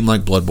of a game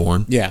like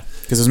Bloodborne. Yeah,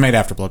 because it was made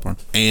after Bloodborne.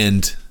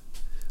 And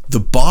the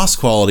boss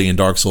quality in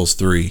Dark Souls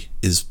 3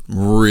 is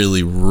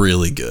really,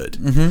 really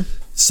good.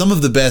 Some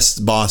of the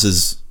best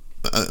bosses,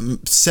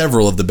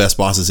 several of the best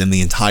bosses in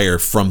the entire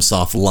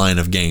FromSoft line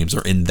of games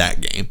are in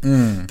that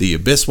game. The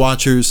Abyss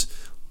Watchers,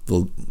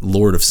 the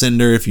Lord of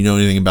Cinder. If you know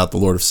anything about the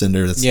Lord of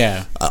Cinder, that's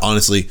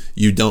honestly,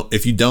 you don't.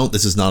 If you don't,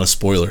 this is not a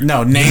spoiler.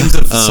 No, names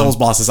of Souls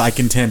bosses, I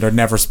contend, are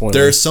never spoilers.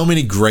 There are so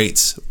many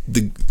greats.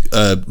 The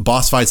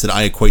boss fights that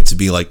I equate to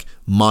be like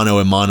mano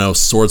a mano,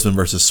 swordsman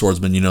versus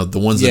swordsman. The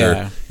ones that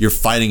are you're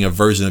fighting a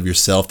version of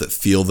yourself that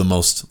feel the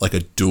most like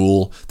a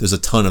duel. There's a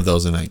ton of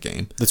those in that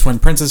game. The Twin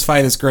Princes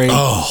fight is great.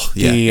 Oh,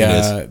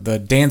 yeah, The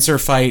Dancer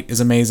fight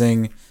is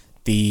amazing.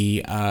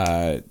 The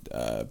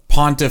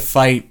Pontiff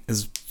fight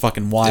is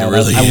fucking wild. It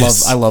really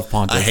is. I love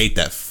Pontiff. I hate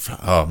that.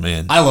 Oh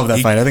man, I love that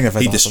fight. I think that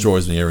fight's he awesome.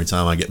 destroys me every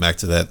time I get back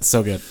to that.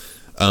 So good.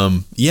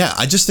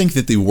 I just think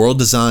that the world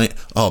design.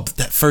 Oh,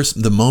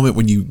 the moment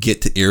when you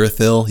get to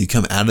Irithyll, you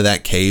come out of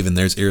that cave and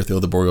there's Irithyll,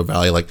 the Borgo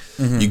Valley. Like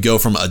you go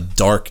from a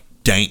dark,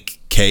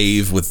 dank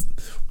cave with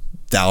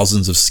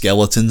thousands of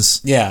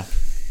skeletons. Yeah.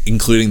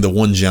 Including the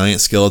one giant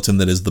skeleton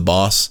that is the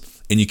boss,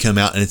 and you come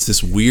out and it's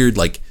this weird,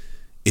 like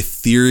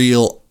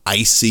ethereal,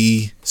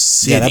 icy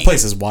city. Yeah, that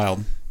place is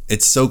wild.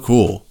 It's so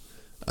cool.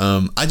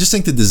 I just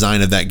think the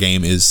design of that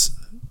game is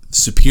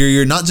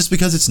superior, not just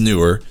because it's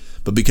newer,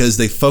 but because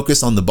they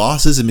focus on the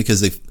bosses and because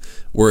they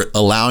were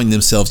allowing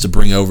themselves to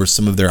bring over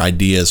some of their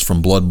ideas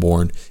from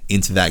Bloodborne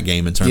into that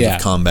game in terms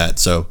of combat.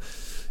 So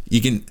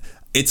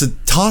it's a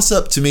toss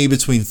up to me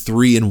between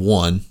 3 and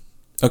 1.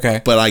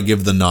 Okay. But I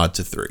give the nod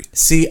to 3.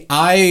 See,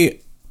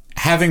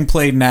 having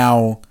played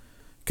now,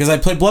 because I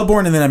played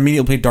Bloodborne and then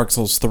immediately played Dark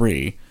Souls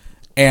 3.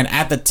 And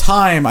at the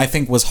time, I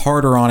think was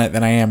harder on it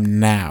than I am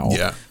now.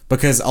 Yeah.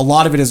 Because a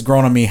lot of it has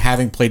grown on me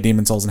having played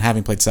Demon Souls and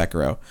having played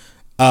Sekiro.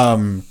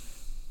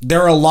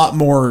 There are a lot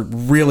more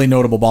really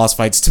notable boss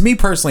fights. To me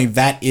personally,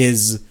 that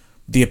is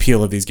the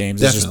appeal of these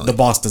games. It's just Definitely. the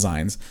boss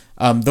designs.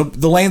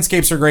 The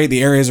landscapes are great.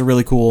 The areas are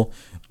really cool.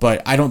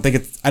 But I don't think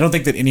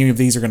that any of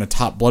these are going to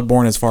top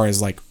Bloodborne as far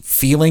as like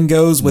feeling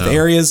goes with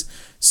areas.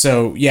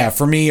 So yeah,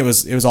 for me it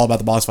was all about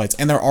the boss fights,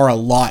 and there are a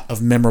lot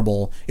of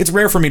memorable. It's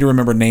rare for me to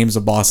remember names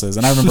of bosses,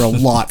 and I remember a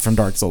lot from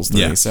Dark Souls 3.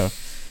 Yeah. So,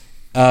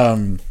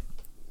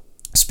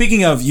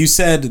 speaking of, you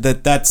said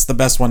that that's the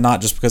best one,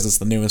 not just because it's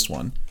the newest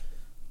one.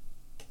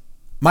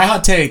 My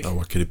hot take: Oh,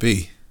 what could it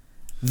be?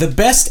 the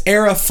best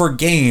era for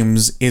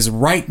games is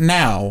right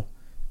now,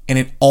 and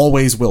it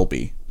always will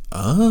be.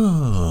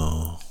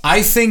 Oh.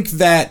 I think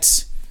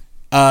that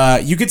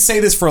you could say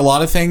this for a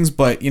lot of things,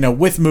 but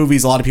with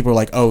movies, a lot of people are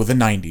like, "Oh, the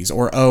 '90s,"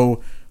 or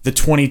 "Oh, the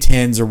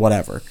 2010s," or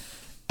whatever.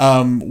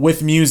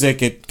 With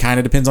music, it kind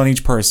of depends on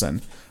each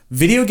person.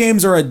 Video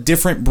games are a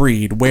different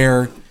breed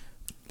where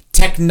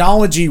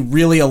technology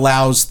really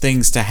allows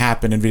things to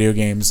happen in video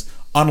games,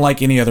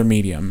 unlike any other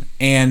medium.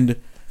 And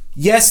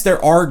yes,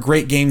 there are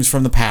great games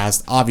from the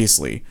past,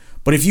 obviously.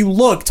 But if you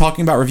look,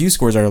 talking about review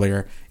scores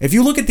earlier, if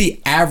you look at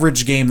the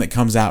average game that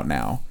comes out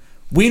now,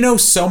 we know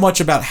so much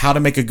about how to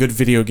make a good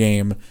video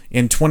game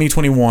in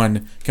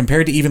 2021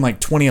 compared to even like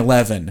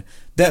 2011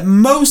 that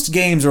most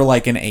games are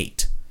like an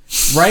 8,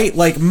 right?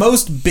 Like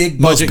most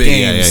big budget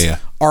games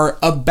are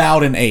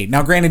about an 8.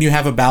 Now, granted, you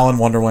have a Balan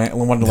Wonderland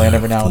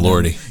every now and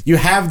Lordy. then. You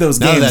have those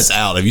Now games. that's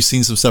out. Have you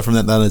seen some stuff from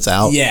that now that's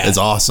out? Yeah. It's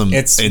awesome.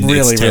 It's and really,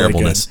 it's really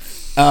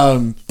terribleness.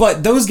 good.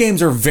 But those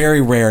games are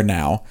very rare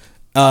now.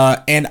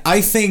 And I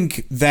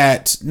think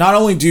that not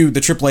only do the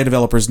AAA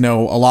developers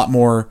know a lot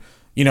more,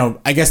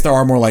 I guess there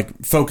are more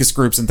like focus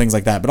groups and things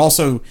like that, but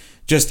also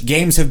just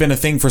games have been a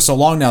thing for so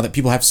long now that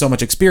people have so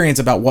much experience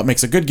about what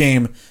makes a good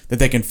game that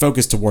they can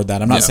focus toward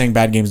that. I'm not saying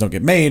bad games don't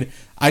get made.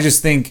 I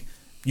just think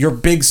your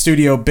big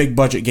studio, big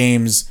budget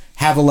games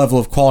have a level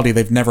of quality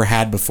they've never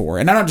had before.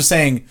 And I'm not just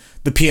saying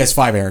the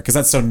PS5 era, because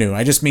that's so new.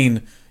 I just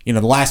mean, the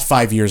last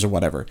 5 years or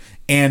whatever.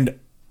 And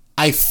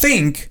I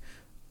think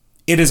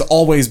it has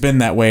always been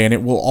that way, and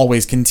it will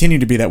always continue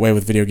to be that way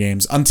with video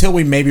games until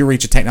we maybe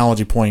reach a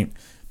technology point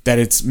that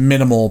it's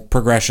minimal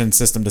progression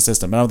system to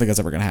system. I don't think that's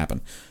ever going to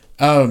happen.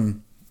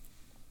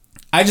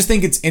 I just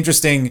think it's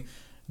interesting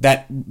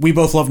that we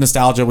both love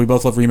nostalgia, we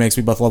both love remakes,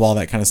 we both love all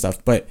that kind of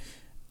stuff. But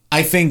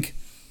I think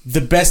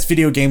the best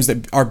video games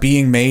that are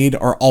being made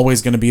are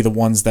always going to be the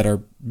ones that are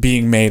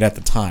being made at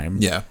the time.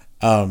 Yeah.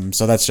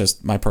 So that's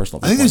just my personal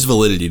I think point. there's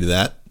validity to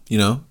that,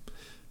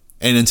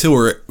 And until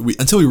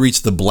we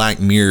reach the Black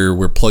Mirror,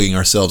 we're plugging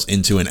ourselves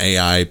into an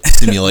AI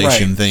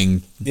simulation Right.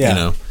 thing.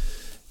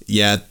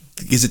 Yeah.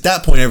 Because at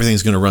that point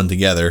everything's going to run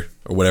together,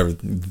 or whatever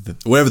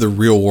the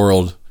real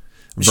world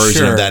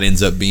version Sure. of that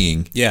ends up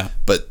being. Yeah.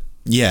 But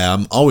yeah,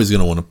 I'm always going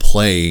to want to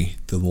play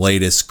the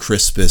latest,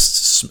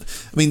 crispest.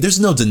 I mean, there's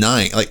no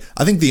denying. Like,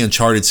 I think the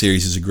Uncharted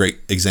series is a great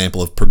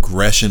example of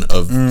progression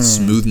of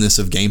smoothness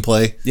of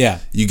gameplay. Yeah.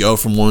 You go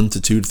from 1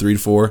 to 2 to 3 to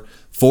 4.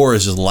 4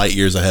 is just light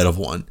years ahead of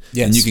 1.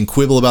 Yes. And you can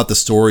quibble about the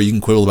story, you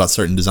can quibble about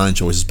certain design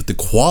choices, but the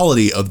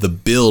quality of the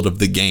build of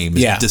the game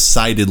is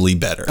decidedly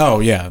better. Oh,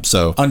 yeah.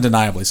 So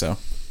undeniably so.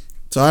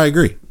 So I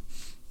agree.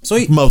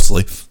 Sweet.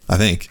 Mostly, I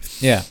think.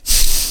 Yeah.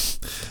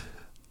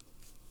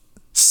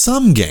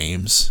 Some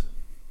games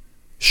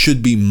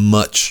should be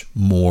much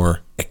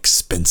more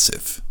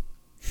expensive.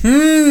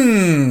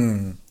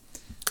 That's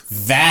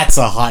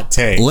a hot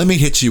take. Let me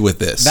hit you with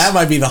this. That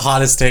might be the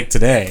hottest take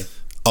today.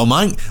 Oh,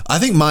 mine. I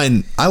think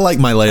mine. I like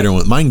my later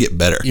one. Mine get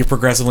better. You're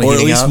progressively or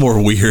at heating least up?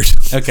 more weird.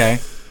 Okay.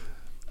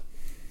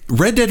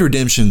 Red Dead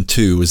Redemption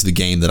 2 is the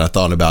game that I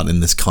thought about in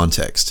this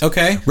context.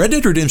 Okay. Red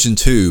Dead Redemption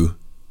 2,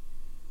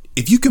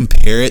 if you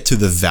compare it to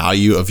the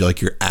value of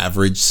like your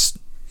average,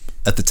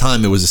 at the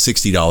time it was a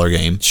 $60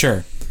 game.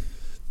 Sure.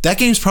 That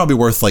game's probably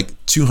worth like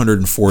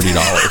 $240.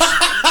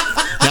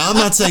 Now, I'm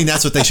not saying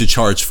that's what they should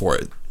charge for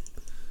it.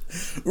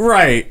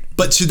 Right.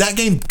 But should that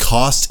game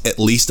cost at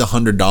least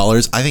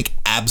 $100? I think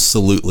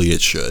absolutely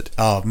it should.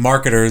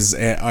 Marketers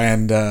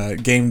and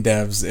game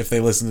devs, if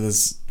they listen to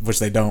this, which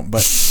they don't,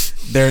 but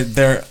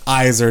their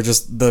eyes are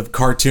just the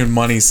cartoon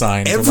money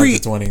signs of like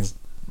the 20s.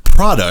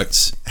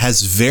 Product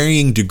has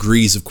varying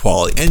degrees of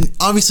quality. And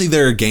obviously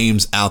there are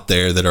games out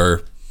there that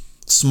are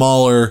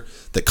smaller,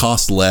 that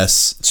cost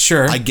less.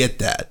 Sure. I get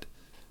that.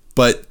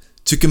 But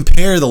to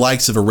compare the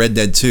likes of a Red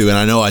Dead 2, and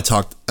I know I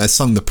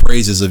sung the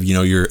praises of,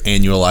 your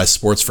annualized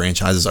sports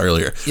franchises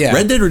earlier. Yeah.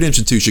 Red Dead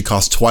Redemption 2 should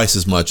cost twice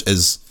as much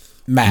as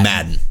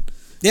Madden.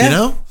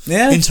 Yeah.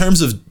 Yeah. In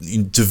terms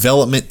of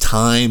development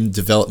time,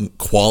 development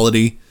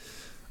quality,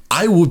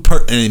 I would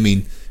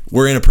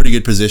we're in a pretty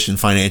good position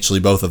financially,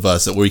 both of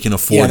us, that we can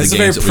afford the games that we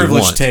want. Yeah, it's a very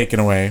privileged take in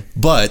a way.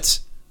 But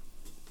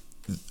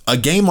a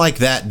game like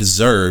that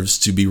deserves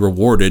to be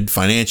rewarded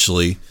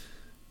financially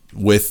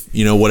with,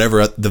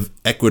 whatever the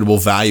equitable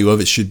value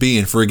of it should be.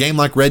 And for a game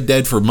like Red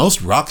Dead, for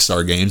most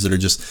Rockstar games that are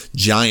just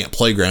giant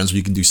playgrounds where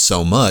you can do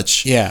so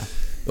much. Yeah.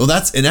 Well,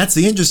 that's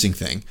the interesting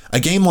thing.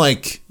 A game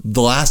like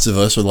The Last of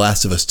Us or The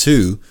Last of Us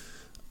 2,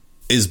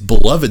 is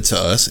beloved to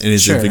us and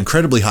is of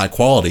incredibly high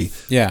quality.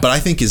 Yeah. But I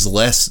think is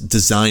less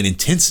design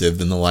intensive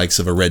than the likes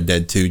of a Red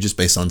Dead 2, just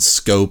based on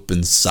scope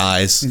and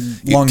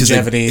size,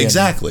 longevity.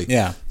 Exactly.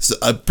 Yeah. So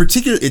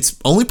it's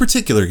only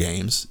particular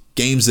games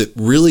that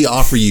really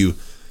offer you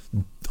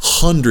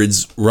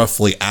hundreds,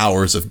 roughly,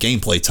 hours of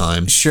gameplay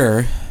time.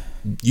 Sure.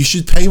 You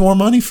should pay more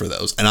money for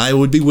those, and I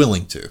would be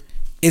willing to.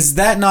 Is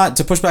that not,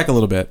 to push back a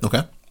little bit?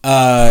 Okay.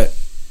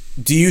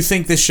 Do you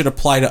think this should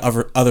apply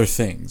to other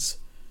things?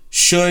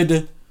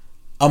 Should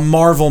a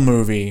Marvel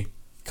movie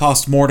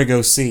cost more to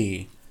go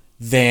see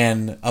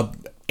than a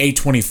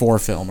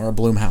A24 film or a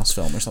Blumhouse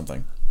film or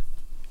something?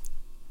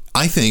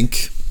 I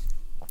think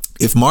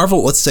if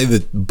Marvel, let's say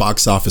the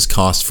box office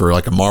cost for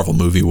like a Marvel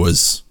movie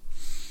was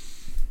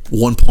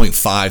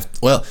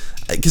 1.5, well,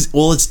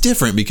 it's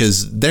different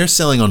because they're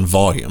selling on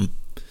volume.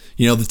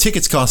 You know, the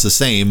tickets cost the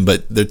same,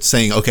 but they're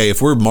saying, okay,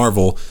 if we're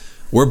Marvel,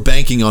 we're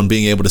banking on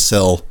being able to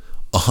sell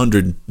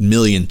 100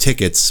 million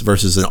tickets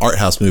versus an art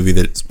house movie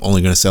that's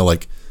only going to sell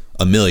like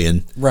 1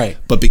 million. Right.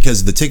 But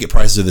because the ticket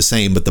prices are the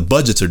same, but the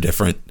budgets are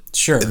different,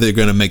 sure, they're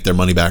going to make their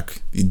money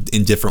back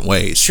in different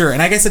ways. Sure, and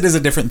I guess it is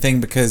a different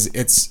thing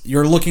because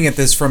you're looking at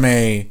this from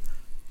a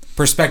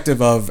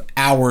perspective of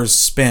hours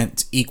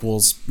spent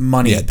equals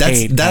money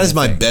paid. That is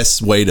my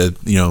best way to,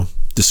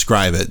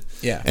 describe it.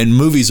 Yeah. And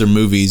movies are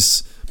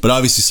movies, but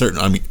obviously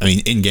I mean,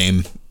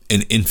 Endgame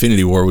and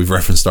Infinity War we've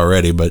referenced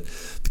already, but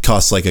it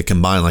costs like a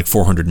combined like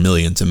 $400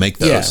 million to make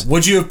those. Yeah.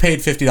 Would you have paid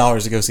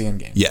 $50 to go see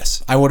Endgame?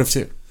 Yes. I would have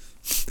too.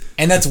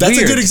 And that's weird.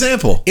 That's a good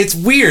example. It's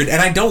weird, and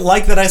I don't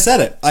like that I said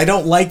it. I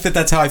don't like that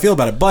that's how I feel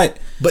about it, but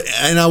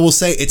and I will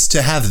say it's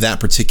to have that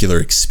particular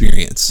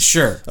experience.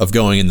 Sure. Of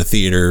going in the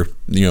theater,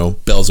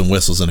 bells and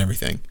whistles and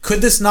everything.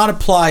 Could this not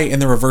apply in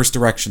the reverse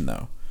direction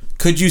though?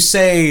 Could you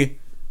say,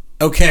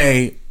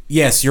 okay,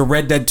 yes, your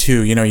Red Dead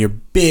 2, your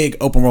big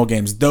open world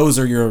games, those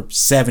are your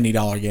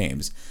 $70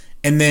 games.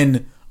 And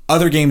then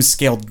other games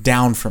scaled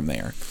down from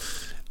there.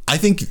 I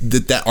think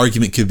that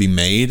argument could be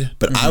made,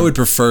 but I would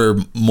prefer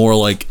more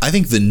like, I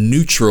think the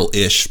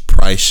neutral-ish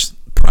price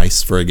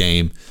for a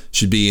game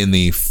should be in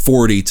the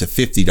 $40 to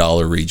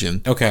 $50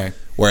 region. Okay.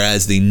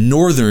 Whereas the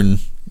northern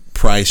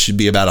price should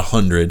be about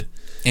 $100.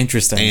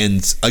 Interesting.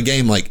 And a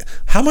game like,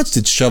 how much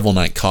did Shovel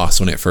Knight cost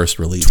when it first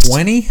released?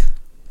 $20?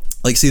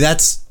 Like, see,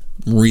 that's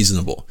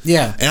reasonable.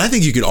 Yeah. And I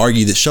think you could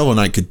argue that Shovel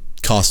Knight could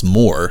cost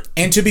more.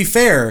 And to be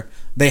fair,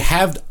 they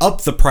have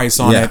upped the price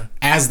on it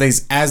as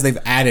they've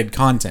added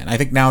content. I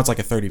think now it's like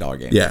a $30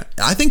 game. Yeah.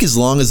 I think as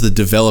long as the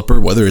developer,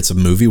 whether it's a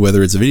movie,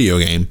 whether it's a video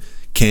game,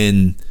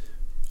 can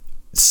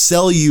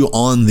sell you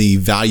on the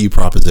value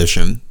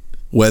proposition,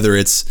 whether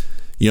it's,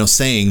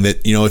 saying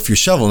that, if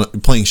you're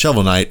playing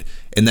Shovel Knight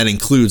and that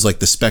includes like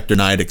the Spectre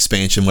Knight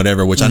expansion,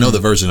 whatever, which I know the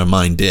version of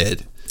mine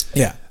did.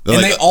 Yeah.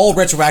 And they all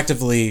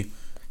retroactively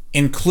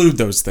include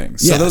those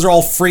things. So those are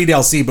all free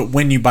DLC, but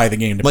when you buy the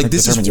game,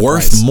 this is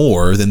worth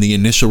more than the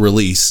initial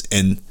release,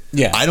 and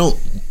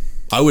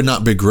I would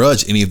not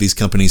begrudge any of these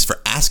companies for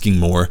asking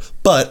more,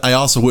 but I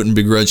also wouldn't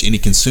begrudge any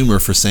consumer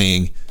for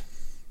saying,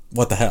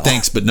 what the hell?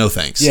 Thanks, but no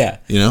thanks. Yeah.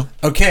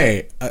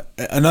 Okay,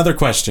 another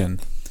question.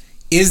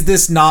 Is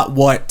this not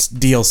what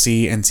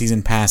DLC and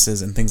season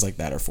passes and things like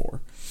that are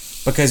for?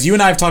 Because you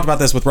and I have talked about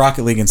this with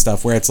Rocket League and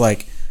stuff, where it's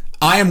like,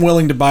 I am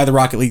willing to buy the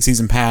Rocket League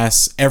season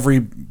pass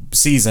every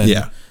season.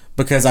 Yeah.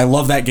 Because I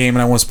love that game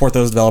and I want to support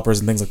those developers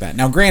and things like that.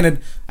 Now,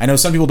 granted, I know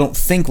some people don't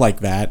think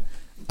like that,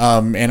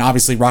 and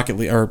obviously Rocket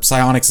League or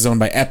Psyonix is owned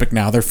by Epic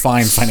now. They're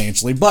fine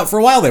financially, but for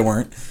a while they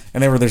weren't,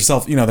 and they were they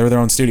were their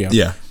own studio.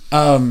 Yeah,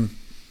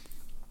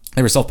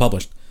 they were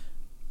self-published.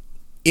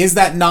 Is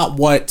that not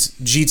what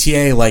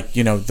GTA, like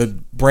the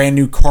brand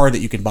new card that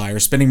you can buy, or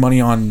spending money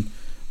on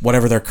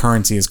whatever their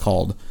currency is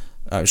called,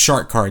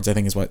 shark cards, I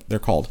think is what they're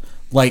called.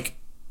 Like,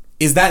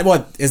 is that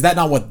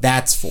not what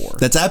that's for?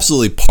 That's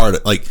absolutely part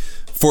of like.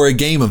 For a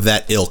game of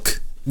that ilk,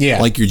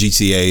 like your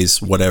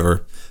GTAs,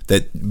 whatever,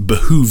 that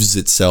behooves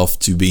itself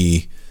to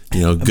be,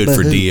 good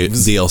for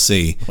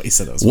DLC.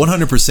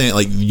 100%.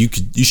 Like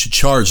you should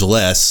charge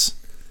less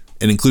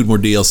and include more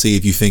DLC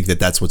if you think that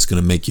that's what's going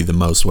to make you the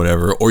most,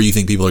 whatever, or you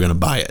think people are going to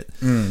buy it.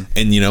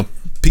 And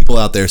people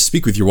out there,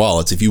 speak with your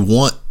wallets. If you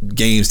want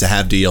games to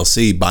have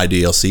DLC, buy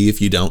DLC. If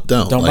you don't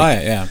buy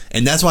it. Yeah.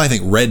 And that's why I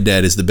think Red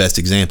Dead is the best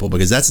example,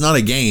 because that's not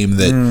a game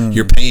that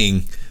you're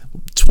paying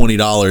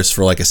 $20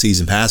 for like a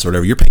season pass or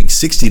whatever. You're paying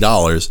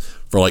 $60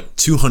 for like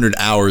 200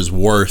 hours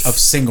worth of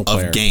single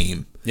player of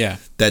game. Yeah,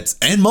 that's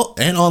and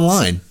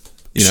online.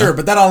 Sure,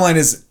 but that online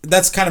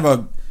that's kind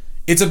of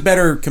it's a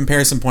better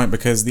comparison point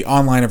because the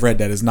online of Red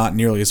Dead is not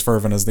nearly as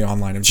fervent as the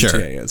online of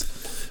GTA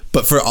is.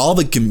 But for all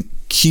the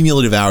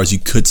cumulative hours you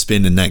could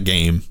spend in that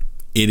game,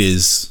 it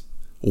is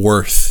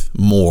worth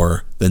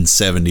more than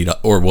 $70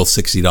 or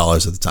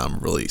 $60 at the time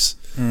of release.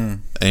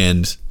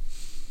 And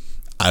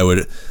I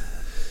would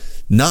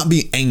not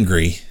be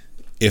angry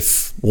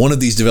if one of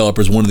these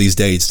developers one of these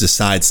days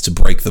decides to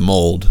break the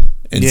mold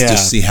and Yeah.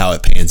 just see how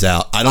it pans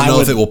out. I don't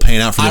know if it will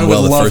pan out for them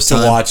well the first time.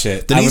 I would love to watch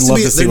it. There I would needs love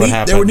to be, to see what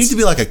happens. There would need to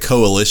be like a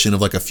coalition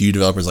of like a few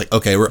developers. Like,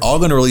 okay, we're all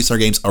going to release our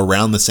games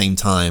around the same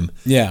time.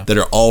 Yeah. That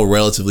are all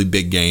relatively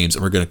big games,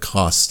 and we're going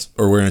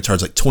to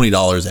charge like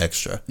 $20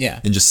 extra. Yeah.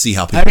 And just see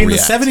how people I mean,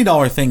 react. the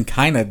 $70 thing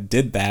kind of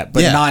did that,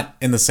 but Yeah. not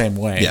in the same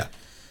way. Yeah.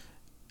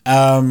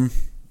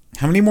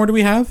 How many more do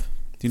we have?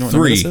 Do you know what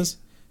number 3. this is?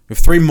 We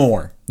have 3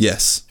 more.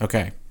 Yes.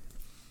 Okay.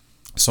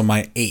 So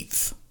my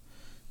 8th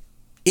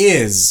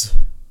is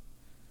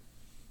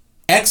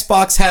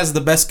Xbox has the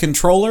best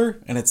controller,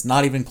 and it's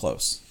not even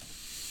close.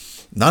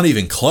 Not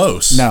even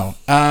close. No.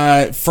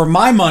 For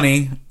my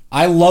money,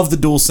 I love the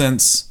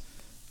DualSense.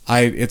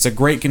 It's a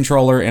great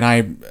controller,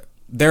 and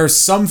there are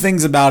some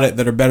things about it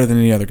that are better than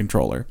any other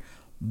controller.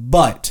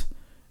 But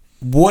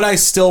would I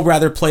still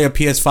rather play a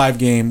PS5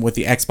 game with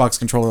the Xbox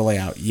controller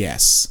layout?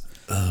 Yes.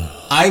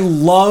 I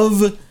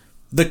love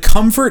the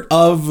comfort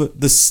of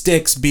the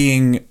sticks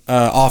being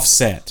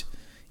offset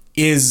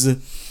is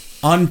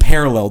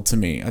unparalleled to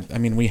me. I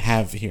mean, we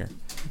have here.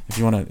 If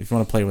you want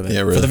to play with it.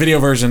 Yeah, really. For the video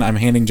version, I'm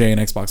handing Jay an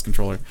Xbox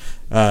controller.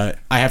 I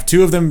have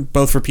 2 of them,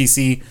 both for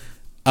PC.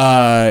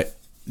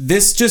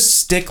 This just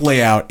stick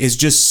layout is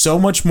just so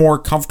much more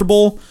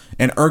comfortable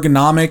and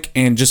ergonomic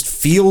and just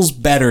feels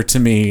better to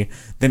me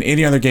than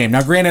any other game.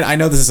 Now, granted, I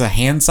know this is a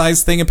hand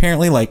size thing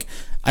apparently. Like,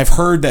 I've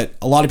heard that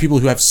a lot of people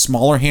who have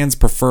smaller hands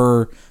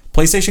prefer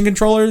PlayStation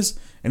controllers,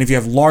 and if you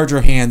have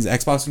larger hands,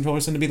 Xbox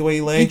controllers tend to be the way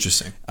you lay.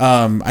 Interesting.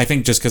 I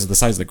think just because of the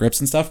size of the grips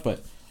and stuff,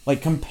 but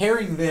like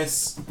comparing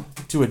this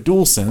to a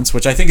DualSense,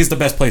 which I think is the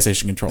best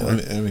PlayStation controller.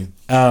 Let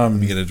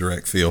me get a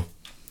direct feel.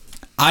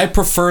 I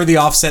prefer the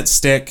offset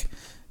stick.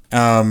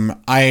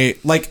 I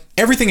like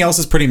everything else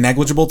is pretty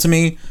negligible to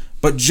me,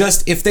 but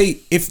just if the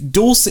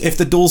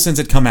DualSense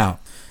had come out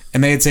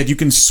and they had said you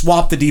can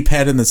swap the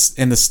D-pad and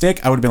the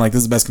stick, I would have been like, this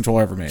is the best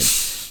controller ever made.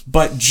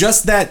 But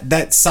just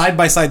that side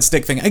by side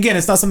stick thing, again,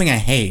 it's not something I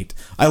hate.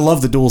 I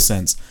love the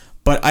DualSense,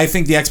 but I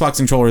think the Xbox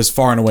controller is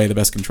far and away the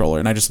best controller,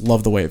 and I just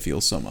love the way it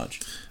feels so much.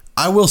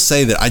 I will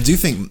say that I do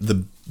think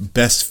the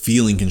best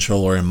feeling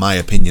controller, in my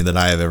opinion, that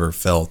I have ever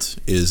felt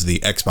is the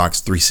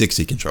Xbox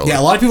 360 controller.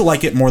 Yeah, a lot of people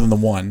like it more than the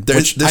one.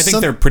 Which I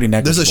think they're pretty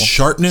negligible. There's a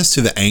sharpness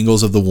to the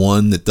angles of the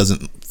one that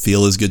doesn't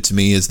feel as good to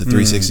me as the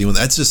 360 one.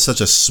 That's just such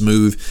a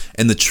smooth,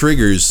 and the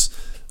triggers,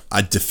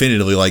 I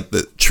definitively like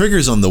the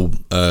triggers on the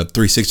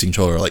 360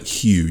 controller are like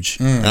huge,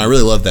 and I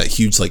really love that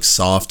huge, like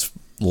soft,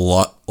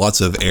 lots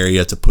of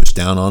area to push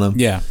down on them.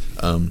 Yeah.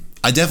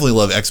 I definitely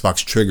love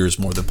Xbox triggers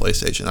more than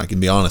PlayStation. I can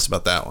be honest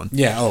about that one.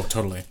 Yeah. Oh,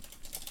 totally.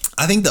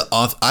 I think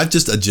I've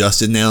just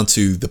adjusted now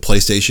to the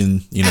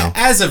PlayStation,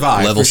 as have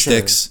I, level for sure.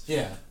 sticks.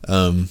 Yeah.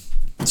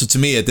 So to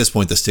me, at this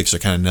point, the sticks are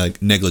kind of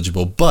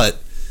negligible,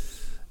 but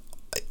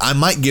I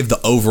might give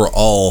the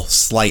overall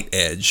slight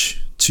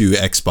edge to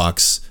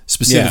Xbox,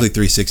 specifically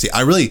 360. I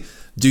really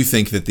do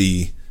think that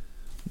the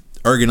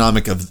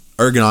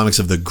ergonomics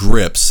of the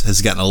grips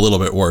has gotten a little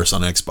bit worse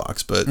on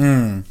Xbox, but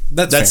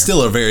that's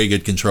still a very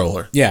good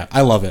controller. Yeah,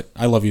 I love it.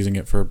 I love using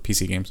it for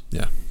PC games.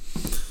 Yeah.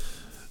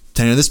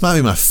 Tanner, this might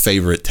be my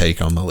favorite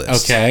take on the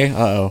list. Okay.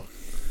 Uh-oh.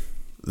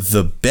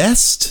 The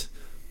best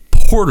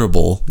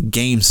portable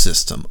game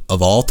system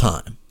of all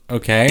time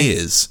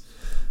is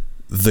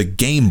the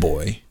Game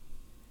Boy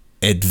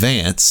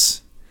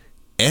Advance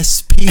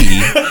SP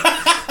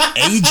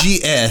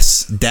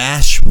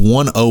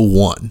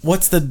AGS-101.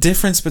 What's the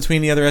difference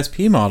between the other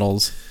SP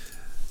models?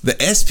 The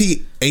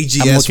SP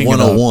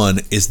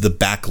AGS-101 is the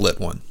backlit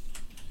one.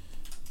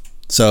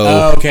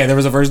 So okay, there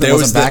was a version that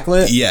wasn't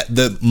backlit? Yeah,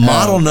 the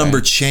model number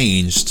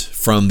changed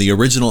from the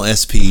original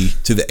SP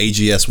to the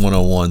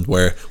AGS-101,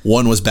 where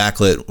one was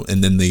backlit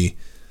and then the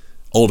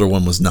older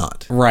one was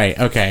not. Right,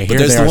 okay. But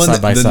Here they are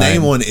side by the side.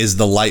 name one is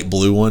the light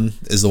blue one,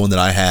 is the one that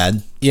I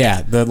had.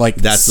 Yeah,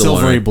 that's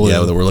silvery the one, blue.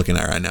 Yeah, that we're looking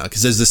at right now.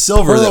 Because there's the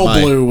silver Pearl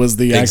blue was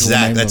the actual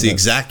name That's of the it.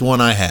 exact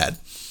one I had.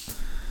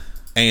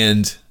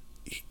 And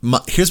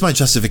here's my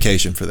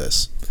justification for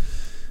this.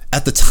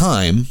 At the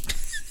time,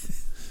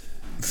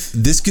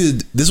 this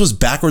was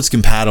backwards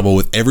compatible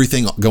with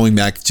everything going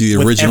back to the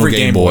original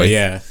Game Boy.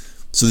 Yeah.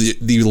 So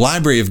the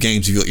library of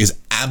games is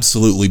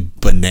absolutely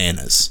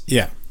bananas.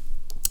 Yeah.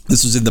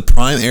 This was in the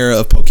prime era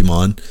of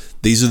Pokemon.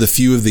 These are the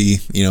few of the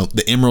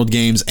Emerald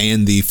games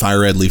and the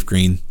Fire Red, Leaf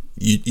Green.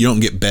 You don't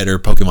get better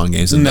Pokemon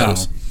games than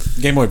those.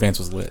 Game Boy Advance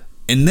was lit.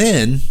 And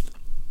then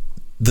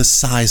the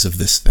size of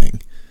this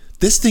thing.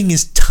 This thing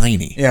is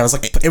tiny. Yeah,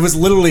 it was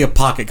literally a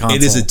pocket console.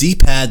 It is a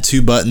D-pad,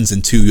 2 buttons,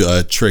 and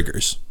 2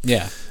 triggers.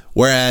 Yeah.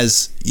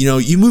 Whereas,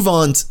 you move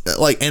on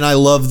and I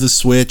love the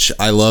Switch.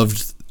 I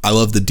love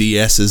the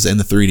DSs and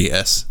the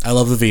 3DS. I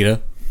love the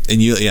Vita. And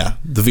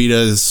the Vita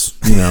is,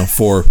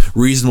 for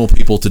reasonable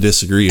people to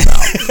disagree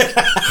about.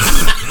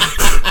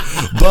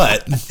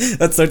 But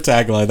that's their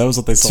tagline. That was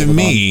what they sold. To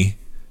me,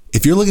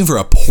 if you're looking for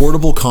a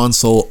portable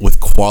console with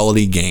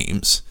quality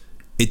games,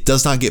 it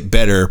does not get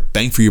better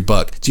bang for your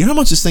buck. Do you know how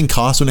much this thing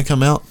cost when it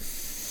come out?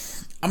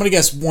 I'm gonna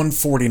guess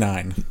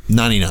 $149.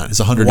 $99. It's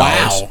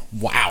 $100.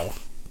 Wow.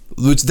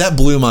 Which that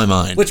blew my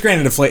mind. Which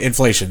granted,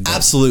 inflation.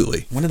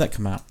 Absolutely. When did that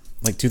come out?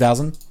 Like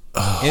 2000?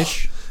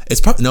 ish. It's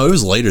probably no, it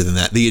was later than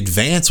that. The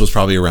Advance was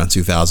probably around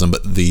 2000,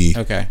 but the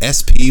Okay.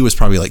 SP was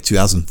probably like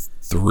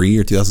 2003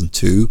 or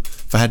 2002,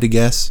 if I had to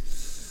guess.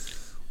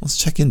 Let's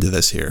check into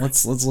this here.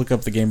 Let's look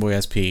up the Game Boy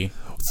SP.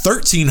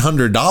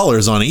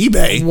 $1,300 on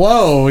eBay.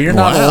 Whoa, you're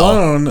not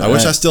alone. I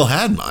wish I still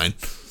had mine.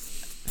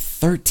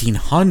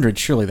 1,300.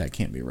 Surely that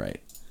can't be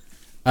right.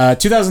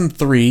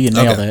 2003. You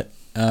nailed it.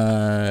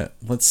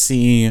 Let's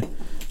see.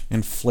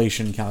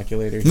 Inflation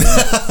calculator here.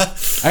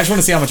 I just want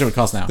to see how much it would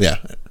cost now. Yeah.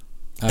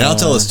 And I'll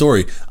tell a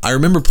story. I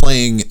remember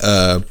playing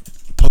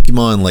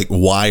Pokemon like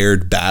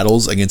wired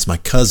battles against my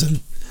cousin,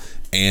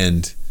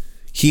 and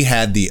he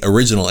had the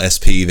original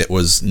SP that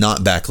was not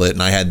backlit,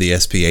 and I had the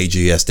SP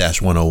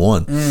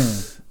AGS-101.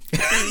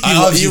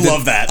 You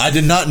love that. I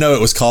did not know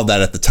it was called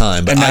that at the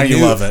time, but And now I knew,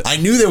 you love it. I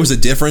knew there was a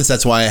difference.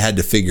 That's why I had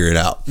to figure it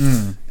out.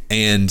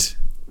 And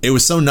it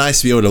was so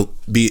nice to be able to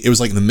be. It was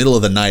like in the middle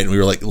of the night, and we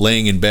were like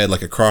laying in bed,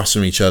 like across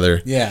from each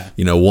other. Yeah.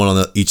 You know, one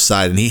on each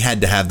side, and he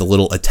had to have the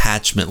little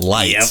attachment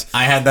light. Yep,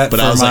 I had that. But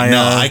for I was my, like,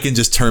 no, I can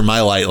just turn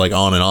my light like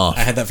on and off.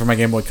 I had that for my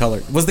Game Boy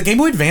Color. Was the Game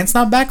Boy Advance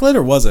not backlit,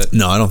 or was it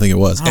No, I don't think it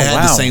was. It had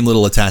the wow. same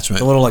little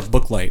attachment. the little like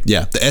book light?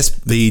 Yeah, the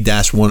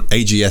SP-1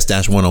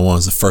 AGS-101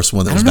 is the first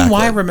one that I was don't know backlit.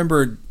 why I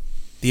remembered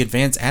the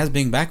Advance as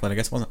being backlit. I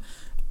guess it wasn't.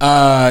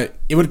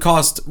 It would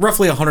cost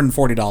roughly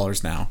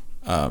 $140 now.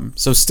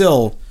 So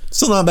still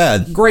Not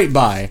bad. great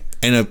buy.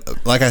 And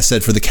like I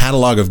said, for the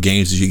catalog of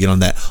games that you get on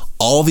that,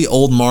 all the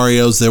old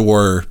Marios, there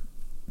were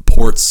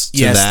ports to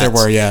Yes, that. there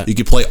were, yeah. You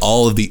could play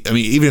all of the. I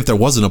mean, even if there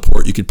wasn't a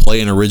port, you could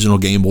play an original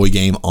Game Boy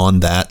game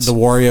on that. The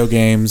Wario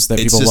games that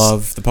people just-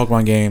 love, the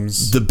Pokemon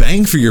games. The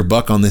bang for your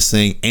buck on this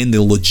thing and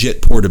the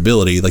legit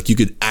portability, like you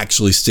could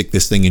actually stick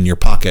this thing in your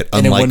pocket,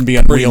 And it unlike wouldn't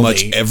be pretty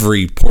unwieldy. much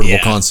every portable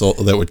Yeah. console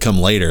that would come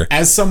later.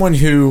 As someone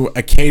who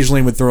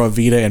occasionally would throw a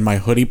Vita in my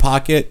hoodie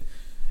pocket,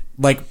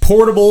 like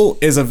portable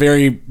is a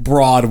very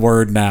broad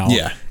word now.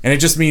 Yeah. And it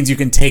just means you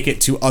can take it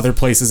to other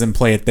places and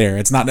play it there.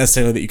 It's not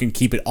necessarily that you can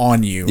keep it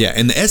on you. Yeah,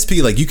 and the SP,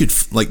 like you could,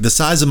 like the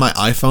size of my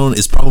iPhone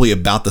is probably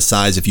about the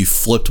size if you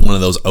flipped one of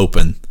those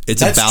open.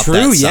 It's That's about true.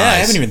 that size. Yeah, I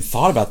haven't even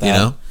thought about that. You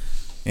know?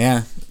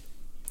 Yeah.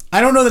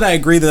 I don't know that I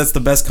agree that that's the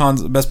best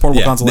portable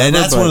Yeah, console and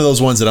ever. that's one of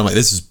those ones that I'm like,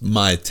 this is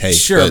my take.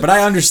 Sure, but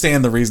I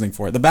understand the reasoning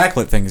for it. The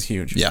backlit thing is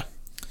huge. yeah,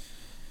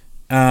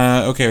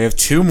 Okay, we have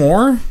two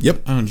more.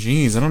 Yep. Oh,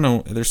 geez, I don't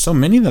know. There's so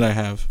many that I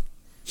have.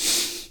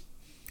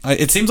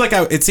 It seemed like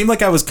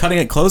I was cutting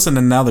it close, and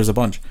then now there's a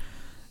bunch.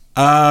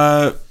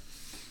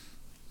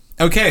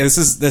 Okay, this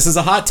is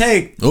a hot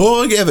take.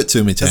 oh, give it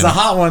to me, Tim. It's a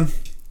hot one.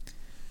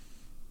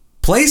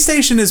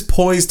 PlayStation is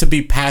poised to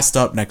be passed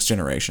up next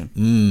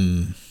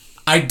generation.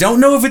 I don't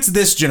know if it's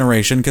this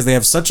generation because they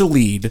have such a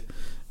lead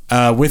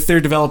with their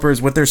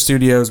developers, with their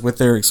studios, with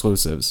their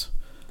exclusives.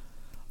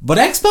 But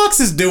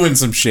Xbox is doing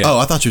some shit. Oh,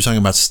 I thought you were talking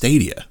about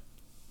Stadia.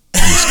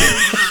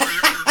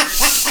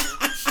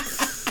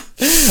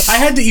 I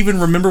had to even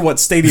remember what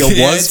Stadia was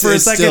Yeah, for a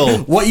it's second. still-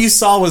 What you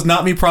saw was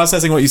not me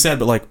processing what you said,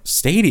 but like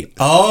Stadia.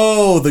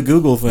 Oh, the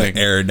Google thing.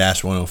 Error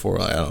dash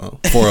 104. I don't know.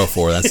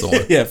 404. That's the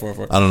one. Yeah,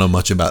 404. I don't know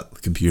much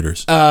about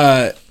computers.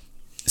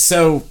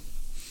 So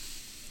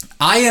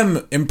I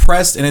am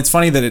impressed, and it's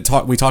funny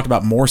that we talked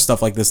about more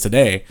stuff like this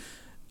today.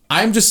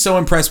 I'm just so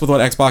impressed with what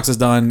Xbox has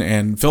done,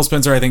 and Phil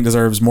Spencer, I think,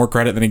 deserves more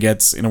credit than he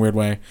gets in a weird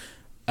way.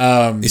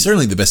 He's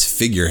certainly the best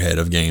figurehead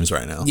of games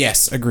right now.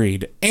 Yes,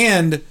 agreed.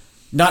 And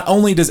not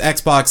only does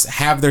Xbox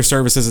have their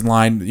services in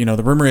line, you know,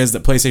 the rumor is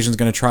that PlayStation is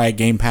going to try a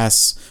Game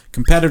Pass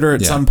competitor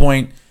at some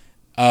point.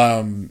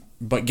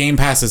 But Game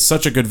Pass is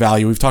such a good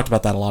value. We've talked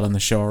about that a lot on the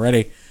show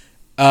already.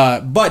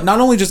 But not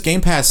only just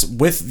Game Pass,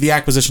 with the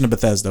acquisition of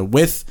Bethesda,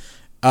 with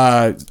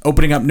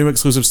opening up new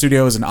exclusive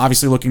studios and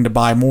obviously looking to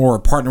buy more or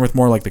partner with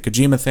more, like the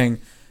Kojima thing.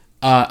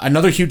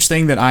 Another huge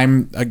thing that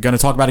I'm going to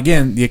talk about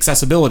again, the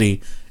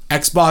accessibility.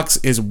 Xbox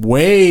is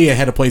way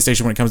ahead of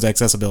PlayStation when it comes to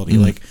accessibility.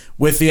 Like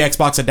with the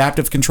Xbox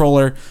Adaptive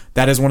Controller,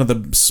 that is one of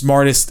the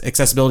smartest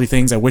accessibility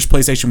things. I wish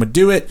PlayStation would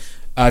do it.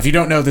 If you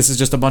don't know, this is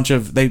just a bunch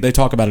of, they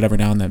talk about it every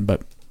now and then,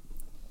 but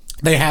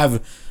they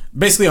have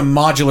basically a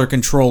modular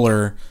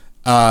controller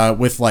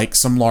with like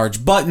some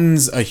large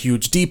buttons, a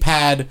huge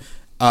D-pad,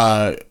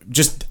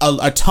 just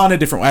a ton of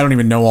different, I don't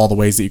even know all the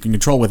ways that you can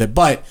control with it,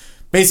 but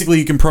basically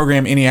you can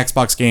program any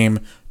Xbox game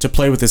to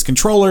play with this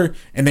controller,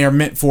 and they are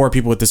meant for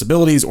people with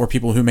disabilities or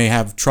people who may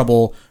have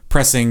trouble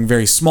pressing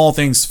very small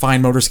things,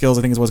 fine motor skills,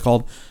 I think is what it's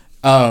called.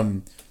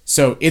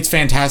 So it's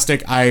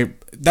fantastic.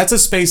 That's a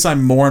space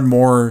I'm more and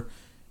more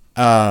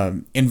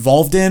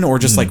involved in, or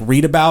just like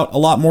read about a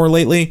lot more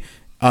lately.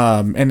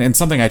 And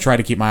something I try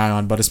to keep my eye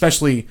on, but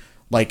especially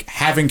like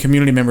having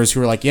community members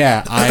who are like,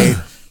 yeah,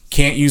 I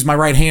can't use my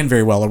right hand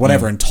very well or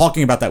whatever, and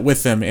talking about that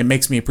with them, it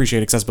makes me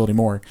appreciate accessibility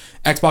more.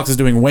 Xbox is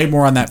doing way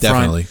more on that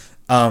Definitely.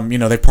 front.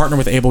 They partner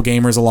with Able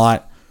Gamers a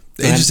lot.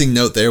 The interesting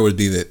note there would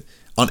be that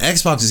on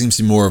Xbox, it seems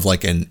to be more of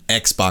like an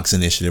Xbox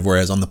initiative,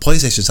 whereas on the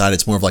PlayStation side,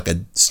 it's more of like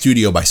a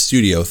studio by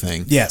studio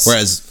thing. Yes.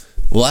 Whereas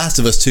Last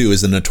of Us 2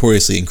 is a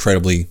notoriously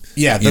incredibly,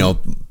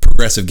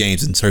 progressive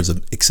games in terms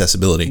of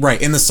accessibility.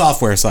 Right, in the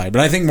software side.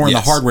 But I think more in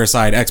the hardware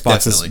side,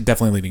 Xbox is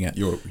definitely leading it.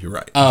 You're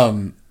right.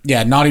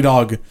 Naughty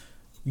Dog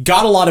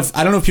got a lot of,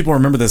 I don't know if people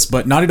remember this,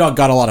 but Naughty Dog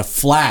got a lot of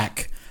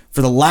flack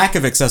for the lack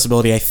of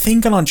accessibility, I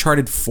think on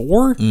Uncharted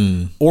 4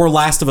 or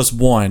Last of Us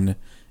 1,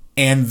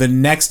 and the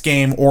next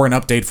game or an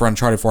update for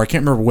Uncharted 4, I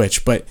can't remember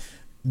which, but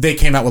they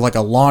came out with like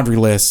a laundry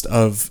list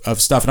of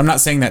stuff. And I'm not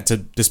saying that to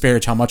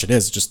disparage how much it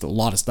is, just a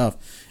lot of stuff.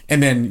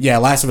 And then,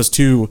 Last of Us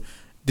 2,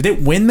 did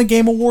it win the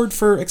Game Award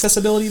for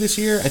accessibility this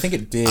year? I think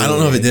it did. I don't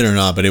know if it did or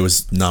not, but it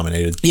was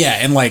nominated. Yeah,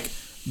 and like,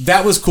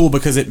 that was cool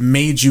because it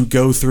made you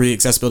go through the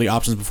accessibility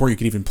options before you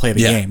could even play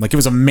the game. Like, it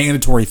was a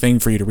mandatory thing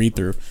for you to read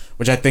through,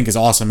 which I think is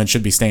awesome and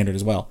should be standard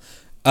as well.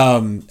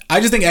 I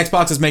just think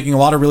Xbox is making a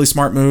lot of really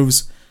smart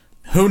moves.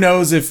 Who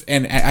knows if,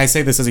 and I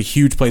say this as a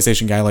huge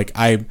PlayStation guy, like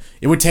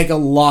it would take a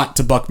lot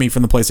to buck me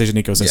from the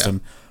PlayStation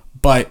ecosystem,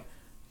 but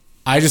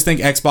I just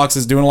think Xbox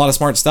is doing a lot of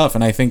smart stuff,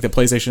 and I think that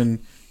PlayStation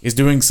is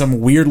doing some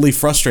weirdly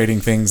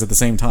frustrating things at the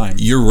same time.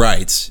 You're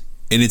right.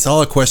 And it's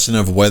all a question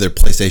of whether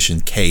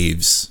PlayStation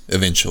caves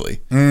eventually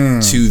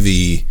to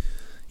the,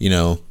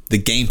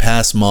 the Game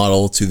Pass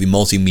model, to the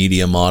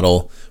multimedia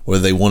model,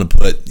 whether they want to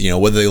put,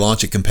 whether they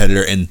launch a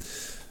competitor. And,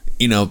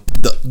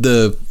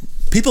 the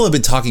people have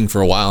been talking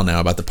for a while now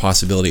about the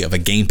possibility of a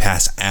Game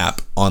Pass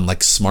app on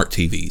like smart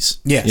TVs.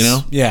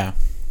 Yes. Yeah.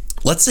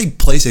 Let's say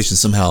PlayStation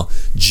somehow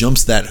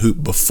jumps that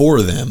hoop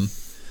before them.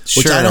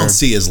 Which I don't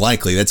see as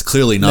likely. That's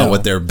clearly not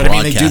what they're broadcasting. But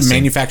I mean, they do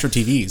manufacture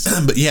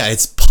TVs. But yeah,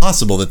 it's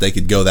possible that they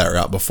could go that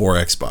route before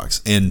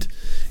Xbox. And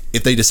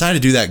if they decide to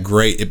do that,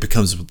 great. It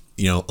becomes,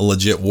 a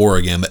legit war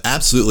again. But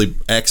absolutely,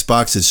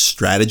 Xbox's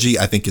strategy,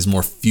 I think, is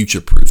more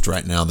future-proofed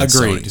right now than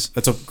Sony's.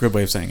 That's a good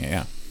way of saying it,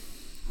 yeah.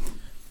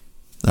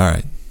 All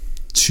right.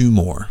 2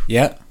 more.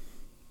 Yeah.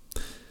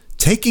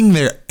 Taking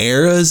their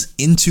eras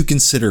into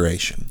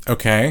consideration.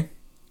 Okay.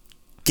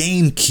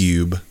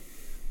 GameCube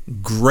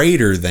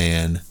greater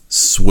than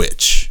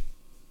Switch.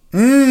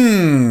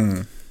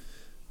 People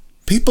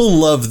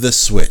love the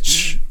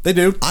Switch. They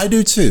do. I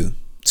do too.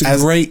 It's a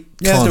great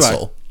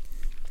console.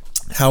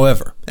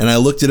 However, and I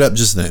looked it up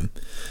just then,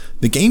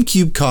 the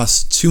GameCube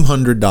cost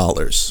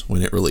 $200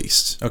 when it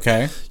released.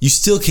 Okay. You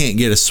still can't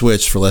get a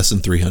Switch for less than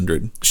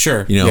 $300.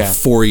 Sure.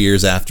 4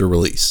 years after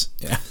release.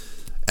 Yeah.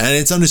 And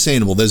it's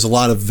understandable. There's a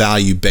lot of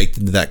value baked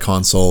into that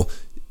console.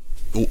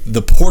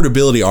 The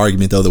portability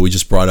argument, though, that we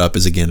just brought up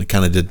is, again,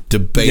 kind of a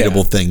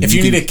debatable thing. If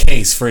you need a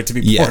case for it to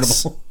be portable.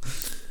 Yes.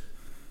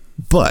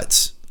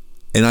 But,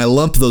 and I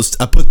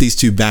put these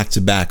two back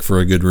to back for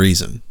a good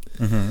reason.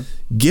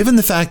 Given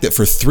the fact that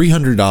for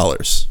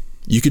 $300,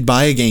 you could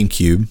buy a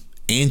GameCube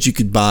and you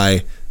could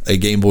buy a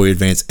Game Boy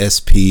Advance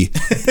SP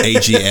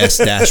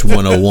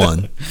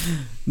AGS-101.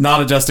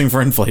 Not adjusting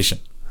for inflation.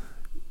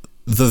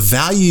 The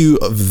value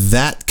of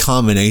that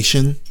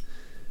combination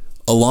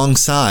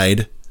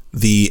alongside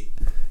the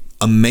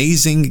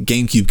amazing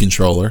GameCube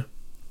controller,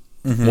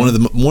 one of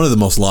the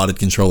most lauded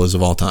controllers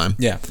of all time.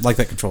 Yeah, like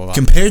that controller a lot.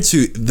 Compared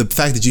to the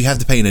fact that you have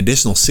to pay an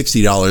additional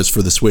 $60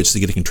 for the Switch to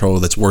get a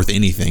controller that's worth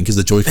anything, because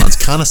the Joy-Cons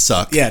kind of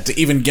suck. Yeah, to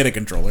even get a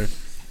controller.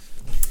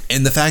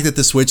 And the fact that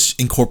the Switch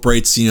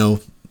incorporates,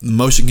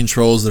 motion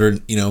controls that are,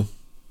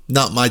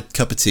 not my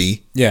cup of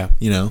tea. Yeah.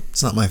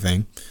 It's not my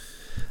thing.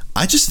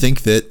 I just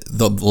think that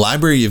the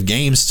library of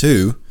games,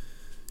 too,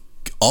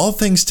 all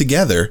things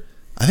together,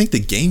 I think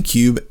the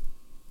GameCube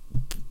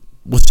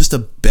was just a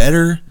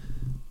better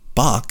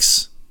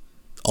box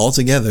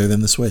altogether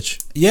than the Switch.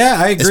 Yeah,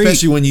 I agree.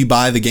 Especially when you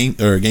buy the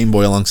Game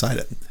Boy alongside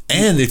it.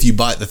 And if you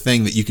buy the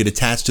thing that you could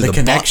attach to the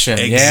connection.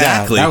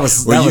 Exactly. Yeah,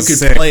 that where was you could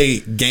sick. play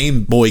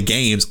Game Boy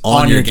games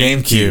on your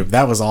GameCube.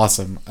 That was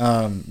awesome.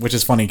 Which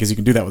is funny because you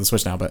can do that with the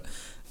Switch now, but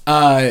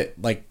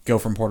go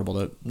from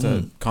portable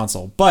to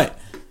console. But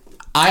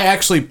I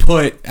actually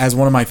put as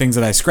one of my things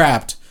that I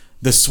scrapped,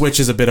 the Switch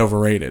is a bit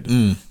overrated.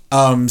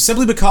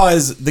 Simply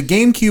because the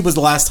GameCube was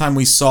the last time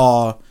we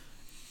saw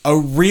a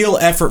real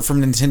effort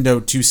from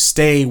Nintendo to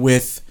stay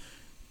with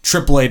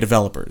AAA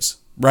developers,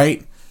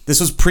 right? This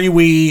was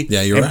pre-Wii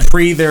and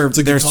pre their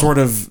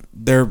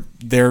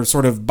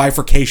sort of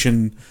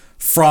bifurcation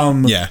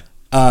from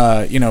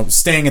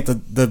staying at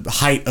the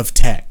height of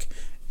tech.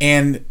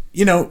 And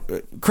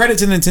credit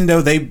to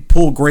Nintendo, they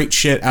pull great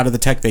shit out of the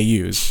tech they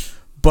use.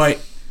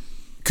 But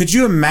could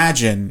you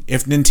imagine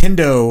if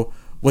Nintendo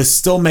was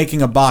still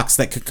making a box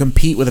that could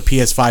compete with a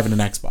PS5 and an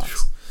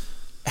Xbox?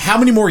 How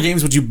many more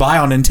games would you buy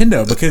on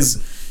Nintendo?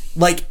 Because,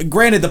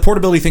 granted, the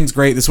portability thing's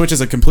great. The Switch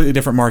is a completely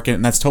different market,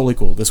 and that's totally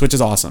cool. The Switch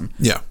is awesome.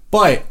 Yeah.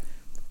 But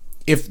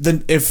if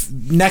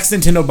next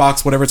Nintendo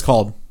box, whatever it's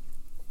called,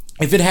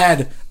 if it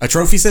had a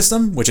trophy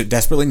system, which it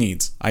desperately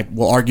needs, I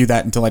will argue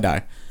that until I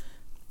die,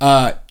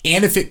 and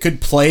if it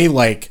could play,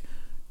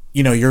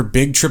 your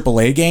big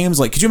AAA games,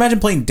 could you imagine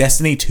playing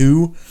Destiny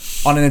 2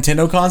 on a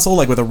Nintendo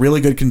console, with a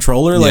really good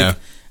controller? Yeah.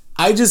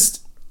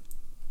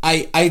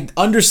 I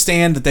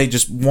understand that they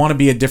just want to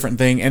be a different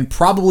thing, and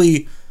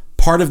probably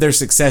part of their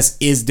success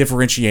is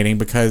differentiating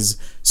because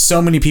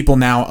so many people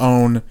now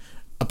own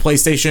a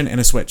PlayStation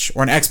and a Switch,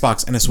 or an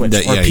Xbox and a Switch,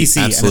 or a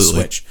PC and a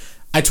Switch.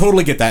 I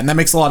totally get that, and that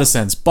makes a lot of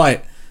sense.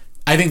 But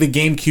I think the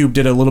GameCube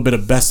did a little bit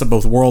of best of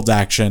both worlds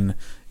action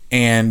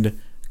and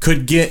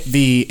could get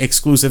the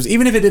exclusives,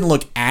 even if it didn't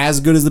look as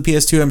good as the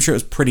PS2. I'm sure it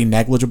was pretty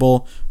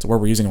negligible to where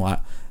we're using a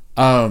lot.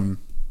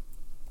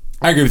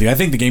 I agree with you. I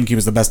think the GameCube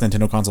is the best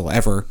Nintendo console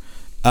ever.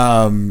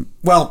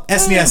 Well,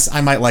 SNES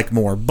I might like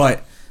more,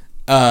 but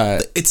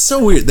it's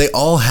so weird. They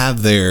all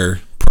have their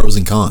pros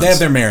and cons. They have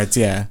their merits,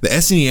 yeah. The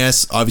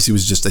SNES obviously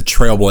was just a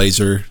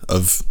trailblazer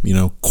of,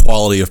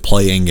 quality of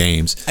play in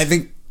games. I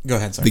think. Go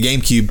ahead, sorry. The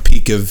GameCube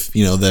peak of,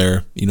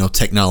 their,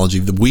 technology.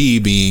 The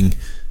Wii being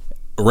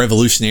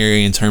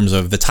revolutionary in terms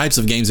of the types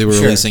of games they were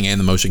releasing and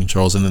the motion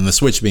controls, and then the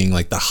Switch being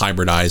like the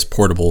hybridized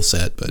portable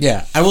set. But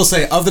yeah, I will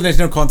say, of the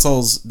Nintendo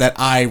consoles that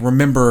I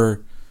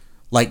remember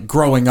like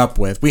growing up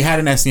with, we had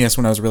an SNES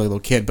when I was a really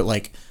little kid, but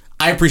like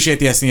I appreciate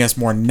the SNES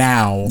more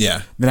now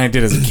than I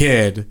did as a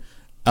kid.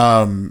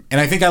 And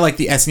I think I like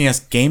the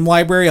SNES game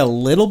library a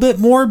little bit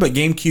more, but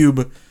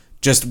GameCube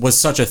just was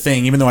such a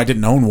thing. Even though I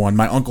didn't own one,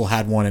 my uncle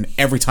had one, and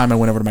every time I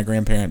went over to my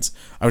grandparents,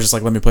 I was just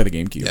like, let me play the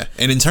GameCube. Yeah,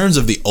 and in terms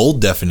of the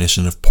old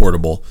definition of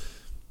portable,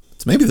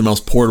 it's maybe the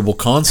most portable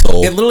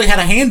console. It literally had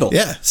a handle.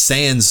 Yeah,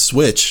 sans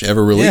Switch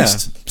ever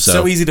released. Yeah.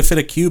 So easy to fit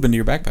a cube into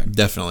your backpack.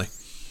 Definitely.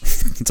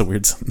 It's a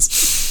weird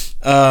sentence.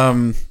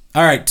 All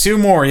right, 2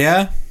 more,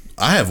 yeah?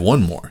 I have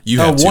 1 more. You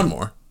have 2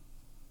 more.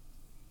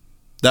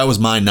 That was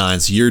my 9,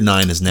 so your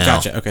 9 is now.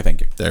 Gotcha. Okay,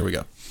 thank you. There we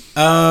go.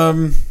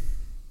 I'm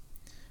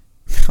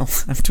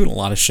doing a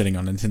lot of shitting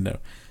on Nintendo.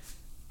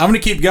 I'm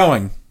going to keep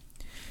going.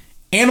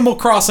 Animal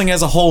Crossing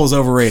as a whole is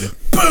overrated.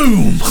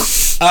 Boom!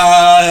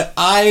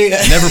 I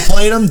never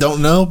played them,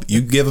 don't know.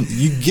 You give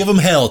them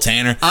hell,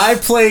 Tanner. I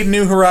played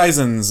New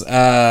Horizons.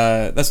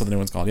 That's what the new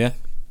one's called, yeah?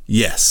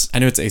 Yes. I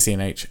knew it's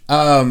ACNH.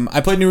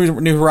 I played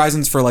New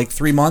Horizons for like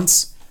 3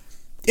 months.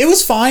 It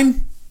was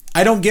fine.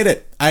 I don't get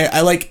it.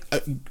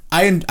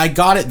 I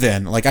got it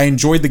then. Like, I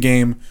enjoyed the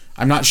game.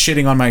 I'm not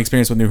shitting on my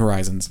experience with New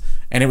Horizons.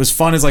 And it was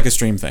fun as like a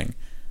stream thing.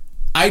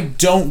 I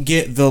don't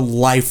get the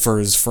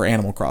lifers for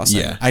Animal Crossing.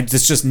 Yeah.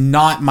 It's just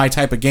not my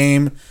type of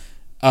game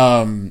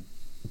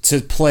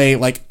to play.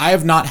 Like, I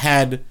have not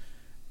had...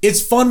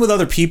 It's fun with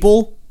other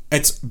people.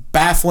 It's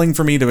baffling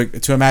for me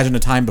to imagine a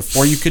time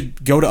before you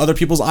could go to other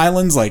people's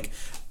islands. Like,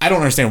 I don't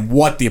understand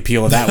what the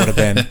appeal of that would have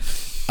been.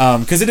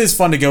 Because it is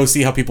fun to go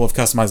see how people have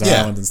customized their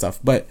islands and stuff.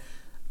 But,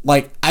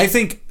 like, I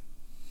think...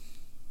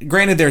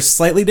 Granted, they're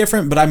slightly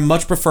different, but I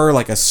much prefer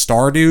like a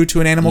Stardew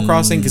to an Animal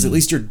Crossing, because at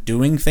least you're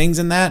doing things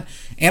in that.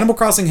 Animal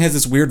Crossing has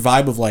this weird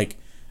vibe of like,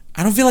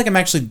 I don't feel like I'm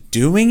actually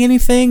doing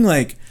anything.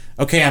 Like,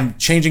 okay, I'm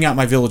changing out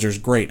my villagers,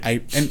 great.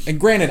 And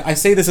granted, I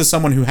say this as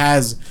someone who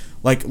has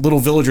like little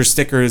villager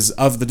stickers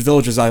of the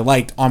villagers I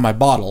liked on my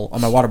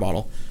water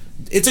bottle.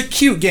 It's a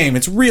cute game.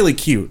 It's really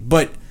cute.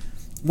 But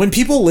when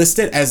people list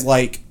it as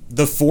like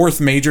the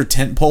 4th major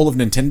tentpole of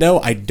Nintendo,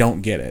 I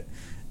don't get it.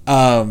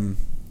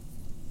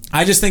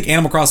 I just think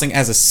Animal Crossing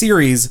as a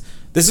series,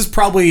 this is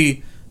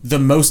probably the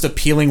most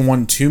appealing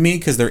one to me,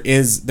 because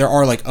there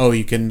are like,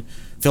 you can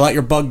fill out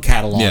your bug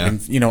catalog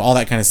and all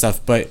that kind of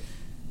stuff. But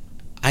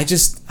I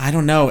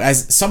don't know.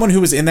 As someone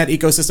who was in that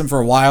ecosystem for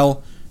a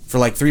while, for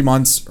like 3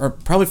 months, or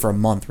probably for a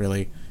month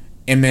really,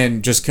 and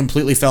then just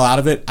completely fell out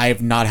of it, I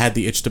have not had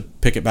the itch to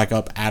pick it back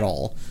up at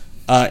all.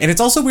 And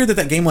it's also weird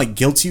that game like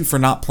guilts you for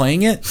not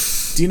playing it.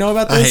 Do you know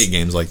about this? I hate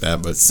games like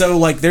that, but so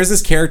like there's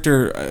this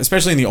character,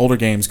 especially in the older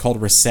games, called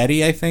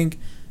Rossetti, I think,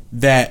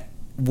 that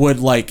would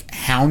like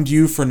hound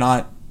you for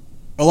not.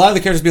 A lot of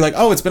the characters would be like,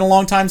 "Oh, it's been a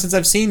long time since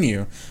I've seen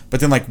you," but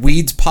then like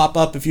weeds pop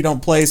up if you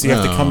don't play, so you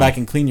have to come back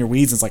and clean your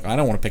weeds. It's like, I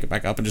don't want to pick it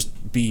back up and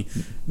just be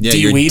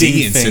de-weeding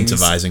you're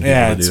de-incentivizing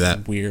people to do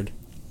that. Weird.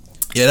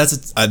 Yeah,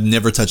 I've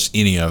never touched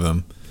any of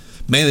them,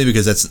 mainly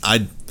because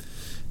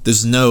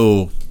there's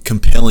no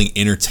compelling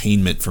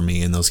entertainment for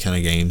me in those kind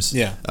of games.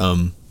 Yeah.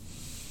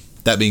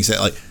 That being said,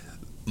 like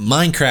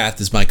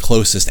Minecraft is my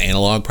closest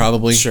analog,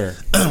 probably. Sure.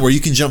 Where you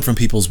can jump from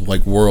people's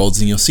like worlds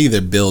and you'll see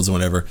their builds and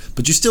whatever,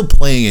 but you're still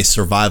playing a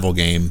survival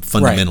game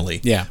fundamentally.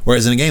 Right. Yeah.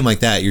 Whereas in a game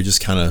like that, you're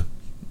just kind of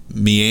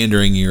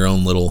meandering your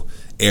own little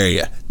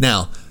area.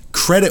 Now,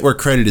 credit where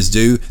credit is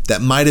due.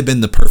 That might have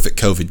been the perfect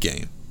COVID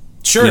game.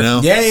 Sure. You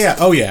know? Yeah.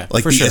 Oh, yeah.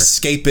 Like the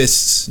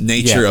escapist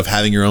nature of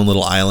having your own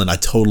little island, I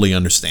totally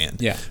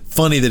understand. Yeah.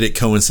 Funny that it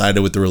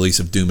coincided with the release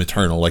of Doom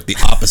Eternal, like the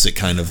opposite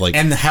kind of like.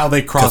 And how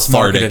they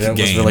cross-marketed it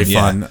was really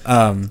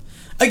fun.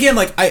 Again,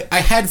 like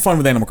I had fun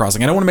with Animal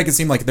Crossing. I don't want to make it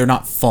seem like they're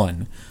not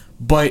fun,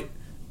 and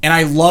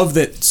I love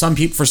that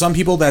for some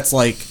people that's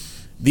like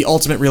the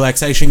ultimate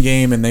relaxation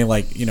game, and they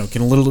like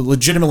can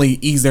legitimately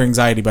ease their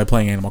anxiety by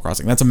playing Animal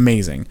Crossing. That's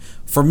amazing.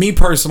 For me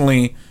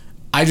personally,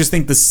 I just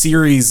think the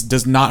series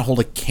does not hold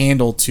a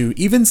candle to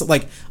even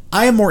like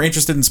I am more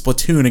interested in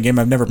Splatoon, a game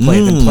I've never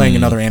played, than playing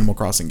another Animal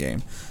Crossing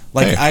game.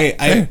 Like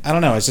I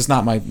don't know, it's just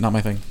not my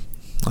thing.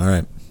 All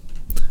right,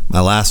 my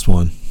last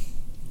one,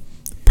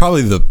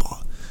 probably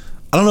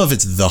I don't know if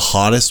it's the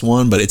hottest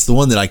one, but it's the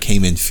one that I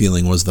came in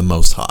feeling was the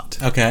most hot.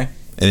 Okay.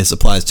 And this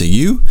applies to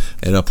you.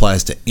 It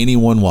applies to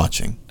anyone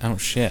watching. Oh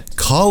shit.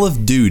 Call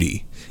of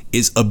Duty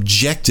is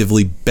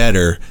objectively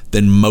better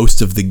than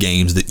most of the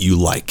games that you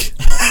like.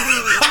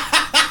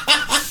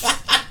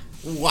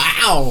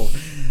 Wow.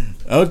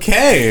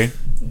 Okay.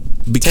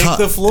 Take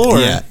the floor.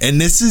 Yeah, and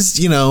this is,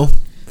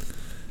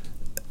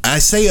 I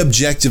say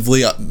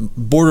objectively,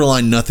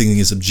 borderline nothing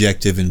is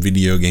objective in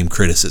video game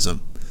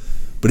criticism.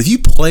 But if you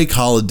play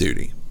Call of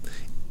Duty,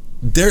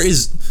 there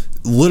is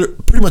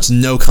pretty much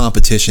no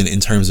competition in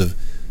terms of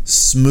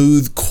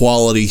smooth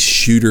quality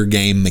shooter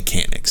game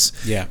mechanics.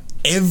 Yeah.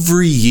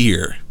 Every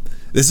year.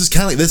 This is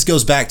kind of this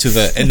goes back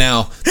to and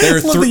now there are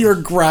I love that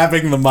you're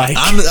grabbing the mic.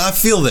 I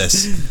feel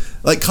this.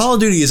 Like Call of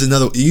Duty is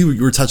another.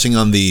 You were touching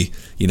on the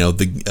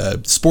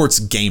sports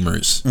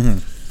gamers. Mm-hmm.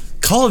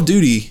 Call of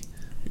Duty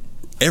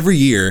every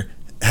year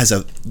has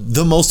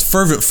the most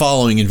fervent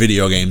following in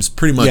video games.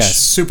 Pretty much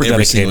super every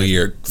dedicated. single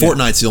year.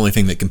 Fortnite's the only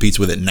thing that competes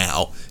with it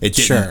now. It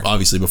didn't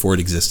obviously before it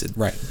existed.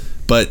 Right.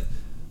 But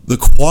the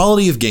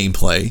quality of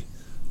gameplay,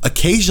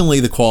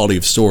 occasionally the quality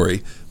of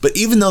story. But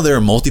even though there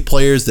are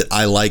multiplayers that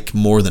I like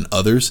more than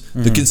others,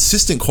 the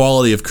consistent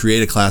quality of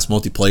create a class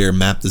multiplayer,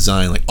 map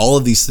design, like all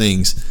of these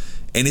things.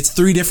 And it's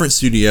 3 different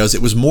studios.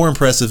 It was more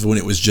impressive when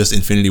it was just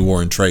Infinity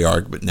Ward and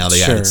Treyarch, but now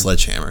they added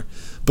Sledgehammer.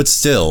 But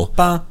still,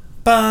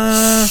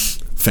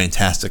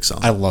 fantastic song.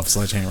 I love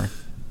Sledgehammer.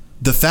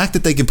 The fact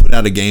that they can put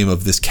out a game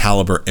of this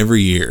caliber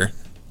every year,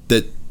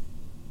 that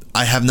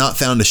I have not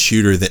found a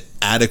shooter that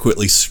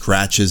adequately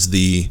scratches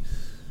the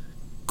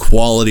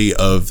quality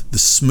of the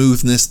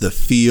smoothness, the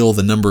feel,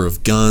 the number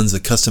of guns, the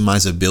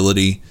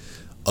customizability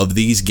of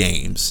these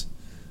games.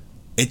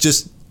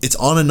 It's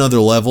on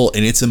another level,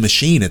 and it's a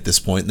machine at this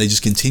point, and they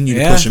just continue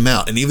to push them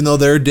out. And even though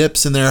there are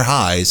dips and there are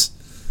highs,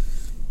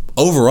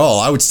 overall,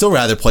 I would still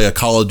rather play a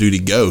Call of Duty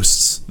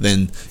Ghosts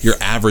than your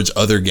average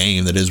other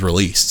game that is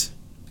released.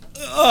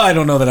 I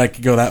don't know that I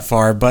could go that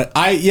far, but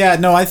I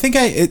think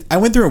I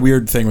went through a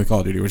weird thing with Call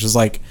of Duty, which is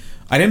like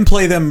I didn't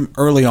play them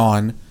early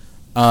on.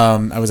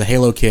 I was a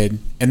Halo kid,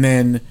 and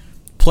then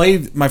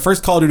played my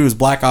first Call of Duty was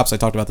Black Ops. I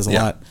talked about this a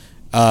lot.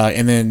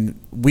 And then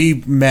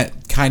we met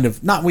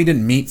we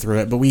didn't meet through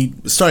it, but we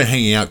started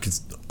hanging out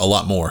a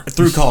lot more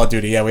through Call of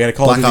Duty. Yeah, we had a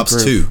Call Black of Duty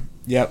Ops group. 2.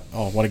 Yep.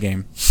 Oh, what a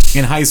game.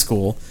 In high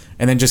school,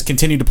 and then just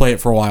continued to play it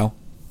for a while.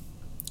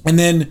 And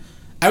then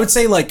I would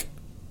say like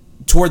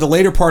toward the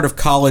later part of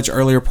college,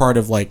 earlier part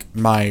of like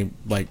my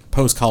like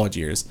post-college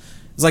years,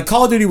 it's like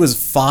Call of Duty was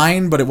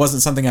fine, but it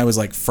wasn't something I was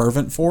like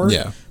fervent for.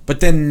 Yeah. But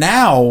then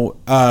now,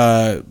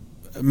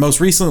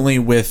 most recently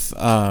with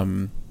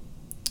Modern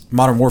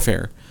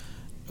Warfare,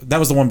 that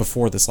was the one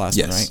before this last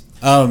one, right?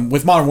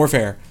 With Modern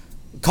Warfare,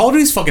 Call of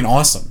Duty's fucking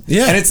awesome.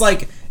 Yeah. And it's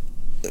like,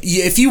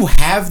 if you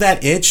have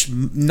that itch,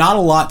 not a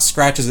lot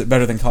scratches it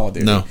better than Call of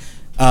Duty. No.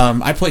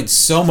 I played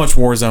so much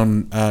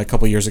Warzone a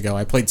couple years ago.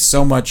 I played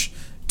so much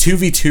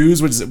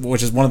 2v2s,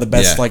 which is one of the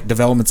best like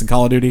developments in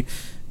Call of Duty.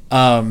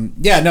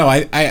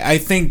 I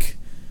think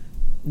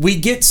we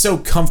get so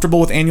comfortable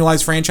with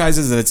annualized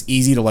franchises that it's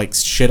easy to like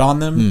shit on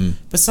them.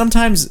 But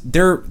sometimes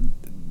they're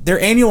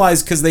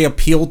annualized because they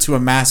appeal to a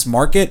mass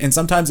market, and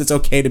sometimes it's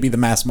okay to be the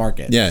mass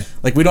market. Yeah.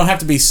 Like, we don't have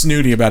to be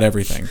snooty about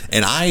everything.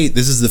 And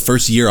this is the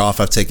first year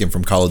off I've taken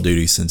from Call of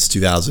Duty since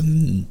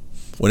 2000.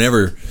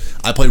 Whenever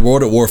I played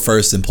World at War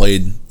first and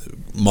played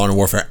Modern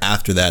Warfare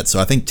after that, so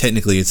I think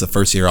technically it's the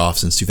first year off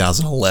since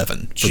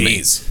 2011 for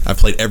me. I've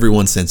played every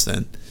one since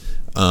then.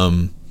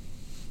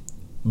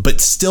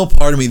 But still,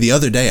 part of me the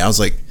other day, I was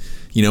like,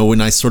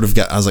 when I sort of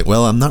I was like,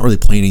 well, I'm not really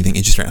playing anything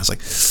interesting. I was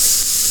like,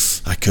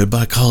 I could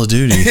buy Call of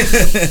Duty.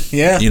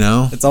 Yeah.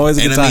 It's always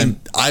a good time.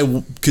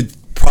 I could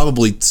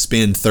probably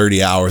spend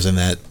 30 hours in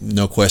that,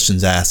 no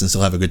questions asked, and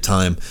still have a good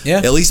time. Yeah.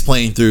 At least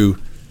playing through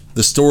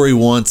the story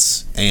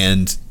once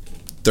and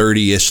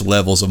 30-ish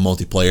levels of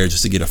multiplayer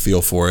just to get a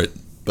feel for it.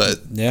 But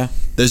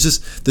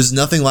there's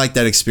nothing like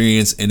that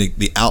experience, and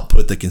the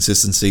output, the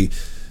consistency.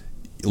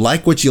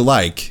 Like what you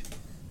like,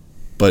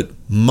 but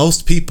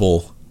most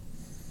people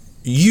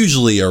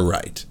usually are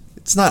right.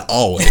 It's not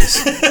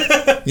always.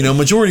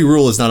 Majority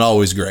rule is not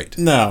always great.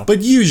 No.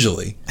 But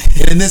usually.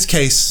 And in this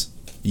case,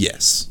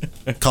 yes.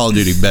 Call of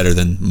Duty better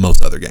than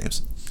most other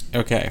games.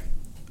 Okay.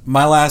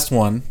 My last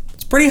one.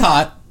 It's pretty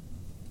hot.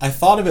 I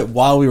thought of it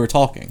while we were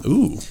talking.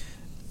 Ooh.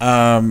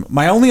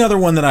 My only other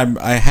one that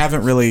I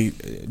haven't really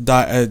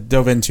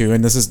dove into,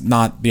 and this is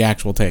not the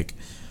actual take,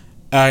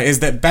 is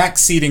that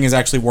backseating is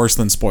actually worse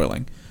than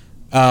spoiling,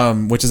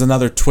 which is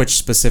another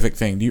Twitch-specific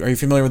thing. Are you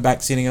familiar with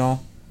backseating at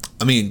all?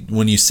 I mean,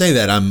 when you say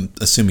that, I'm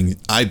assuming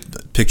I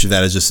picture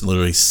that as just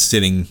literally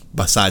sitting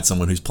beside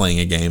someone who's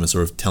playing a game and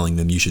sort of telling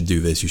them you should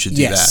do this, you should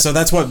do that. Yes, so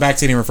that's what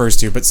backseating refers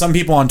to. But some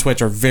people on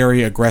Twitch are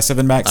very aggressive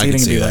in backseating. I can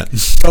see and be that.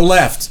 like, go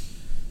left.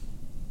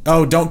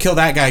 Oh, don't kill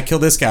that guy. Kill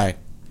this guy.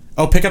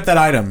 Oh, pick up that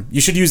item. You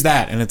should use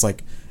that. And it's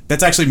like,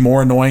 that's actually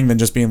more annoying than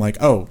just being like,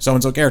 oh,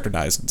 so-and-so character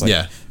dies. It's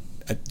like,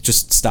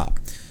 just stop.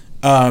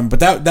 But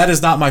that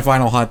is not my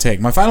final hot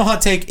take. My final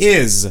hot take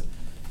is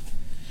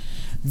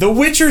The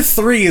Witcher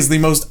 3 is the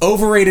most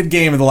overrated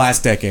game of the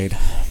last decade.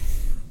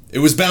 It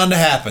was bound to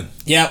happen.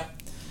 Yep.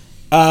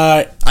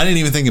 I didn't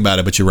even think about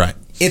it, but you're right.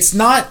 It's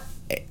not...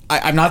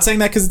 I'm not saying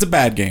that because it's a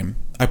bad game.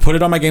 I put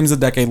it on my games of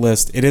the decade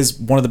list. It is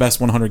one of the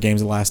best 100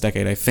 games of the last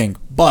decade, I think.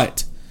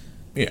 But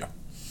Yeah.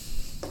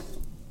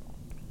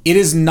 it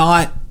is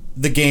not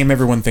the game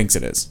everyone thinks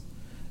it is.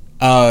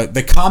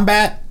 The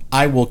combat,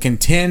 I will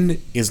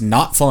contend, is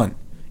not fun.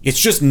 It's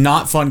just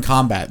not fun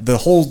combat. The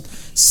whole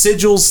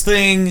sigils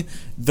thing,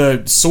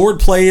 the sword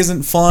play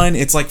isn't fun.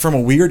 It's like from a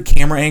weird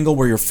camera angle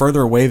where you're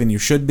further away than you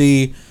should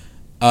be.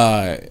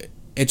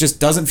 It just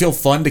doesn't feel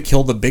fun to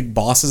kill the big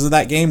bosses of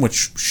that game,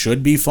 which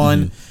should be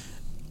fun. Mm-hmm.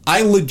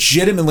 I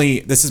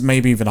legitimately, this is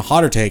maybe even a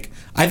hotter take,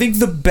 I think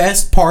the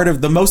best part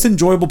of, the most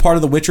enjoyable part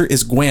of The Witcher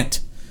is Gwent.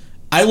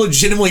 I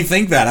legitimately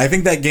think that. I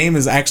think that game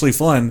is actually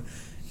fun.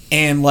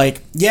 And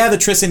like, yeah, the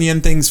Triss and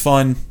Yen thing's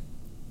fun.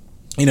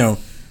 You know,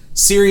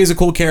 Ciri is a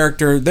cool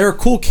character. There are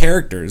cool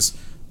characters.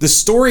 The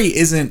story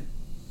isn't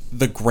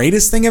the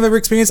greatest thing I've ever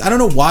experienced. I don't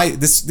know why.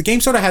 The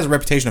game sort of has a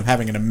reputation of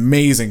having an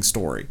amazing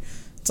story.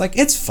 It's like,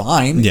 it's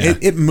fine. Yeah.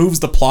 It moves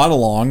the plot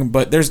along,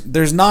 but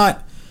there's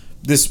not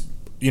this,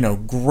 you know,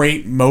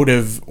 great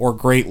motive or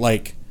great,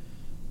 like,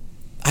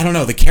 I don't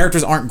know, the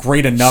characters aren't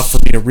great enough for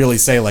me to really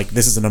say, like,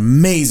 this is an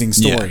amazing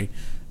story. Yeah.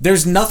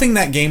 There's nothing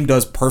that game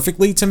does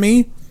perfectly to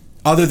me,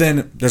 other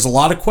than there's a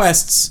lot of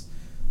quests.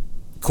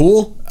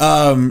 Cool.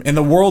 And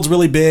the world's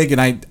really big,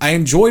 and I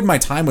enjoyed my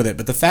time with it,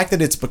 but the fact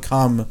that it's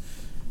become,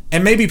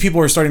 and maybe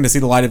people are starting to see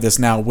the light of this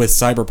now with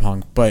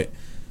Cyberpunk, but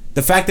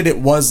the fact that it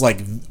was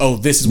like, oh,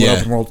 this is what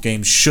open world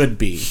games should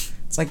be.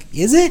 It's like,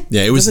 is it?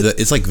 Yeah,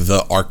 it's like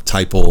the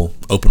archetypal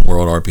open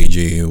world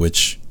RPG,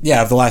 which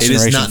of the last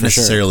generation, it is not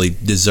necessarily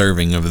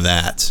deserving of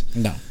that.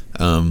 No.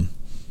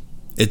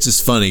 It's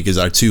just funny because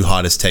our two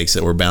hottest takes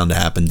that were bound to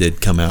happen did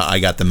come out. I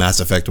got the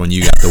Mass Effect one,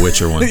 you got the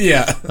Witcher one.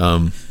 Yeah.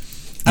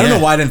 I don't know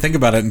why I didn't think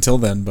about it until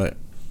then, but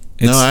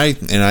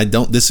I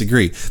don't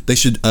disagree. They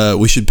should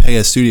we should pay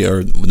a studio,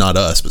 or not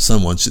us, but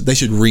someone. They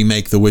should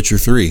remake The Witcher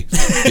 3.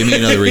 Give me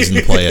another reason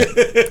to play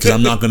it, because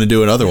I'm not going to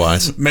do it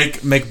otherwise.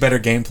 Make better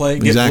gameplay.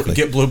 Exactly.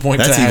 Get Blue Point.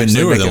 That's to even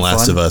newer than fun.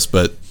 Last of Us,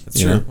 but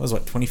that's true. What was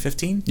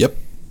 2015? Yep.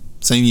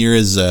 Same year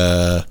as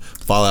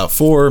Fallout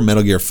 4,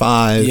 Metal Gear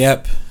 5.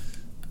 Yep.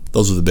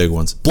 Those were the big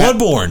ones.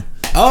 Bloodborne.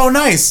 Oh,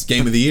 nice.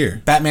 Game of the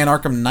year. Batman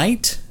Arkham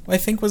Knight, I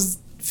think, was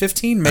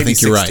 15, maybe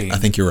 16. I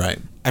think you're right.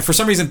 I for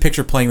some reason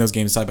picture playing those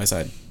games side by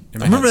side.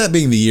 I remember that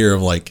being the year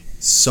of like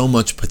so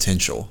much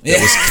potential that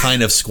was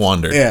kind of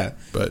squandered. Yeah.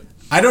 But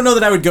I don't know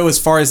that I would go as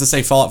far as to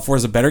say Fallout 4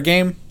 is a better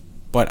game,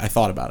 but I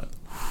thought about it.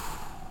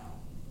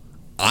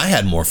 I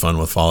had more fun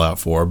with Fallout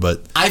 4,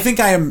 but I think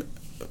I am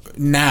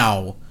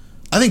now.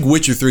 I think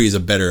Witcher 3 is a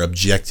better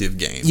objective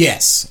game.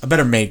 Yes, a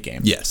better made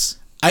game. Yes.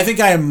 I think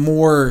I am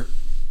more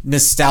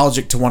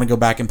nostalgic to want to go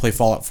back and play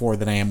Fallout 4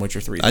 than I am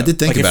Witcher 3. Though. I did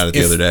think about it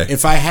the other day.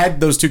 If I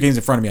had those two games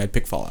in front of me, I'd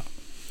pick Fallout.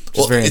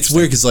 Well, it's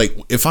weird because, like,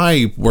 if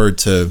I were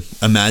to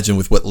imagine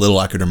with what little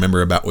I could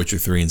remember about Witcher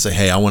 3 and say,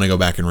 hey, I want to go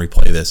back and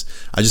replay this,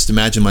 I just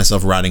imagine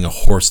myself riding a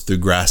horse through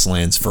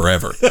grasslands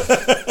forever.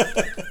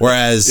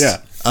 Whereas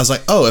I was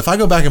like, oh, if I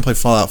go back and play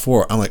Fallout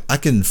 4, I'm like, I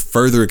can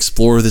further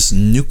explore this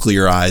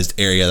nuclearized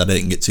area that I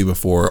didn't get to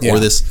before, or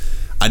this.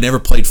 I never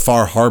played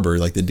Far Harbor,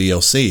 like the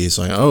DLC.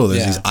 So like, oh,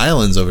 there's these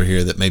islands over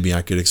here that maybe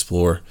I could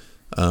explore.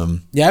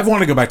 I've wanted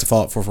to go back to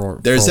Fallout 4 for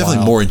There's a definitely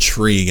while. more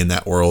intrigue in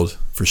that world,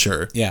 for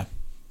sure. Yeah.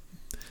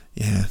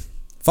 Yeah.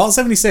 Fallout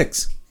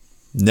 76.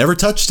 Never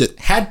touched it.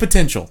 Had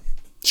potential.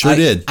 Sure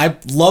did. I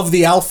love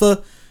the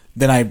alpha.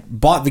 Then I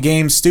bought the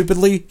game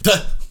stupidly.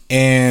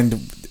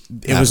 And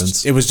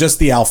it was just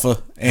the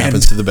alpha. And,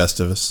 happens to the best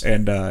of us.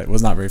 And it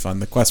was not very fun.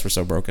 The quests were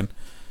so broken.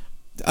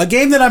 A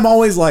game that I'm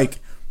always like,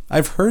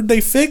 I've heard they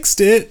fixed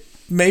it.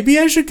 Maybe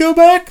I should go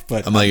back.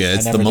 But I'm like,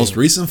 it's the most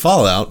recent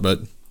Fallout,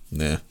 but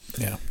yeah,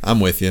 I'm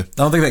with you. I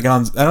don't think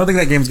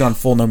that game's gone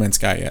full No Man's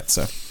Sky yet.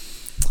 So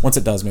once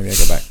it does, maybe I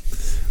go back.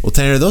 Well,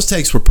 Tanner, those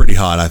takes were pretty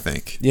hot, I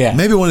think. Yeah.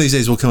 Maybe one of these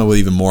days we'll come up with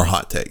even more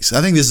hot takes. I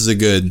think this is a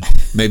good,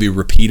 maybe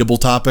repeatable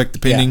topic,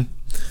 depending.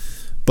 Yeah.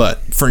 But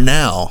for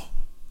now,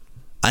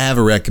 I have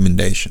a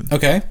recommendation.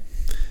 Okay.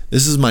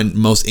 This is my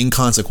most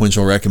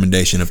inconsequential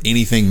recommendation of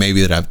anything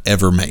maybe that I've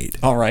ever made.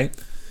 All right.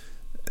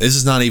 This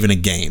is not even a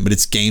game, but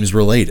it's games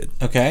related.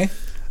 Okay.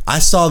 I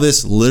saw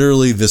this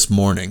literally this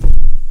morning.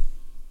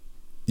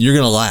 You're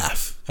going to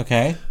laugh.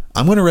 Okay.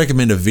 I'm going to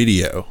recommend a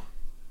video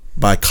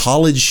by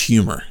College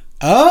Humor.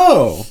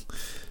 Oh.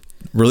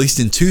 Released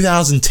in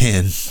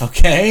 2010.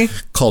 Okay.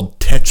 Called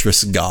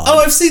Tetris God. Oh,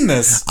 I've seen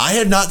this. I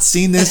had not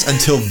seen this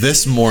until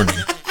this morning.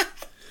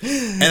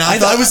 And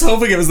I was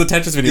hoping it was the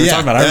Tetris video you're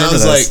talking about. I remember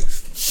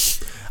this.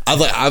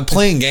 I'm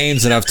playing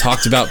games that I've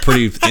talked about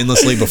pretty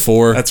endlessly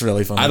before. That's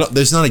really fun.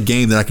 There's not a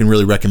game that I can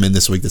really recommend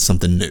this week that's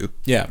something new.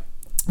 Yeah.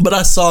 But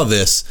I saw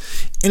this,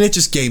 and it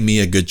just gave me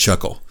a good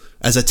chuckle.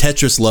 As a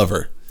Tetris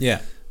lover.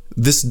 Yeah.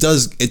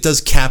 It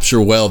does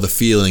capture well the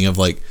feeling of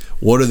like,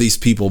 what are these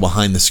people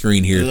behind the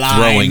screen here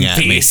throwing at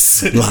me?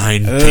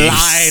 Line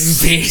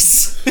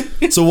piece.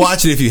 So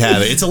watch it if you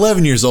have it. It's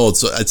 11 years old,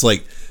 so it's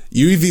like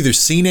you've either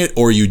seen it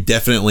or you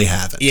definitely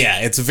haven't. Yeah,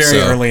 it's a very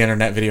early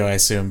internet video, I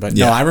assume. But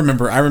no, I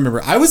remember.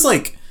 I was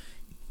like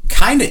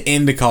kind of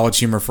into College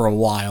Humor for a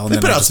while. They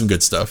put out some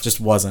good stuff. Just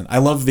wasn't. I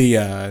love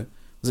the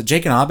Was it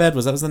Jake and Abed?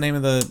 Was the name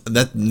of the...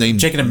 That name...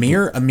 Jake and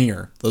Amir?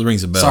 Amir. That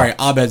rings a bell. Sorry,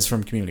 Abed's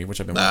from Community, which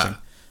I've been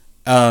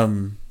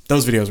watching.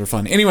 Those videos were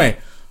fun. Anyway,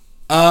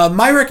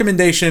 my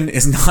recommendation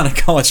is not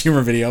a College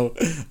Humor video.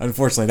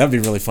 Unfortunately, that'd be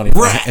really funny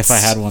if I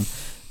had one.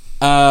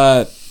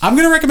 I'm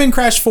going to recommend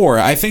Crash 4.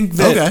 I think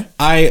that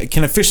I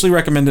can officially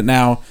recommend it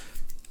now.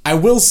 I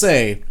will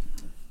say,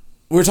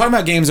 we were talking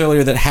about games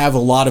earlier that have a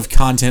lot of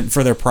content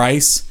for their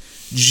price.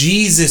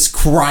 Jesus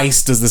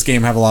Christ, does this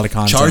game have a lot of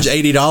content. Charge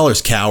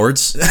 $80,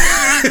 cowards.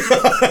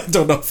 I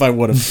don't know if I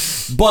would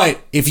have. But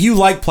if you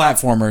like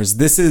platformers,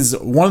 this is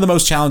one of the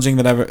most challenging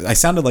that I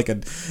sounded like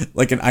an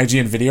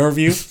IGN video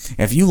review.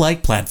 If you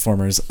like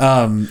platformers,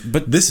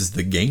 but this is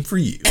the game for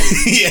you.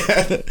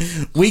 Yeah.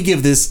 We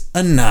give this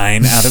a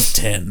 9 out of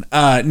 10.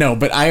 No,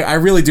 but I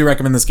really do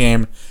recommend this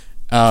game.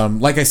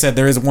 Like I said,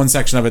 there is one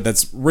section of it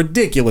that's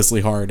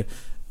ridiculously hard.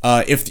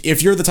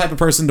 If you're the type of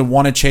person to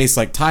want to chase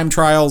like time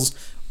trials,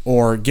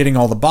 or getting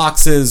all the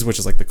boxes, which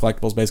is like the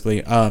collectibles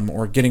basically,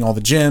 or getting all the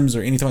gems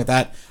or anything like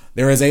that,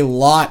 there is a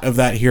lot of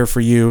that here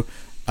for you.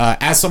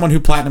 As someone who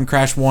platinum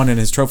Crash 1 and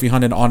has trophy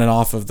hunted on and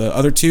off of the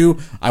other two,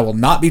 I will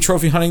not be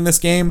trophy hunting this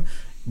game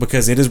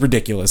because it is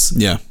ridiculous.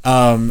 Yeah.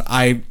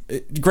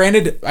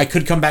 Granted, I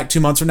could come back 2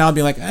 months from now and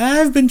be like,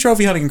 I've been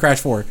trophy hunting in Crash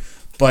 4,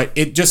 but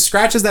it just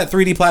scratches that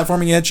 3D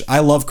platforming itch. I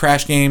love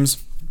Crash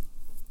games,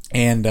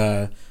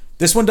 and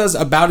this one does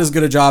about as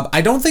good a job.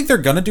 I don't think they're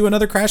going to do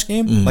another Crash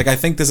game. Like, I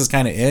think this is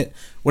kind of it.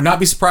 Would not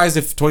be surprised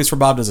if Toys for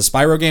Bob does a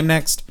Spyro game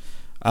next.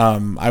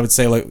 I would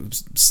say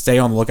stay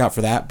on the lookout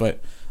for that. But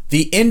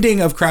the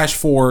ending of Crash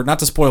 4, not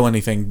to spoil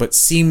anything, but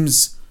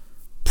seems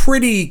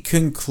pretty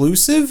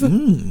conclusive.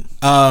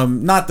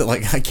 Not that,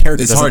 like, a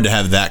character It's hard to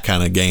have that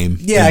kind of game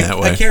in that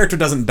way. A character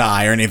doesn't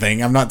die or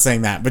anything. I'm not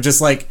saying that. But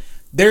just, like,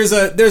 there's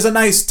a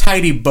nice,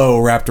 tidy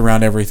bow wrapped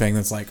around everything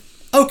that's like,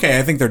 okay,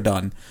 I think they're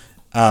done.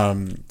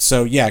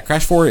 So yeah,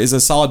 Crash 4 is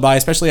a solid buy,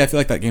 especially I feel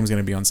like that game's going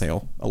to be on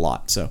sale a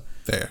lot. So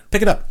fair.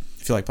 Pick it up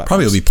if you like platforms.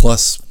 Probably will be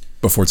plus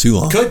before too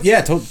long. Could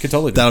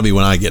totally do. That'll be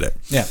when I get it.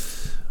 Yeah.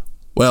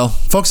 Well,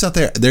 folks out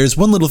there, there's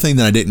one little thing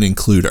that I didn't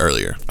include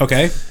earlier.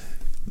 Okay.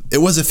 It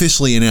was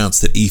officially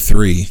announced that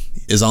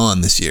E3 is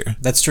on this year.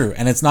 That's true,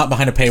 and it's not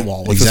behind a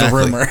paywall, which is a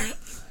rumor.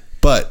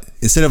 But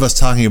instead of us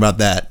talking about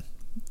that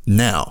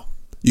now,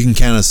 you can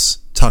count us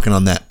talking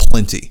on that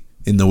plenty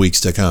in the weeks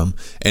to come,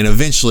 and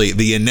eventually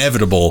the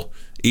inevitable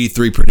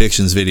E3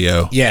 predictions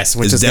video. Yes,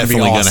 which is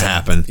definitely going to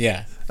happen.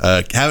 Yeah.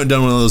 Haven't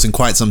done one of those in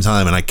quite some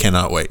time, and I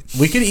cannot wait.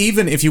 We could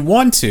even, if you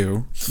want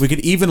to,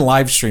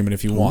 live stream it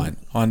if you want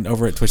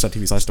over at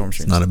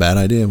twitch.tv/stormstreams. Not a bad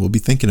idea. We'll be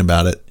thinking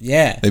about it.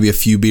 Yeah. Maybe a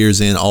few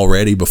beers in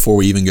already before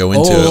we even go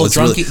into it.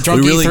 Drunk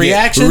E3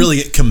 action? We really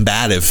get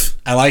combative.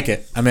 I like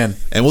it. I'm in.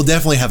 And we'll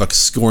definitely have a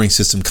scoring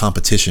system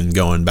competition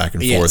going back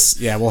and forth.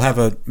 Yeah, we'll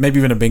have maybe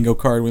even a bingo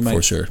card.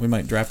 For sure. We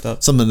might draft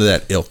up. Something to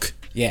that ilk.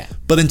 Yeah.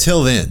 But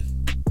until then,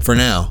 for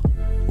now,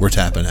 we're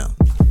tapping out.